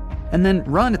distance and then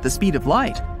run at the speed of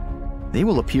light, they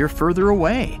will appear further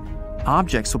away.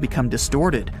 Objects will become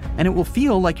distorted, and it will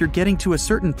feel like you're getting to a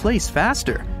certain place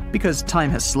faster because time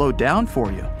has slowed down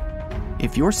for you.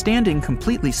 If you're standing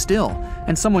completely still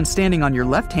and someone standing on your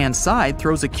left-hand side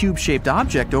throws a cube-shaped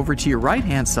object over to your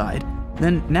right-hand side,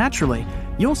 then naturally,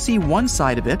 you'll see one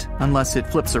side of it unless it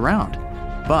flips around.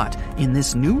 But in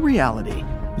this new reality,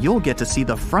 you'll get to see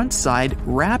the front side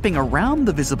wrapping around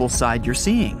the visible side you're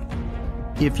seeing.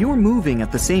 If you're moving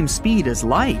at the same speed as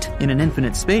light in an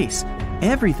infinite space,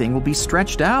 everything will be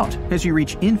stretched out as you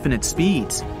reach infinite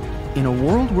speeds. In a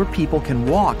world where people can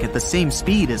walk at the same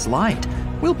speed as light,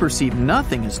 we'll perceive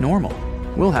nothing as normal.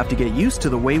 We'll have to get used to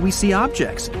the way we see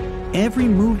objects. Every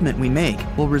movement we make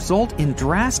will result in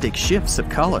drastic shifts of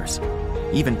colors.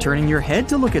 Even turning your head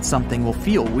to look at something will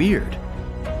feel weird.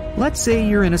 Let's say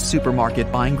you're in a supermarket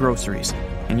buying groceries,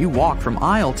 and you walk from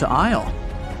aisle to aisle.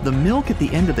 The milk at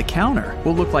the end of the counter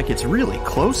will look like it's really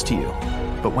close to you.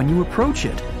 But when you approach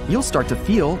it, you'll start to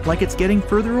feel like it's getting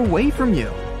further away from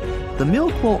you. The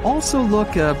milk will also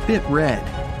look a bit red.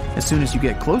 As soon as you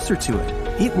get closer to it,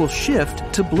 it will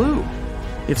shift to blue.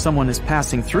 If someone is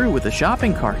passing through with a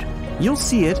shopping cart, you'll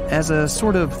see it as a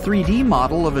sort of 3D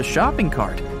model of a shopping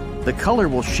cart. The color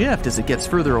will shift as it gets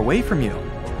further away from you.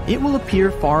 It will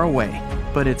appear far away,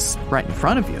 but it's right in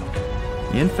front of you.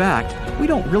 In fact, we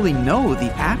don't really know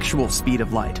the actual speed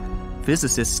of light.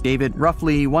 Physicists gave it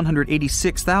roughly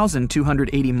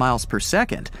 186,280 miles per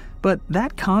second, but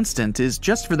that constant is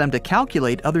just for them to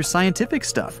calculate other scientific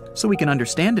stuff so we can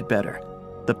understand it better.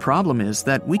 The problem is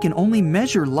that we can only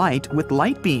measure light with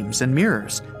light beams and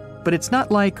mirrors. But it's not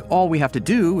like all we have to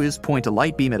do is point a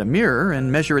light beam at a mirror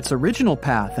and measure its original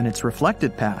path and its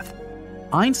reflected path.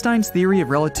 Einstein's theory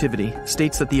of relativity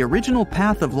states that the original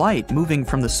path of light moving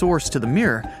from the source to the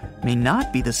mirror may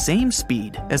not be the same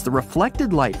speed as the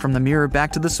reflected light from the mirror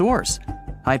back to the source.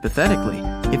 Hypothetically,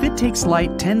 if it takes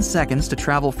light 10 seconds to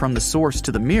travel from the source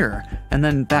to the mirror and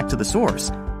then back to the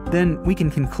source, then we can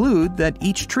conclude that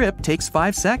each trip takes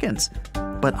 5 seconds.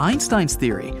 But Einstein's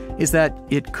theory is that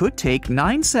it could take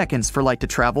 9 seconds for light to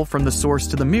travel from the source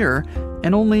to the mirror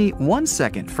and only 1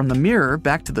 second from the mirror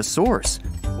back to the source,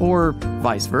 or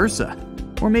vice versa,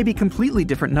 or maybe completely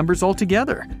different numbers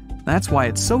altogether. That's why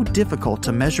it's so difficult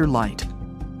to measure light.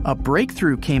 A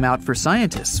breakthrough came out for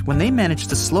scientists when they managed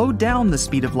to slow down the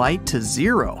speed of light to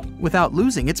 0 without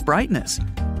losing its brightness.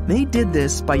 They did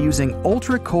this by using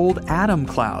ultra-cold atom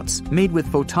clouds made with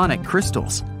photonic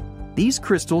crystals. These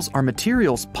crystals are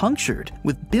materials punctured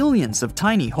with billions of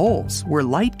tiny holes where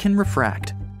light can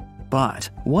refract. But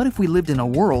what if we lived in a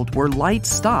world where light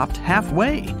stopped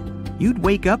halfway? You'd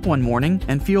wake up one morning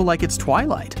and feel like it's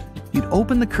twilight. You'd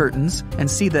open the curtains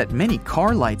and see that many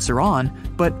car lights are on,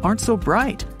 but aren't so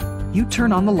bright. You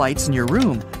turn on the lights in your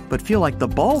room, but feel like the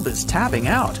bulb is tapping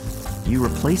out. You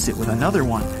replace it with another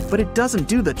one, but it doesn't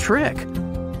do the trick.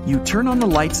 You turn on the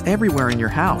lights everywhere in your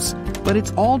house, but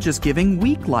it's all just giving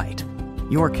weak light.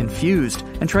 You're confused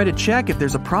and try to check if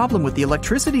there's a problem with the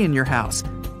electricity in your house,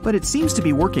 but it seems to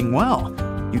be working well.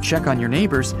 You check on your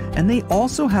neighbors, and they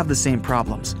also have the same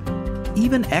problems.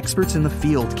 even experts in the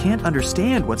field can't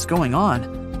understand what's going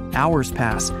on. Hours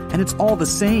pass, and it's all the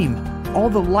same. All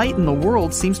the light in the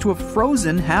world seems to have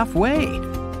frozen halfway.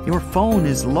 Your phone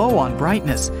is low on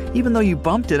brightness, even though you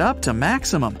bumped it up to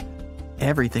maximum.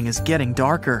 Everything is getting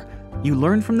darker. You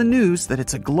learn from the news that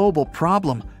it's a global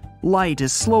problem. Light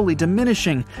is slowly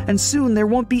diminishing, and soon there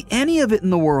won't be any of it in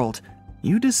the world.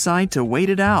 You decide to wait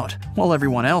it out while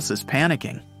everyone else is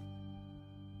panicking.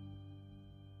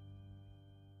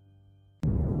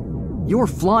 You're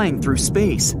flying through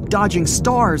space, dodging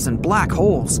stars and black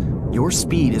holes. Your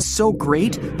speed is so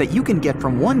great that you can get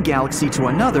from one galaxy to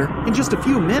another in just a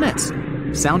few minutes.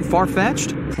 Sound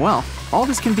far-fetched? Well, all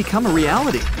this can become a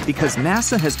reality because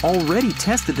NASA has already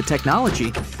tested the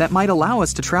technology that might allow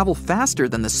us to travel faster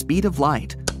than the speed of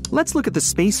light. Let's look at the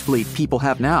space fleet people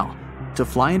have now. To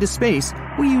fly into space,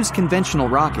 we use conventional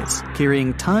rockets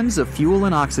carrying tons of fuel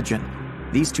and oxygen.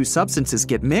 These two substances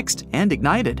get mixed and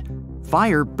ignited.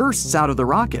 Fire bursts out of the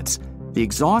rockets. The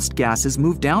exhaust gases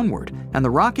move downward, and the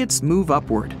rockets move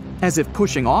upward, as if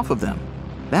pushing off of them.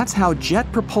 That's how jet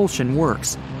propulsion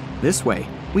works. This way,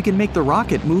 we can make the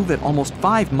rocket move at almost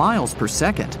 5 miles per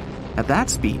second. At that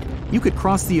speed, you could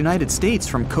cross the United States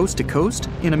from coast to coast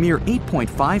in a mere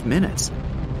 8.5 minutes.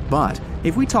 But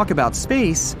if we talk about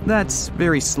space, that's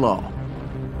very slow.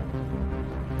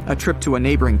 A trip to a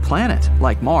neighboring planet,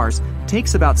 like Mars,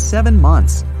 takes about 7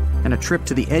 months. And a trip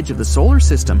to the edge of the solar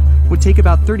system would take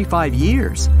about 35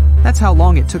 years. That's how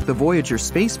long it took the Voyager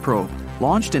space probe,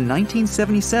 launched in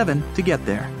 1977, to get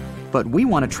there. But we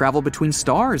want to travel between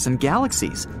stars and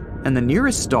galaxies, and the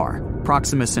nearest star,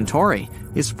 Proxima Centauri,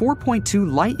 is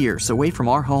 4.2 light-years away from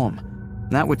our home.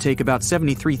 That would take about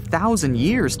 73,000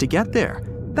 years to get there.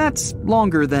 That's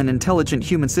longer than intelligent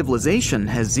human civilization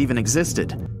has even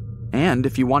existed. And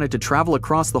if you wanted to travel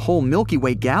across the whole Milky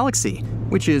Way galaxy,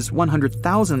 which is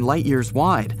 100,000 light-years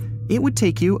wide, it would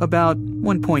take you about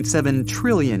 1.7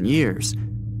 trillion years.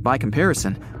 By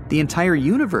comparison, the entire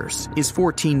universe is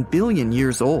 14 billion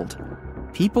years old.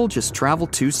 People just travel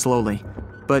too slowly.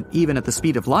 But even at the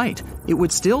speed of light, it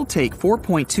would still take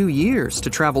 4.2 years to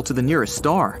travel to the nearest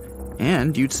star.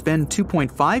 And you'd spend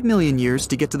 2.5 million years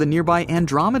to get to the nearby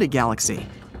Andromeda galaxy.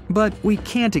 But we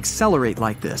can't accelerate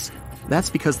like this. That's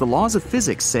because the laws of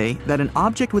physics say that an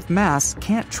object with mass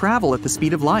can't travel at the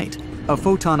speed of light. A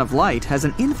photon of light has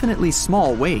an infinitely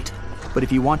small weight. But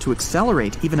if you want to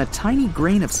accelerate even a tiny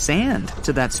grain of sand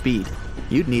to that speed,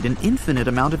 you'd need an infinite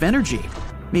amount of energy,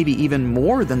 maybe even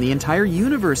more than the entire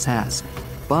universe has.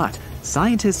 But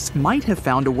scientists might have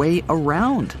found a way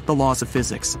around the laws of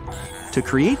physics. To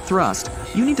create thrust,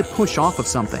 you need to push off of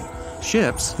something.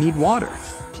 Ships need water.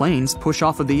 Planes push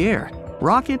off of the air.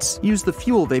 Rockets use the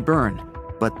fuel they burn.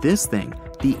 But this thing,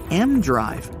 the M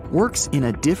drive, works in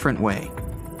a different way.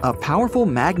 A powerful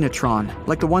magnetron,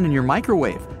 like the one in your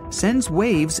microwave, sends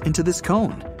waves into this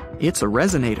cone. It's a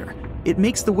resonator. It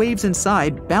makes the waves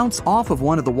inside bounce off of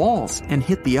one of the walls and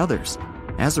hit the others.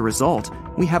 As a result,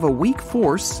 we have a weak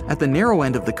force at the narrow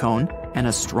end of the cone and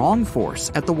a strong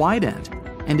force at the wide end.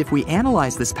 And if we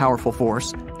analyze this powerful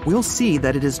force, we'll see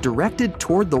that it is directed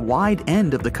toward the wide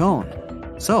end of the cone.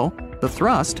 So, the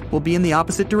thrust will be in the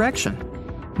opposite direction.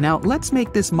 Now, let's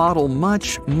make this model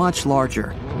much, much larger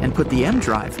and put the M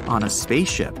drive on a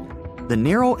spaceship. The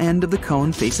narrow end of the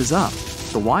cone faces up.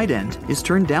 The wide end is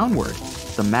turned downward.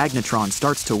 The magnetron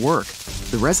starts to work.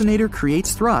 The resonator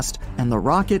creates thrust, and the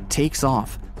rocket takes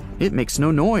off. It makes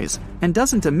no noise and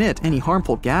doesn't emit any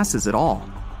harmful gases at all.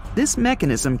 This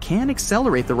mechanism can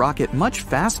accelerate the rocket much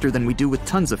faster than we do with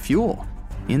tons of fuel.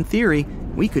 In theory,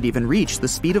 we could even reach the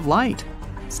speed of light.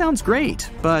 Sounds great,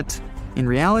 but in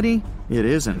reality, it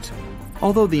isn't.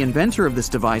 Although the inventor of this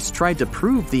device tried to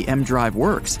prove the M drive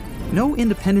works, no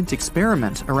independent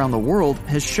experiment around the world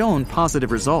has shown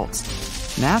positive results.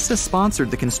 NASA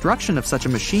sponsored the construction of such a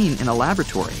machine in a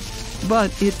laboratory,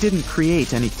 but it didn't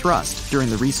create any thrust during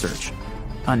the research.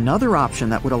 Another option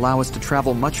that would allow us to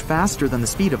travel much faster than the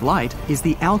speed of light is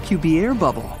the Alcubierre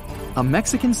bubble. A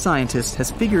Mexican scientist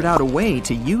has figured out a way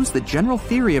to use the general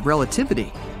theory of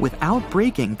relativity without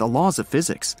breaking the laws of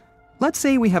physics. Let's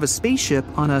say we have a spaceship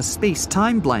on a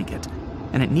space-time blanket,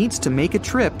 and it needs to make a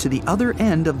trip to the other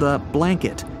end of the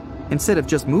blanket. Instead of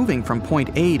just moving from point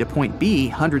A to point B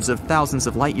hundreds of thousands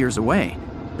of light years away,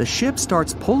 the ship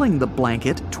starts pulling the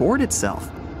blanket toward itself.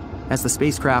 As the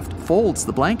spacecraft folds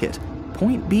the blanket,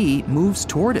 point B moves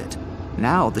toward it.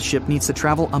 Now the ship needs to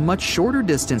travel a much shorter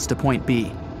distance to point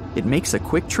B. It makes a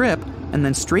quick trip and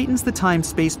then straightens the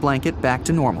time-space blanket back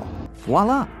to normal.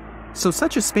 Voila! So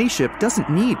such a spaceship doesn't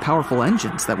need powerful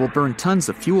engines that will burn tons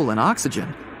of fuel and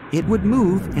oxygen. It would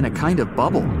move in a kind of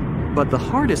bubble. But the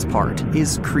hardest part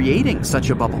is creating such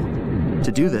a bubble.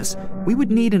 To do this, we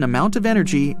would need an amount of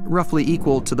energy roughly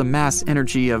equal to the mass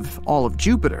energy of all of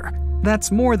Jupiter.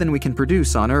 That's more than we can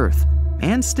produce on Earth.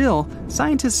 And still,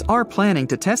 scientists are planning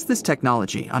to test this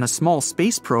technology on a small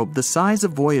space probe the size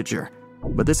of Voyager.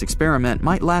 But this experiment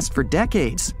might last for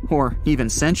decades, or even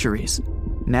centuries.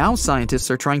 Now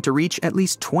scientists are trying to reach at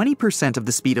least 20% of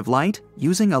the speed of light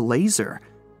using a laser.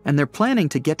 And they're planning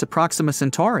to get to Proxima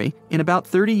Centauri in about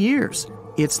 30 years.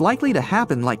 It's likely to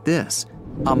happen like this.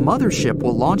 A mothership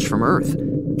will launch from Earth.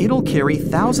 It'll carry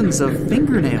thousands of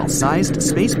fingernail-sized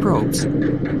space probes.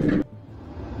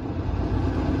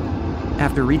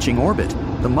 After reaching orbit,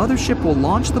 the mothership will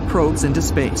launch the probes into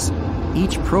space.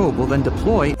 Each probe will then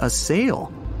deploy a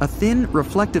sail, a thin,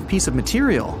 reflective piece of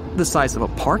material the size of a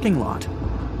parking lot.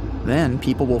 Then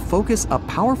people will focus a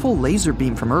powerful laser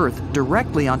beam from Earth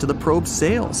directly onto the probe's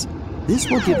sails. This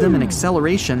will give them an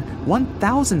acceleration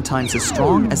 1,000 times as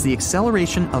strong as the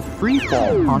acceleration of free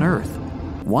fall on Earth.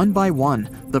 One by one,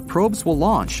 the probes will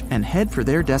launch and head for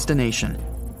their destination.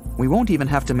 We won't even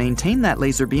have to maintain that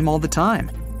laser beam all the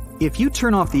time. If you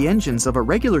turn off the engines of a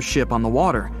regular ship on the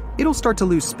water, it'll start to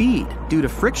lose speed due to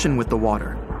friction with the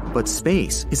water. But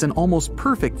space is an almost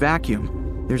perfect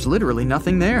vacuum. There's literally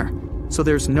nothing there, so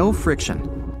there's no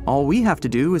friction. All we have to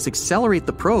do is accelerate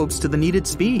the probes to the needed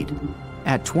speed.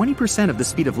 At 20% of the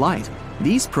speed of light,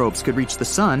 these probes could reach the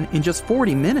Sun in just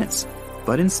 40 minutes.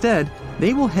 But instead,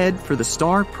 they will head for the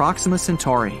star Proxima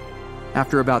Centauri.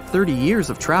 After about 30 years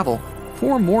of travel,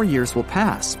 4 more years will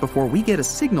pass before we get a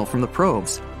signal from the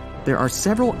probes. There are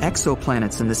several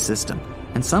exoplanets in this system,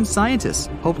 and some scientists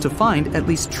hope to find at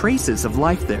least traces of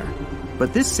life there.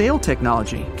 But this sail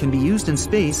technology can be used in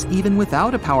space even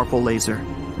without a powerful laser.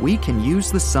 We can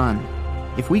use the Sun.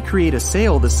 If we create a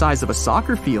sail the size of a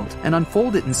soccer field and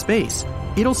unfold it in space,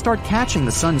 it'll start catching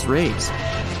the Sun's rays.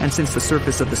 And since the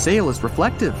surface of the sail is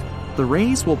reflective, the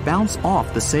rays will bounce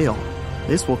off the sail.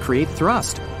 This will create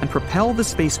thrust and propel the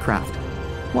spacecraft.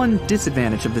 One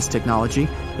disadvantage of this technology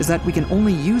is that we can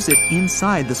only use it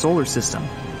inside the solar system.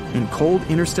 In cold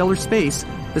interstellar space,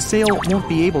 the sail won't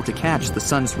be able to catch the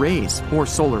Sun's rays or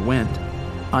solar wind.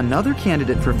 Another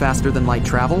candidate for faster-than-light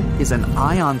travel is an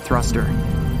ion thruster.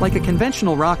 Like a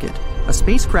conventional rocket, a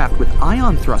spacecraft with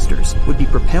ion thrusters would be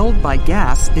propelled by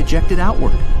gas ejected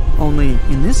outward. Only,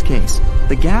 in this case,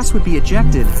 the gas would be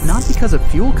ejected not because of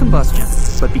fuel combustion,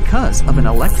 but because of an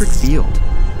electric field.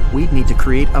 We'd need to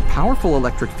create a powerful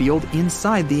electric field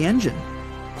inside the engine.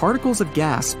 Particles of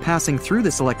gas passing through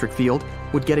this electric field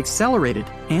would get accelerated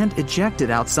and ejected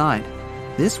outside.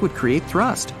 This would create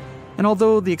thrust. And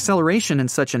although the acceleration in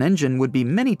such an engine would be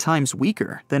many times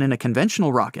weaker than in a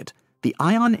conventional rocket, the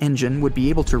ion engine would be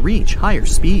able to reach higher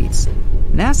speeds.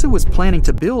 NASA was planning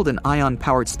to build an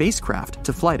ion-powered spacecraft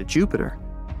to fly to Jupiter.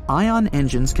 Ion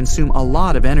engines consume a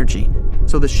lot of energy,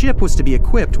 so the ship was to be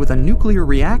equipped with a nuclear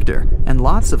reactor and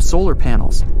lots of solar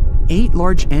panels. 8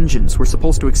 large engines were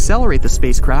supposed to accelerate the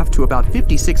spacecraft to about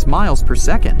 56 miles per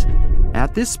second.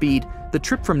 At this speed, the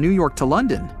trip from New York to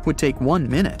London would take 1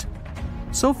 minute.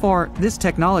 So far, this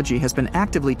technology has been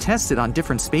actively tested on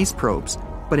different space probes,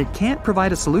 but it can't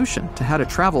provide a solution to how to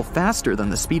travel faster than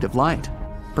the speed of light.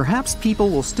 Perhaps people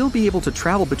will still be able to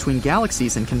travel between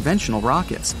galaxies in conventional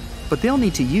rockets, but they'll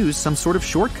need to use some sort of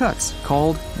shortcuts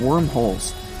called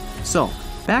wormholes. So,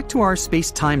 back to our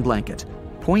space-time blanket.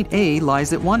 Point A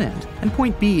lies at one end, and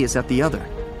point B is at the other.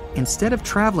 Instead of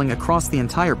traveling across the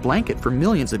entire blanket for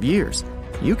millions of years,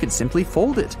 you can simply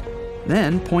fold it.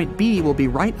 Then point B will be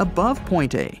right above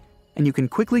point A, and you can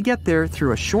quickly get there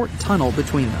through a short tunnel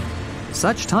between them.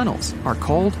 Such tunnels are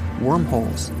called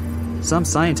wormholes. Some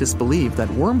scientists believe that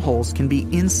wormholes can be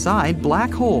inside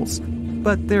black holes,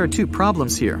 but there are 2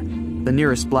 problems here. The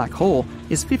nearest black hole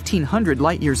is 1,500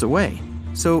 light-years away,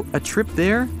 so a trip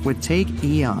there would take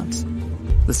eons.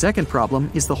 The second problem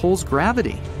is the hole's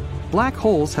gravity. Black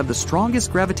holes have the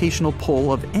strongest gravitational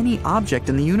pull of any object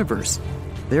in the universe.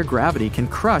 Their gravity can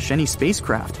crush any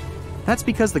spacecraft. That's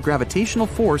because the gravitational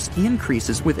force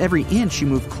increases with every inch you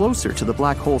move closer to the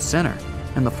black hole's center,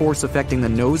 and the force affecting the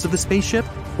nose of the spaceship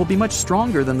will be much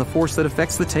stronger than the force that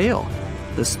affects the tail.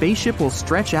 The spaceship will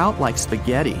stretch out like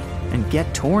spaghetti and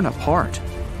get torn apart.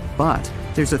 But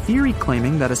there's a theory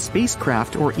claiming that a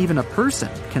spacecraft or even a person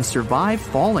can survive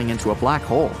falling into a black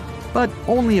hole, but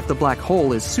only if the black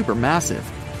hole is supermassive,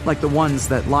 like the ones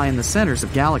that lie in the centers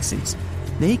of galaxies.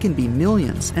 They can be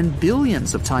millions and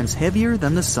billions of times heavier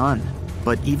than the Sun.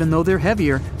 But even though they're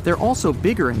heavier, they're also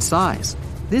bigger in size.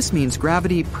 This means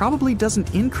gravity probably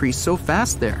doesn't increase so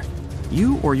fast there.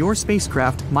 You or your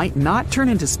spacecraft might not turn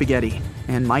into spaghetti,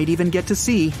 and might even get to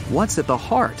see what's at the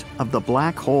heart of the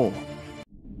black hole.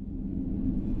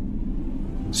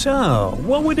 So,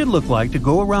 what would it look like to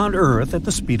go around Earth at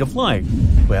the speed of light?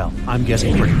 Well, I'm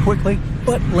guessing pretty quickly,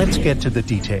 but let's get to the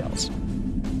details.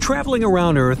 Traveling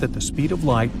around Earth at the speed of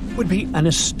light would be an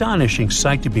astonishing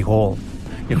sight to behold.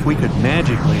 If we could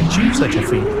magically achieve such a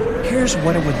feat, here's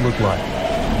what it would look like.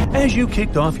 As you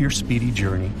kicked off your speedy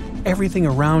journey, everything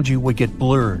around you would get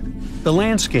blurred. The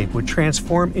landscape would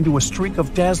transform into a streak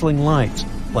of dazzling lights,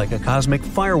 like a cosmic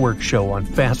fireworks show on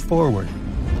fast forward.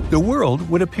 The world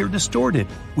would appear distorted,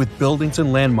 with buildings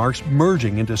and landmarks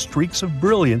merging into streaks of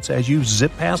brilliance as you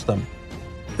zip past them.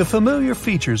 The familiar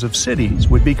features of cities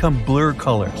would become blur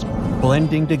colors,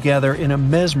 blending together in a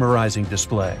mesmerizing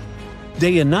display.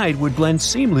 Day and night would blend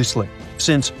seamlessly,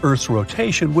 since Earth's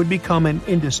rotation would become an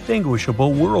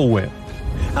indistinguishable whirlwind.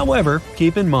 However,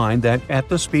 keep in mind that at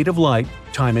the speed of light,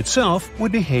 time itself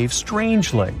would behave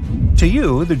strangely. To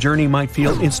you, the journey might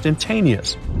feel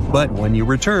instantaneous, but when you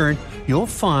return, you'll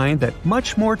find that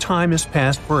much more time has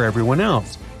passed for everyone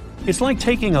else. It's like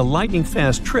taking a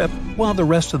lightning-fast trip while the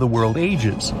rest of the world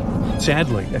ages.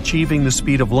 Sadly, achieving the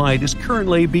speed of light is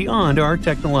currently beyond our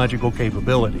technological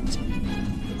capabilities.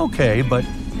 Okay, but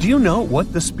do you know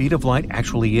what the speed of light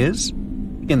actually is?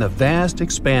 In the vast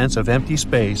expanse of empty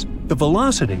space, the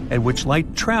velocity at which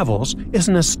light travels is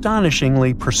an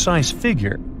astonishingly precise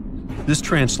figure. This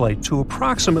translates to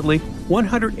approximately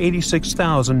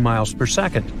 186,000 miles per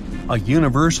second, a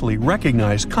universally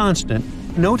recognized constant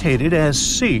notated as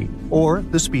c, or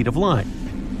the speed of light.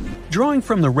 Drawing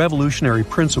from the revolutionary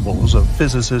principles of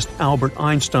physicist Albert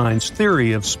Einstein's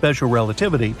theory of special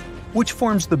relativity, which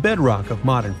forms the bedrock of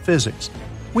modern physics,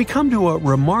 we come to a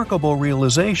remarkable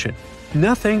realization: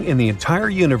 nothing in the entire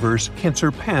universe can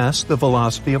surpass the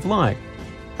velocity of light.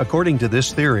 According to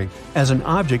this theory, as an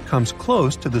object comes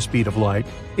close to the speed of light,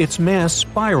 its mass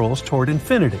spirals toward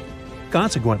infinity.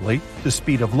 Consequently, the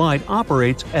speed of light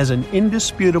operates as an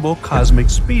indisputable cosmic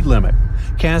speed limit,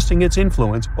 casting its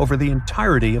influence over the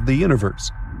entirety of the universe.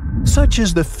 Such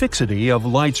is the fixity of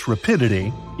light's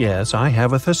rapidity, yes, I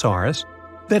have a thesaurus,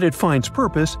 that it finds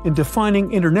purpose in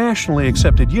defining internationally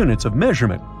accepted units of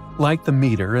measurement, like the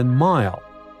meter and mile.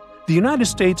 The United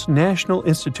States National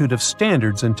Institute of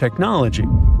Standards and Technology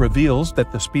reveals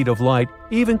that the speed of light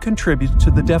even contributes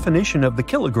to the definition of the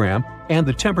kilogram and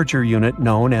the temperature unit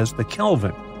known as the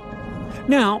Kelvin.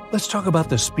 Now, let's talk about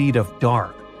the speed of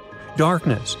dark.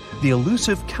 Darkness, the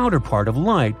elusive counterpart of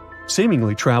light,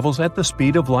 seemingly travels at the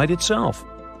speed of light itself.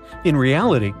 In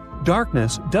reality,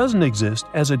 darkness doesn't exist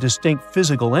as a distinct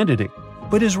physical entity,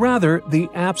 but is rather the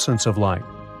absence of light.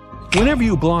 Whenever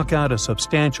you block out a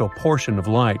substantial portion of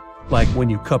light, like when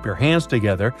you cup your hands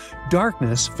together,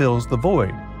 darkness fills the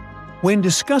void. When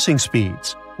discussing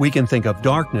speeds, we can think of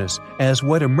darkness as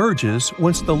what emerges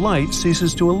once the light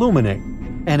ceases to illuminate,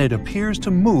 and it appears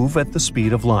to move at the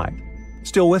speed of light.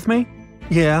 Still with me?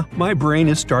 Yeah, my brain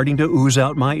is starting to ooze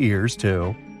out my ears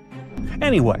too.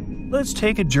 Anyway, let's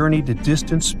take a journey to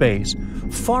distant space,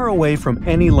 far away from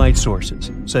any light sources,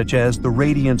 such as the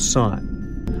radiant sun.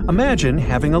 Imagine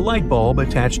having a light bulb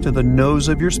attached to the nose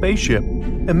of your spaceship,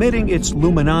 emitting its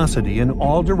luminosity in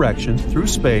all directions through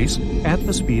space at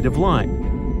the speed of light.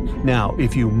 Now,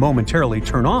 if you momentarily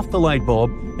turn off the light bulb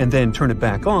and then turn it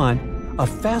back on, a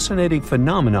fascinating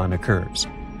phenomenon occurs.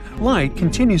 Light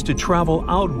continues to travel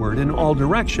outward in all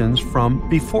directions from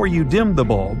before you dim the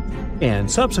bulb, and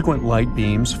subsequent light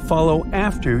beams follow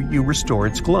after you restore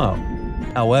its glow.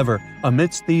 However,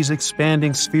 amidst these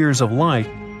expanding spheres of light,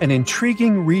 an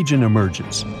intriguing region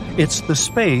emerges. It's the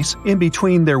space in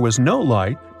between there was no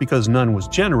light because none was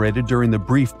generated during the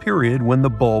brief period when the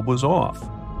bulb was off.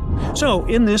 So,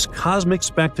 in this cosmic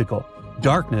spectacle,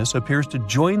 darkness appears to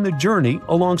join the journey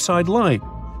alongside light,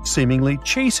 seemingly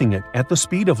chasing it at the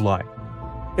speed of light.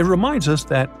 It reminds us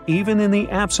that even in the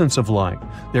absence of light,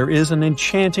 there is an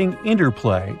enchanting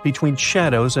interplay between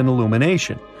shadows and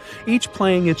illumination, each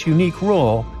playing its unique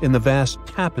role in the vast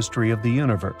tapestry of the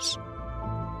universe.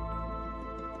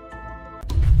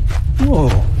 Whoa,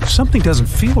 something doesn't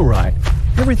feel right.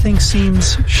 Everything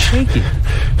seems shaky.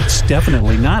 It's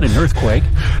definitely not an earthquake,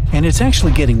 and it's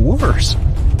actually getting worse.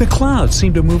 The clouds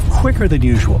seem to move quicker than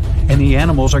usual, and the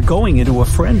animals are going into a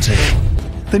frenzy.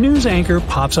 The news anchor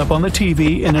pops up on the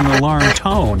TV in an alarmed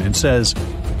tone and says,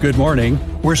 "Good morning.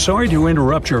 We're sorry to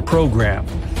interrupt your program.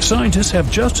 Scientists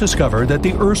have just discovered that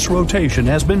the Earth's rotation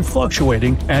has been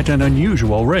fluctuating at an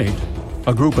unusual rate.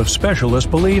 A group of specialists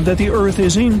believe that the Earth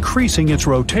is increasing its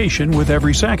rotation with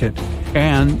every second,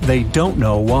 and they don't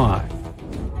know why.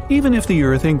 Even if the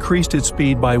Earth increased its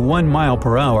speed by 1 mile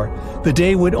per hour, the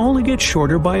day would only get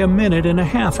shorter by a minute and a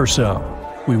half or so.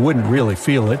 We wouldn't really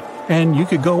feel it, and you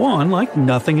could go on like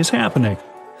nothing is happening.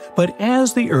 But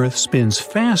as the Earth spins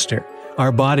faster,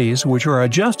 Our bodies, which are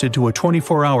adjusted to a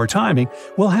 24-hour timing,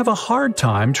 will have a hard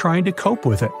time trying to cope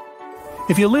with it.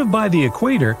 If you live by the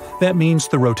equator, that means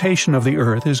the rotation of the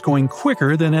Earth is going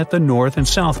quicker than at the North and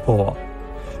South Pole.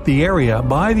 The area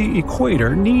by the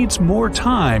equator needs more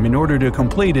time in order to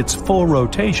complete its full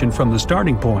rotation from the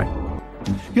starting point.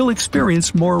 You'll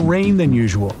experience more rain than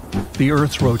usual. The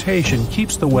Earth's rotation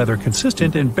keeps the weather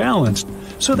consistent and balanced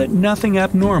so that nothing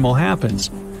abnormal happens.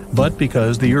 But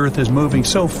because the Earth is moving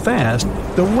so fast,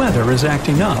 the weather is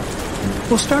acting up.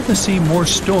 We'll start to see more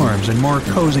storms and more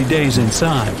cozy days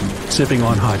inside, sipping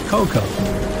on hot cocoa.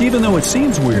 Even though it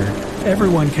seems weird,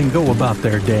 everyone can go about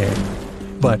their day.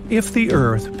 But if the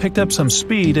Earth picked up some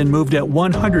speed and moved at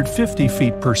 150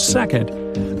 feet per second,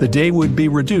 the day would be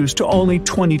reduced to only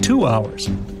 22 hours.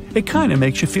 It kind of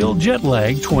makes you feel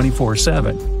jet-lagged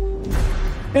 24/7.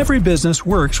 Every business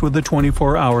works with the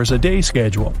 24 hours a day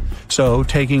schedule, so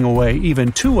taking away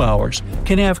even 2 hours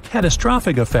can have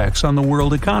catastrophic effects on the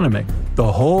world economy.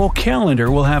 The whole calendar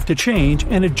will have to change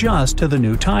and adjust to the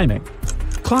new timing.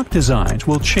 Clock designs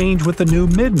will change with the new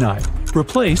midnight,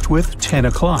 replaced with 10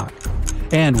 o'clock.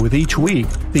 And with each week,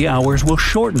 the hours will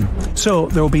shorten, so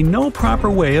there will be no proper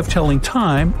way of telling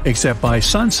time except by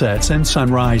sunsets and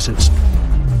sunrises.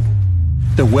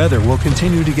 The weather will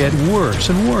continue to get worse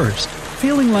and worse,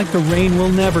 feeling like the rain will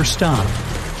never stop.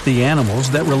 The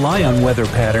animals that rely on weather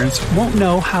patterns won't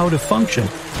know how to function,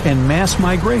 and mass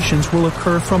migrations will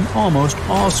occur from almost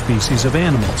all species of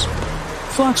animals.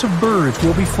 Flocks of birds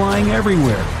will be flying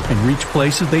everywhere and reach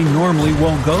places they normally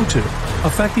won't go to,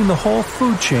 affecting the whole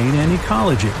food chain and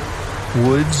ecology.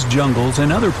 Woods, jungles,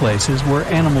 and other places where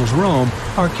animals roam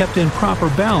are kept in proper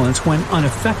balance when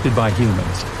unaffected by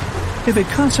humans. If it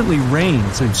constantly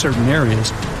rains in certain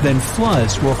areas, then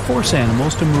floods will force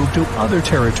animals to move to other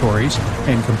territories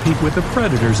and compete with the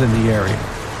predators in the area.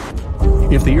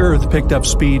 If the Earth picked up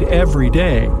speed every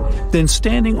day, then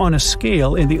standing on a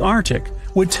scale in the Arctic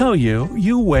would tell you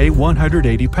weigh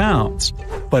 180 pounds.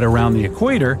 But around the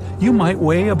equator, you might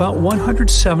weigh about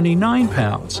 179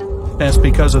 pounds. That's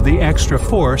because of the extra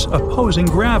force opposing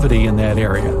gravity in that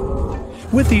area.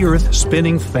 With the Earth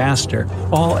spinning faster,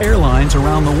 all airlines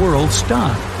around the world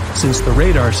stop, since the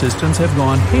radar systems have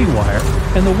gone haywire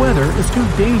and the weather is too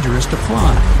dangerous to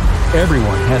fly.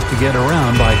 Everyone has to get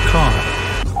around by car.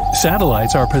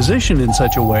 Satellites are positioned in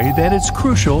such a way that it's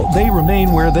crucial they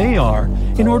remain where they are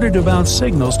in order to bounce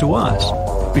signals to us.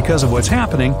 Because of what's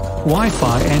happening,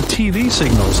 Wi-Fi and TV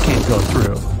signals can't go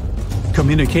through.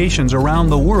 Communications around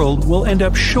the world will end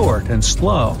up short and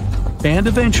slow, and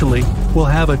eventually we'll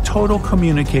have a total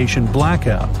communication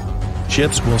blackout.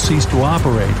 Ships will cease to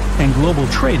operate and global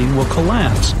trading will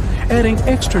collapse, adding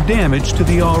extra damage to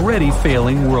the already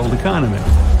failing world economy.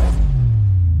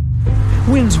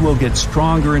 Winds will get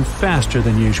stronger and faster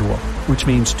than usual, which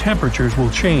means temperatures will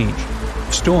change.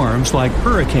 Storms like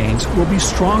hurricanes will be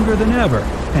stronger than ever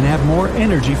and have more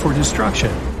energy for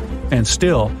destruction. And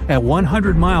still, at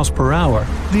 100 miles per hour,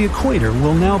 the equator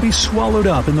will now be swallowed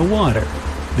up in the water.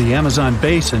 The Amazon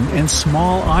basin and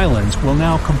small islands will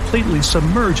now completely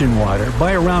submerge in water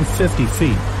by around 50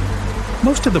 feet.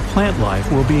 Most of the plant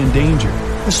life will be in danger,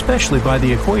 especially by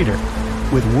the equator.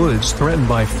 With woods threatened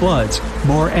by floods,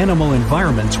 more animal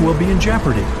environments will be in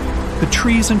jeopardy. The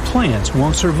trees and plants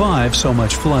won't survive so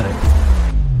much flooding.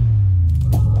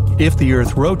 If the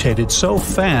Earth rotated so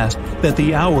fast that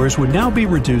the hours would now be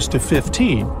reduced to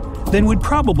 15, then we'd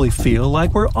probably feel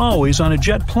like we're always on a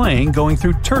jet plane going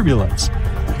through turbulence.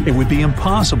 It would be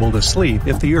impossible to sleep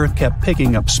if the Earth kept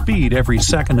picking up speed every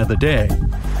second of the day.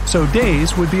 So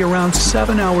days would be around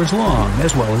 7 hours long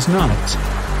as well as nights.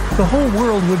 The whole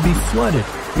world would be flooded,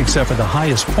 except for the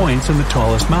highest points and the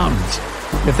tallest mountains.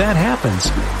 If that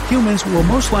happens, humans will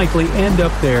most likely end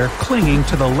up there clinging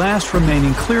to the last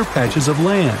remaining clear patches of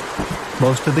land.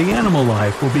 Most of the animal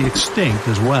life will be extinct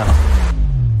as well.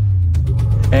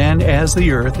 And as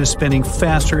the Earth is spinning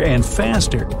faster and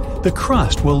faster, the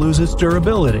crust will lose its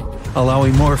durability,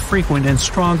 allowing more frequent and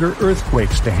stronger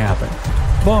earthquakes to happen.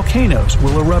 Volcanoes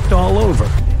will erupt all over,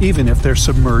 even if they're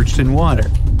submerged in water.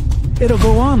 It'll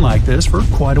go on like this for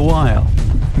quite a while.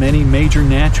 Many major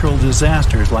natural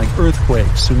disasters like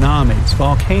earthquakes, tsunamis,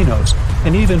 volcanoes,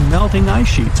 and even melting ice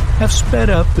sheets have sped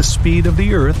up the speed of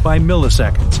the Earth by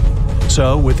milliseconds.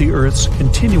 So, with the Earth's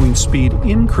continuing speed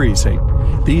increasing,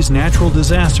 these natural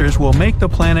disasters will make the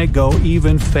planet go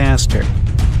even faster.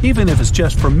 Even if it's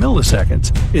just for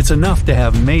milliseconds, it's enough to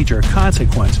have major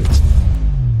consequences.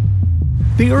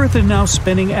 The Earth is now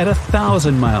spinning at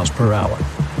 1,000 miles per hour,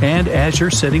 and as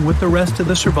you're sitting with the rest of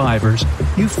the survivors,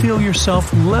 you feel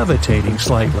yourself levitating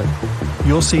slightly.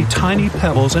 You'll see tiny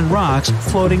pebbles and rocks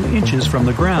floating inches from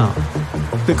the ground.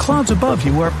 The clouds above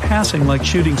you are passing like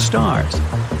shooting stars.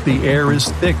 The air is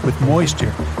thick with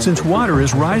moisture, since water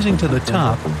is rising to the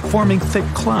top, forming thick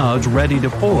clouds ready to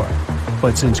pour.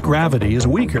 But since gravity is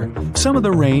weaker, some of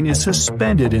the rain is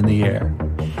suspended in the air.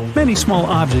 Many small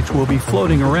objects will be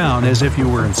floating around as if you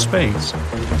were in space.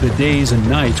 The days and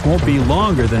nights won't be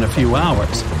longer than a few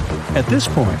hours. At this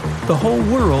point, the whole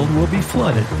world will be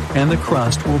flooded, and the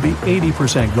crust will be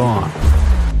 80% gone.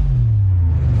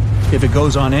 If it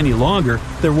goes on any longer,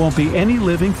 there won't be any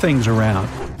living things around,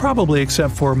 probably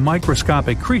except for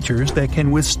microscopic creatures that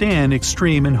can withstand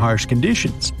extreme and harsh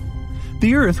conditions.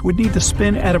 The Earth would need to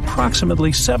spin at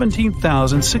approximately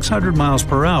 17,600 miles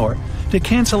per hour to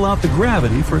cancel out the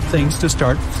gravity for things to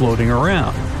start floating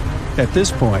around. At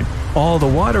this point, all the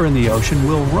water in the ocean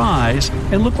will rise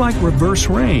and look like reverse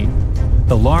rain.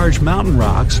 The large mountain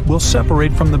rocks will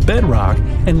separate from the bedrock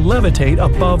and levitate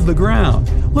above the ground,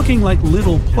 looking like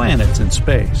little planets in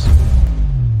space.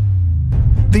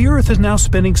 The Earth is now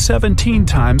spinning 17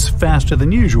 times faster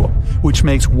than usual, which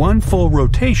makes one full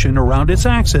rotation around its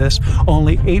axis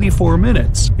only 84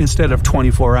 minutes instead of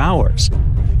 24 hours.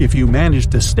 If you manage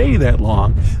to stay that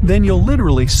long, then you'll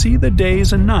literally see the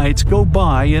days and nights go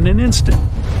by in an instant.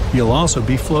 You'll also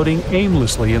be floating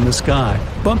aimlessly in the sky,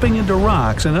 bumping into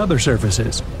rocks and other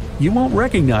surfaces. You won't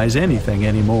recognize anything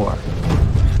anymore.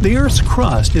 The Earth's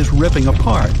crust is ripping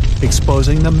apart,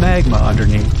 exposing the magma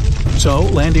underneath. So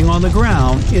landing on the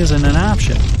ground isn't an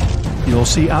option. You'll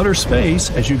see outer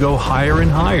space as you go higher and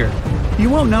higher. You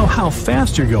won't know how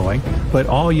fast you're going, but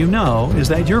all you know is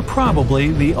that you're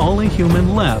probably the only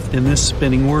human left in this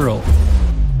spinning world.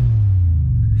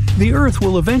 The Earth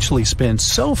will eventually spin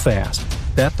so fast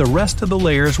that the rest of the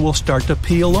layers will start to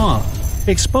peel off,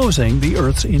 exposing the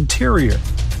Earth's interior.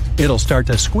 It'll start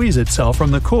to squeeze itself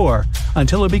from the core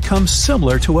until it becomes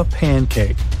similar to a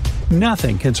pancake.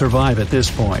 Nothing can survive at this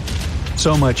point.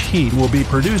 So much heat will be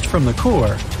produced from the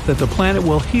core that the planet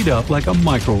will heat up like a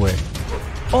microwave.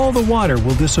 All the water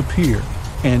will disappear,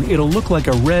 and it'll look like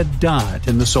a red dot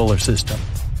in the solar system.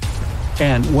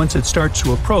 And once it starts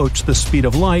to approach the speed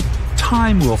of light,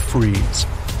 time will freeze.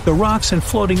 The rocks and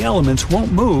floating elements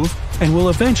won't move and will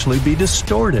eventually be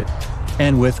distorted.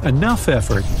 And with enough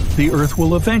effort, the Earth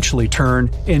will eventually turn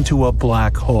into a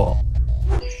black hole.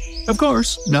 Of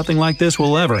course, nothing like this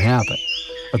will ever happen.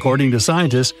 According to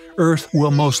scientists, Earth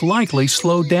will most likely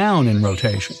slow down in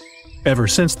rotation. Ever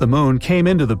since the Moon came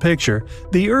into the picture,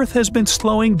 the Earth has been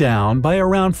slowing down by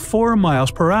around 4 miles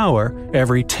per hour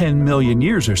every 10 million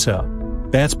years or so.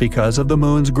 That's because of the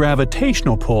Moon's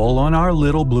gravitational pull on our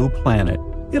little blue planet.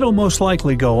 It'll most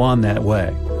likely go on that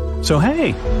way. So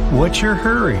hey, what's your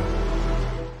hurry?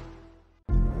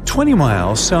 20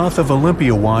 miles south of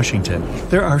Olympia, Washington,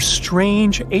 there are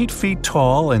strange 8 feet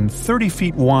tall and 30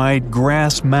 feet wide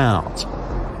grass mounds.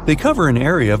 They cover an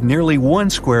area of nearly 1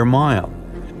 square mile.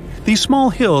 These small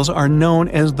hills are known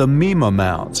as the Mima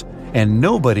Mounds, and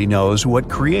nobody knows what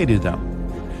created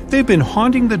them. They've been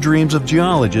haunting the dreams of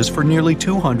geologists for nearly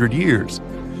 200 years.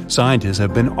 Scientists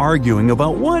have been arguing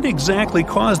about what exactly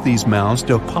caused these mounds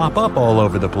to pop up all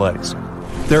over the place.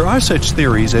 There are such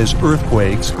theories as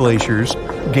earthquakes, glaciers,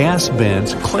 gas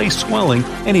vents, clay swelling,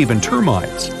 and even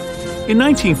termites. In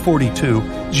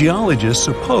 1942, geologists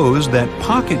supposed that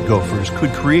pocket gophers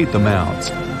could create the mounds.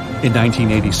 In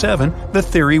 1987, the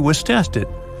theory was tested.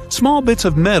 Small bits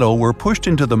of metal were pushed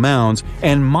into the mounds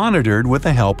and monitored with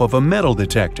the help of a metal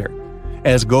detector.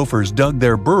 As gophers dug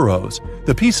their burrows,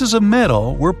 the pieces of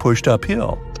metal were pushed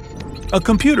uphill. A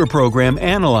computer program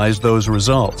analyzed those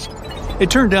results. It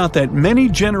turned out that many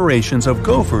generations of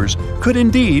gophers could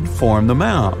indeed form the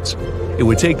mounds. It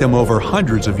would take them over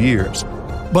hundreds of years.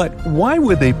 But why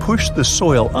would they push the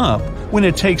soil up when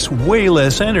it takes way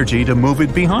less energy to move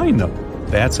it behind them?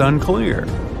 That's unclear.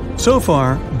 So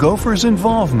far, gophers'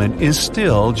 involvement is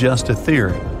still just a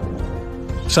theory.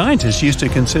 Scientists used to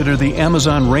consider the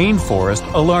Amazon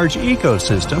rainforest a large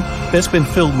ecosystem that's been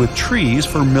filled with trees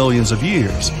for millions of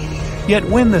years. Yet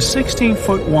when the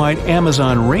 16-foot wide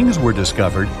Amazon rings were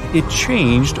discovered, it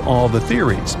changed all the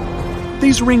theories.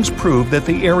 These rings proved that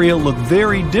the area looked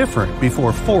very different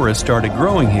before forests started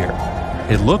growing here.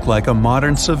 It looked like a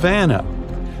modern savanna.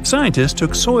 Scientists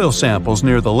took soil samples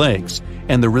near the lakes,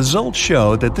 and the results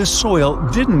showed that this soil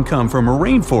didn't come from a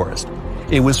rainforest.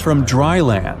 It was from dry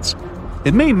lands.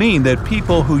 It may mean that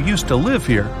people who used to live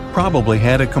here probably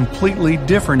had a completely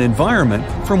different environment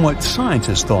from what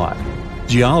scientists thought.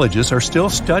 Geologists are still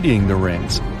studying the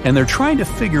rings, and they're trying to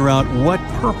figure out what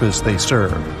purpose they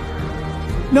serve.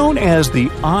 Known as the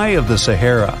Eye of the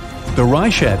Sahara, the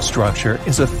Rishat structure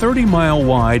is a 30-mile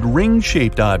wide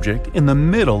ring-shaped object in the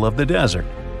middle of the desert.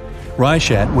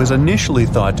 Reichstadt was initially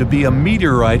thought to be a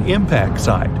meteorite impact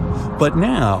site, but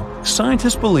now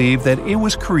scientists believe that it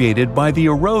was created by the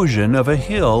erosion of a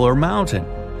hill or mountain.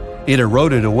 It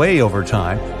eroded away over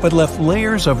time, but left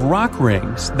layers of rock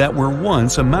rings that were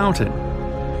once a mountain.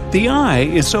 The eye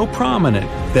is so prominent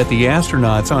that the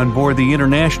astronauts on board the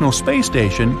International Space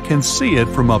Station can see it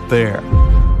from up there.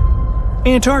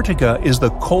 Antarctica is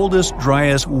the coldest,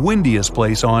 driest, windiest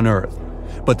place on Earth.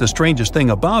 But the strangest thing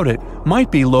about it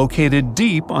might be located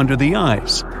deep under the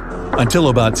ice. Until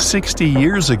about 60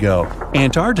 years ago,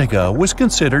 Antarctica was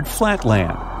considered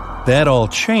flatland. That all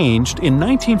changed in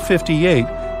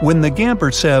 1958 when the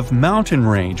Gamburtsev mountain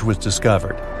range was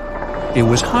discovered. It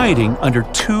was hiding under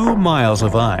 2 miles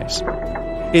of ice.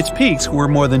 Its peaks were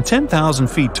more than 10,000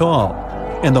 feet tall,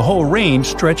 and the whole range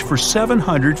stretched for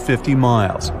 750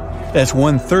 miles. That's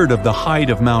 1/3 of the height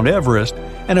of Mount Everest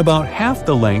and about half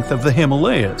the length of the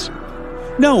Himalayas.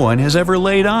 No one has ever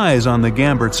laid eyes on the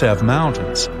Gamburtsev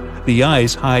Mountains. The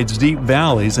ice hides deep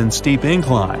valleys and steep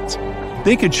inclines.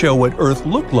 They could show what Earth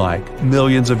looked like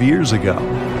millions of years ago.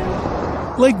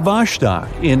 Lake Vostok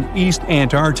in East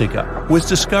Antarctica was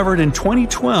discovered in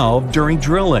 2012 during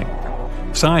drilling.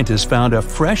 Scientists found a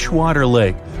freshwater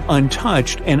lake,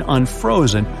 untouched and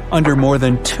unfrozen, under more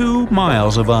than 2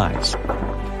 miles of ice.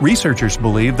 Researchers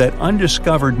believe that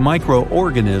undiscovered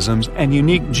microorganisms and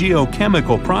unique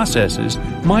geochemical processes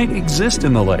might exist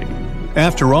in the lake.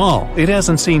 After all, it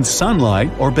hasn't seen sunlight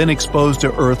or been exposed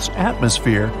to Earth's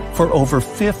atmosphere for over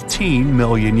 15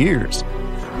 million years.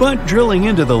 But drilling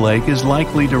into the lake is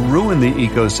likely to ruin the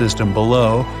ecosystem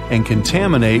below and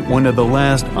contaminate one of the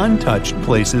last untouched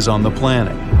places on the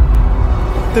planet.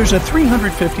 There's a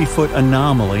 350-foot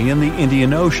anomaly in the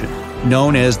Indian Ocean,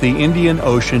 known as the Indian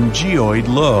Ocean Geoid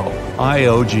Low,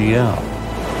 IOGL.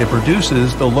 It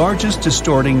produces the largest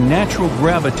distorting natural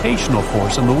gravitational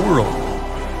force in the world.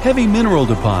 Heavy mineral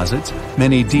deposits,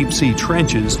 many deep-sea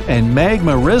trenches, and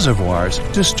magma reservoirs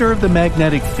disturb the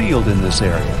magnetic field in this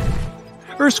area.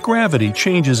 Earth's gravity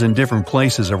changes in different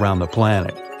places around the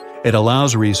planet. It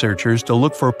allows researchers to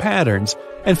look for patterns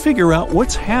and figure out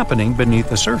what's happening beneath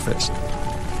the surface.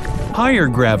 Higher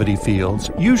gravity fields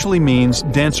usually means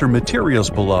denser materials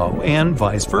below, and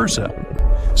vice versa.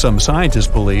 Some scientists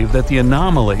believe that the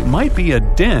anomaly might be a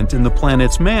dent in the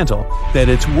planet's mantle, that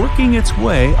it's working its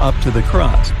way up to the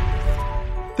crust.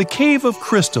 The Cave of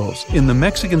Crystals in the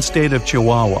Mexican state of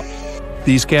Chihuahua.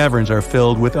 These caverns are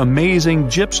filled with amazing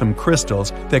gypsum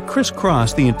crystals that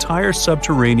crisscross the entire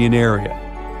subterranean area.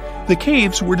 The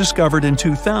caves were discovered in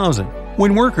 2000,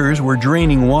 when workers were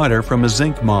draining water from a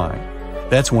zinc mine.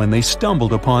 That's when they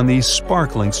stumbled upon these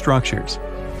sparkling structures.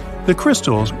 The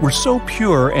crystals were so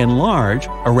pure and large,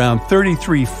 around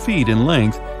 33 feet in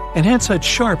length, and had such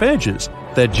sharp edges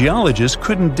that geologists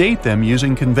couldn't date them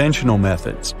using conventional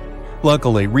methods.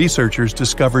 Luckily, researchers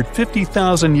discovered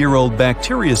 50,000-year-old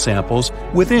bacteria samples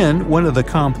within one of the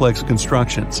complex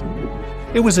constructions.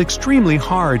 It was extremely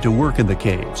hard to work in the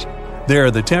caves.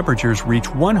 There, the temperatures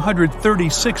reached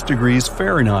 136 degrees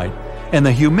Fahrenheit, and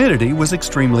the humidity was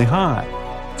extremely high.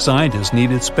 Scientists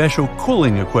needed special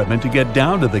cooling equipment to get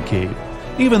down to the cave,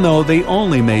 even though they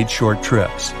only made short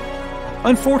trips.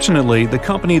 Unfortunately, the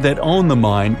company that owned the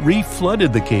mine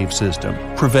re-flooded the cave system,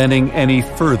 preventing any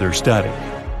further study.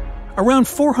 Around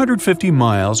 450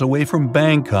 miles away from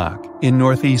Bangkok, in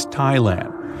northeast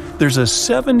Thailand, there's a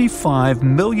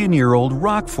 75-million-year-old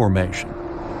rock formation.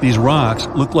 These rocks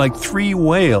look like 3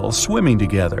 whales swimming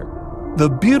together. The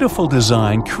beautiful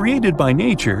design created by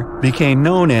nature became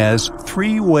known as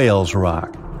 3 Whales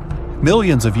Rock.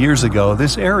 Millions of years ago,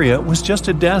 this area was just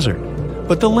a desert,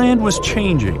 but the land was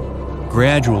changing.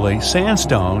 Gradually,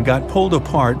 sandstone got pulled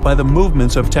apart by the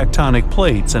movements of tectonic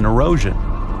plates and erosion.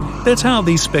 That's how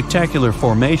these spectacular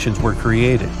formations were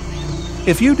created.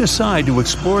 If you decide to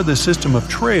explore the system of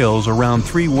trails around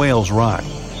 3 Whales Rock,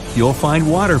 you'll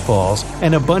find waterfalls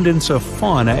and abundance of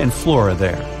fauna and flora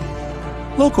there.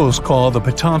 Locals call the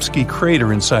Potomsky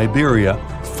crater in Siberia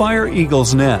Fire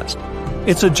Eagle's Nest.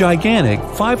 It's a gigantic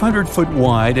 500-foot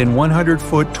wide and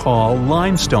 100-foot tall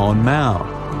limestone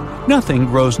mound. Nothing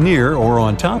grows near or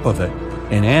on top of it,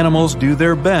 and animals do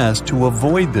their best to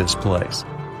avoid this place.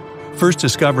 First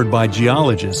discovered by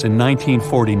geologists in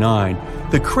 1949,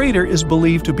 the crater is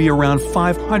believed to be around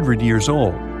 500 years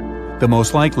old. The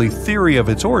most likely theory of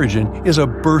its origin is a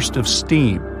burst of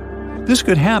steam. This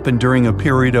could happen during a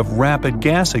period of rapid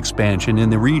gas expansion in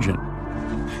the region.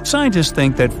 Scientists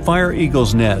think that Fire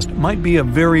Eagle's Nest might be a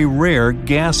very rare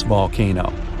gas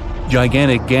volcano.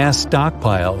 Gigantic gas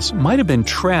stockpiles might have been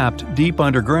trapped deep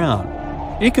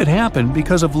underground. It could happen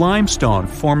because of limestone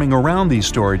forming around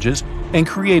these storages and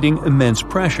creating immense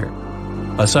pressure.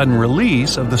 A sudden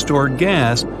release of the stored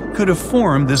gas could have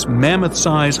formed this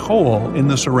mammoth-sized hole in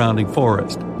the surrounding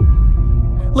forest.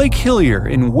 Lake Hillier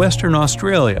in Western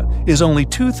Australia is only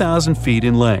 2,000 feet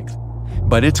in length,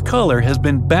 but its color has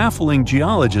been baffling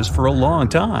geologists for a long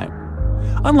time.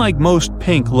 Unlike most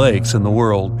pink lakes in the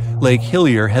world, Lake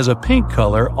Hillier has a pink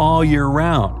color all year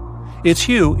round. Its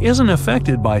hue isn't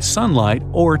affected by sunlight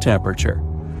or temperature.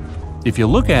 If you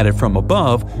look at it from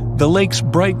above, the lake's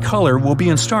bright color will be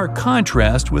in stark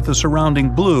contrast with the surrounding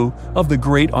blue of the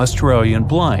Great Australian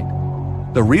Blight.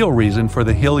 The real reason for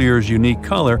the Hillier's unique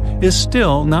color is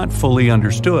still not fully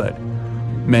understood.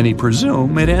 Many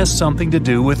presume it has something to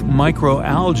do with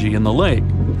microalgae in the lake,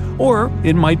 or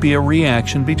it might be a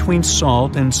reaction between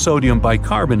salt and sodium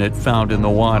bicarbonate found in the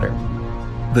water.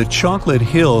 The Chocolate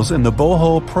Hills in the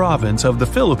Bohol province of the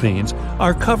Philippines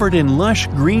are covered in lush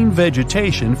green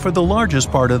vegetation for the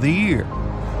largest part of the year.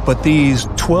 But these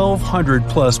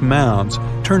 1,200-plus mounds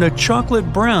turn a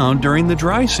chocolate brown during the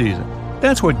dry season.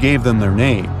 That's what gave them their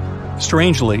name.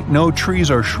 Strangely, no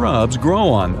trees or shrubs grow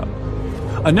on them.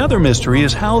 Another mystery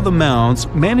is how the mounds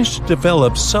managed to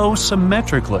develop so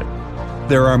symmetrically.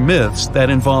 There are myths that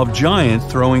involve giants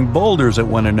throwing boulders at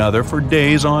one another for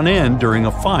days on end during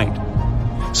a fight.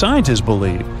 Scientists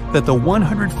believe that the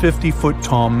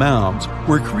 150-foot-tall mounds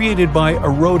were created by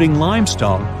eroding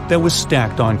limestone that was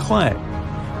stacked on clay.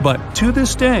 But to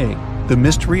this day, the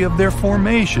mystery of their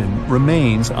formation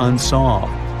remains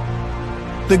unsolved.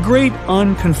 The Great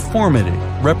Unconformity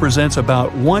represents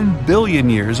about 1 billion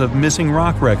years of missing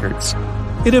rock records.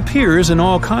 It appears in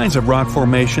all kinds of rock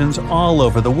formations all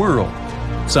over the world.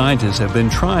 Scientists have been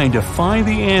trying to find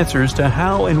the answers to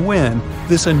how and when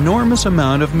this enormous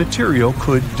amount of material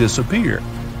could disappear.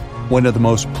 One of the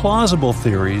most plausible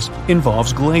theories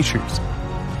involves glaciers.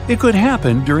 It could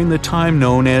happen during the time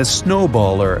known as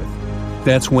Snowball Earth.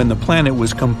 That's when the planet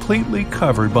was completely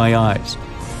covered by ice.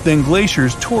 Then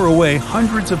glaciers tore away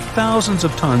hundreds of thousands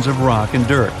of tons of rock and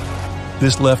dirt.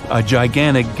 This left a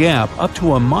gigantic gap up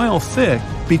to a mile thick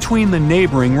between the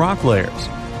neighboring rock layers.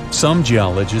 Some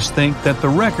geologists think that the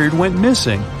record went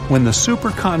missing when the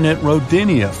supercontinent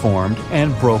Rodinia formed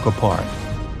and broke apart.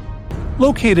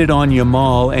 Located on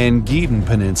Yamal and Geeden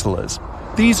peninsulas,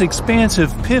 these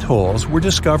expansive pit holes were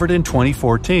discovered in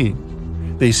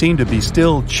 2014. They seem to be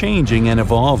still changing and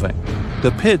evolving.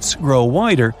 The pits grow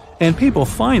wider and people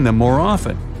find them more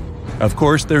often. Of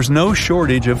course, there's no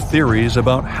shortage of theories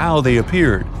about how they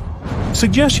appeared.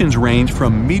 Suggestions range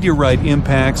from meteorite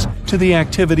impacts to the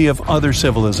activity of other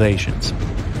civilizations.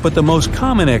 But the most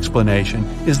common explanation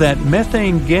is that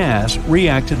methane gas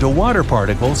reacted to water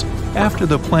particles after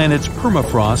the planet's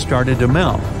permafrost started to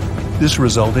melt. This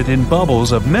resulted in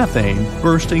bubbles of methane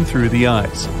bursting through the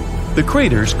ice. The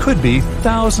craters could be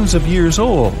thousands of years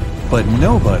old, but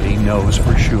nobody knows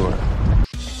for sure.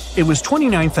 It was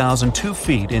 29,002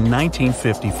 feet in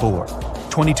 1954.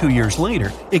 22 years later,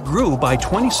 it grew by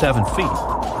 27 feet.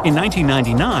 In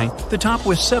 1999, the top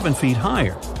was 7 feet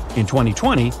higher. In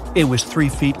 2020, it was 3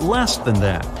 feet less than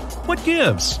that. What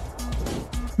gives?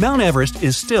 Mount Everest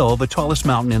is still the tallest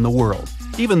mountain in the world,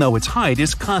 even though its height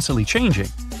is constantly changing.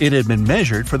 It had been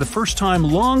measured for the first time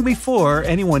long before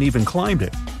anyone even climbed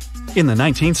it. In the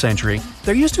 19th century,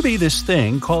 there used to be this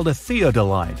thing called a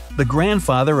theodolite, the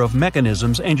grandfather of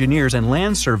mechanisms engineers and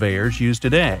land surveyors use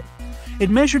today. It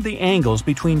measured the angles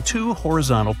between two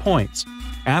horizontal points.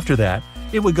 After that,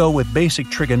 it would go with basic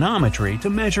trigonometry to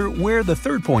measure where the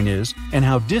third point is and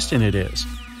how distant it is.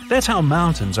 That's how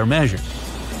mountains are measured.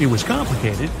 It was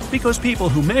complicated because people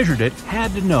who measured it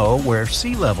had to know where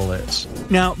sea level is.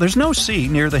 Now, there's no sea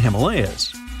near the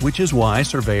Himalayas, which is why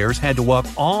surveyors had to walk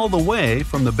all the way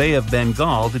from the Bay of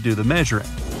Bengal to do the measuring.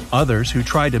 Others who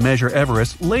tried to measure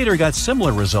Everest later got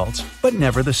similar results, but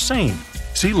never the same.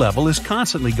 Sea level is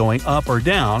constantly going up or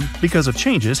down because of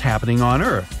changes happening on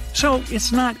Earth, so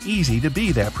it's not easy to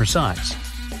be that precise.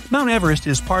 Mount Everest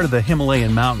is part of the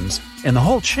Himalayan mountains, and the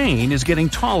whole chain is getting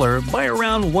taller by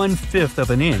around 1/5 of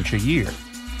an inch a year.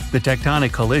 The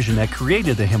tectonic collision that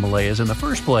created the Himalayas in the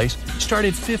first place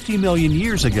started 50 million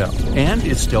years ago, and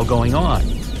it's still going on.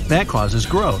 That causes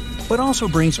growth, but also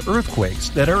brings earthquakes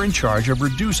that are in charge of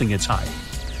reducing its height.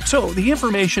 So the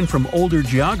information from older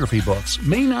geography books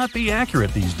may not be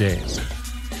accurate these days.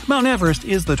 Mount Everest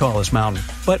is the tallest mountain,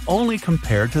 but only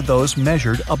compared to those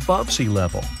measured above sea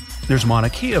level. There's Mauna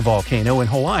Kea volcano in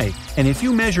Hawaii, and if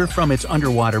you measure from its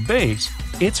underwater base,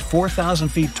 it's 4,000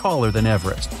 feet taller than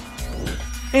Everest.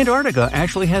 Antarctica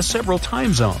actually has several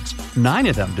time zones, 9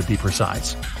 of them to be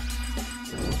precise.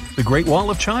 The Great Wall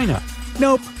of China.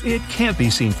 Nope, it can't be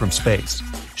seen from space.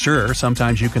 Sure,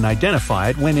 sometimes you can identify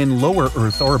it when in lower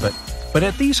Earth orbit, But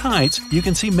at these heights, you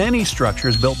can see many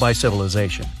structures built by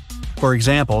civilization. For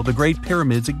example, the Great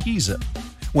Pyramids of Giza.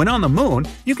 When on the moon,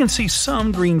 you can see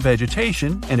some green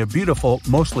vegetation and a beautiful,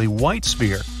 mostly white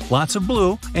sphere, lots of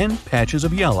blue, and patches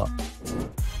of yellow.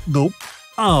 Gulp.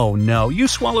 Oh no, you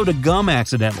swallowed a gum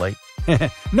accidentally.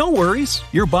 No worries,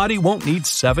 your body won't need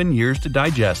 7 years to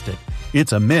digest it.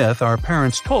 It's a myth our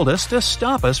parents told us to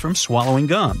stop us from swallowing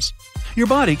gums. Your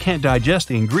body can't digest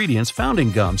the ingredients found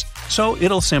in gums, so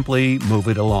it'll simply move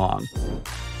it along.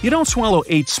 You don't swallow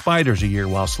 8 spiders a year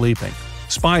while sleeping.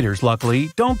 Spiders, luckily,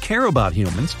 don't care about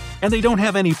humans, and they don't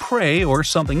have any prey or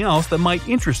something else that might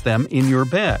interest them in your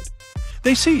bed.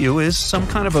 They see you as some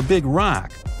kind of a big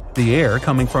rock. The air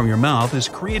coming from your mouth is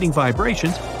creating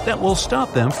vibrations that will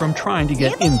stop them from trying to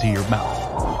get into your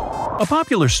mouth. A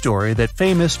popular story that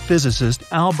famous physicist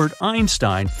Albert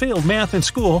Einstein failed math in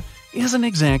school isn't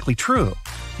exactly true.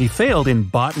 He failed in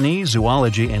botany,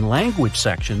 zoology, and language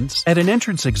sections at an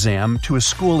entrance exam to a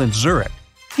school in Zurich.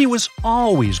 He was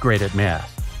always great at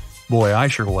math. Boy, I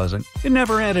sure wasn't. It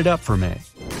never added up for me.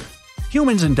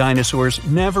 Humans and dinosaurs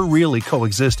never really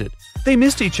coexisted. They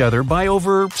missed each other by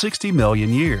over 60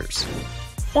 million years.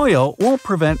 Oil won't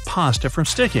prevent pasta from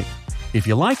sticking. If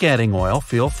you like adding oil,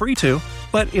 feel free to,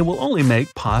 but it will only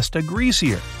make pasta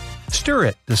greasier. Stir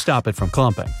it to stop it from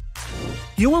clumping.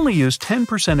 You only use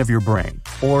 10% of your brain,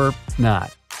 or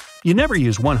not. You never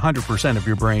use 100% of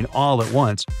your brain all at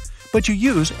once, but you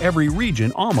use every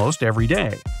region almost every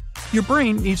day. Your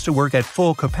brain needs to work at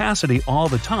full capacity all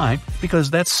the time because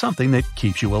that's something that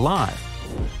keeps you alive.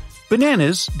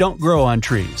 Bananas don't grow on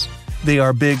trees. They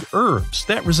are big herbs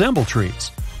that resemble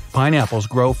trees. Pineapples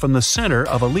grow from the center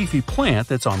of a leafy plant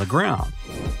that's on the ground.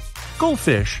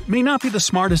 Goldfish may not be the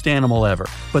smartest animal ever,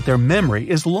 but their memory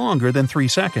is longer than 3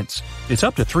 seconds. It's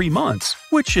up to 3 months,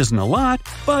 which isn't a lot,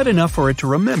 but enough for it to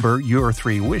remember your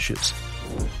 3 wishes.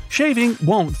 Shaving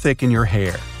won't thicken your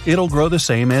hair. It'll grow the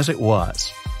same as it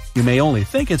was. You may only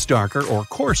think it's darker or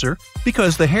coarser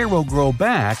because the hair will grow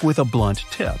back with a blunt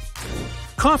tip.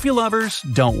 Coffee lovers,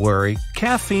 don't worry.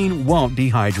 Caffeine won't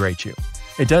dehydrate you.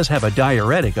 It does have a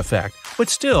diuretic effect, but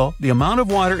still, the amount of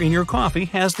water in your coffee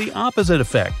has the opposite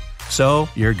effect. So,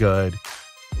 you're good.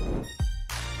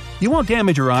 You won't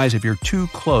damage your eyes if you're too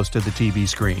close to the TV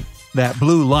screen. That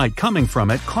blue light coming from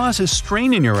it causes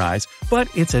strain in your eyes, but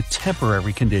it's a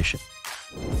temporary condition.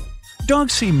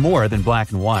 Dogs see more than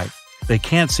black and white. They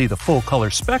can't see the full color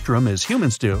spectrum as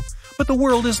humans do, but the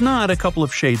world is not a couple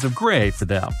of shades of gray for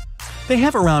them. They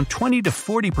have around 20 to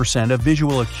 40% of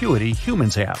visual acuity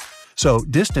humans have, so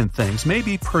distant things may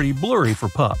be pretty blurry for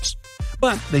pups.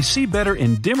 But they see better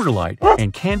in dimmer light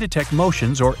and can detect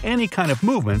motions or any kind of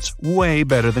movements way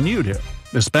better than you do,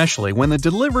 especially when the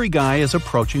delivery guy is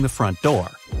approaching the front door.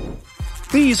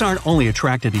 Bees aren't only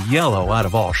attracted to yellow out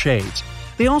of all shades,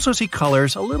 they also see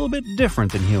colors a little bit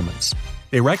different than humans.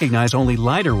 They recognize only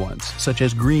lighter ones, such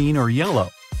as green or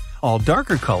yellow. All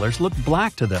darker colors look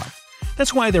black to them.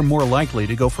 That's why they're more likely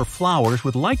to go for flowers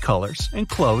with light colors and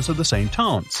clothes of the same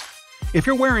tones. If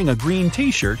you're wearing a green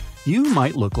t-shirt, you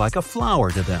might look like a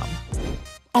flower to them.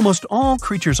 Almost all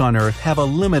creatures on Earth have a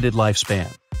limited lifespan.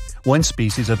 One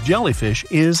species of jellyfish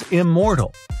is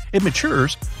immortal. It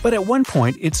matures, but at one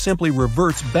point it simply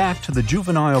reverts back to the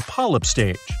juvenile polyp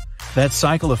stage. That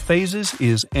cycle of phases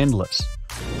is endless.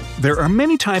 There are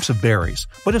many types of berries,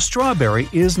 but a strawberry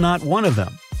is not one of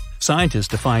them. Scientists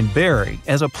define berry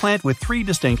as a plant with 3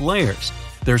 distinct layers.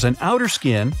 There's an outer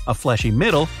skin, a fleshy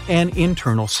middle, and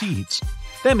internal seeds.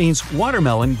 That means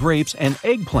watermelon, grapes, and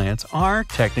eggplants are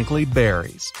technically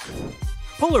berries.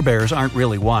 Polar bears aren't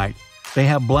really white. They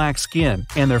have black skin,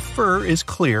 and their fur is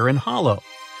clear and hollow.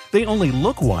 They only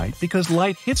look white because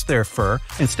light hits their fur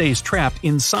and stays trapped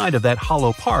inside of that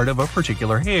hollow part of a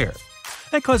particular hair.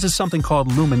 That causes something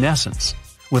called luminescence.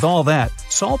 With all that,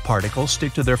 salt particles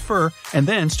stick to their fur and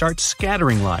then start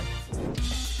scattering light.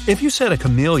 If you set a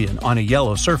chameleon on a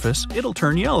yellow surface, it'll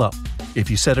turn yellow. If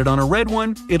you set it on a red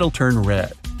one, it'll turn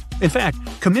red. In fact,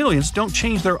 chameleons don't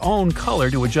change their own color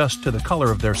to adjust to the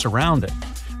color of their surrounding.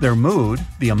 Their mood,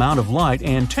 the amount of light,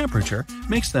 and temperature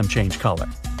makes them change color.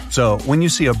 So when you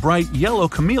see a bright yellow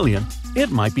chameleon, it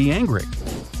might be angry.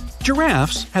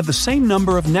 Giraffes have the same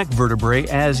number of neck vertebrae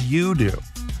as you do.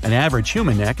 An average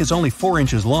human neck is only 4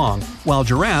 inches long, while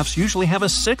giraffes usually have a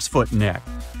 6-foot neck.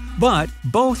 But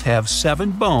both have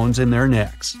 7 bones in their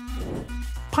necks.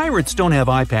 Pirates don't have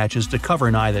eye patches to cover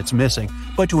an eye that's missing,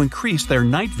 but to increase their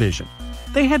night vision.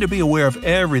 They had to be aware of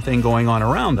everything going on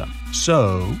around them.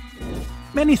 So,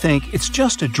 many think it's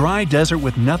just a dry desert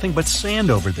with nothing but sand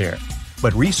over there.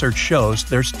 But research shows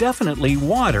there's definitely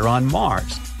water on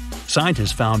Mars.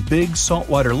 Scientists found big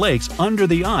saltwater lakes under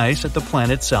the ice at the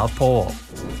planet's south pole.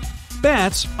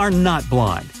 Bats are not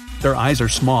blind. Their eyes are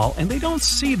small and they don't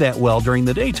see that well during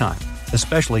the daytime,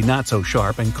 especially not so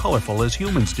sharp and colorful as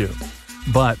humans do.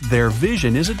 But their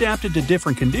vision is adapted to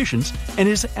different conditions and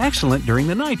is excellent during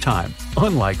the nighttime,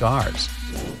 unlike ours.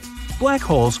 Black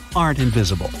holes aren't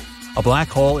invisible. A black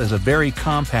hole is a very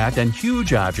compact and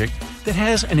huge object that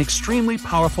has an extremely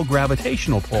powerful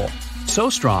gravitational pull, so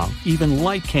strong even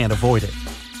light can't avoid it.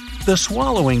 The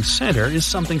swallowing center is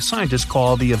something scientists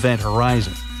call the event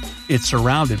horizon. It's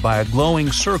surrounded by a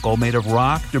glowing circle made of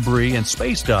rock, debris, and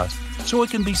space dust, so it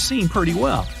can be seen pretty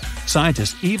well.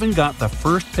 Scientists even got the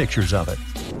first pictures of it.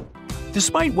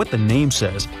 Despite what the name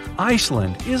says,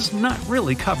 Iceland is not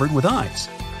really covered with ice.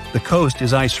 The coast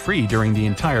is ice-free during the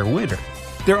entire winter.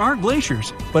 There are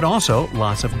glaciers, but also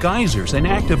lots of geysers and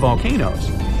active volcanoes.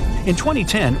 In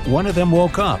 2010, one of them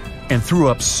woke up and threw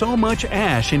up so much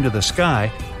ash into the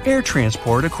sky, air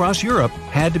transport across Europe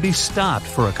had to be stopped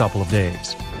for a couple of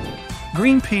days.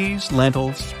 Green peas,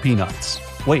 lentils, peanuts.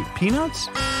 Wait, peanuts?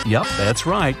 Yup, that's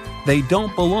right. They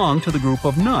don't belong to the group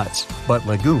of nuts, but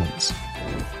legumes.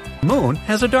 The moon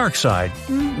has a dark side.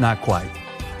 Not quite.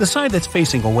 The side that's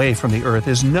facing away from the Earth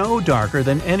is no darker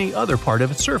than any other part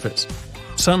of its surface.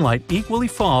 Sunlight equally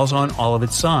falls on all of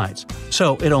its sides,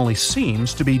 so it only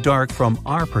seems to be dark from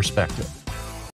our perspective.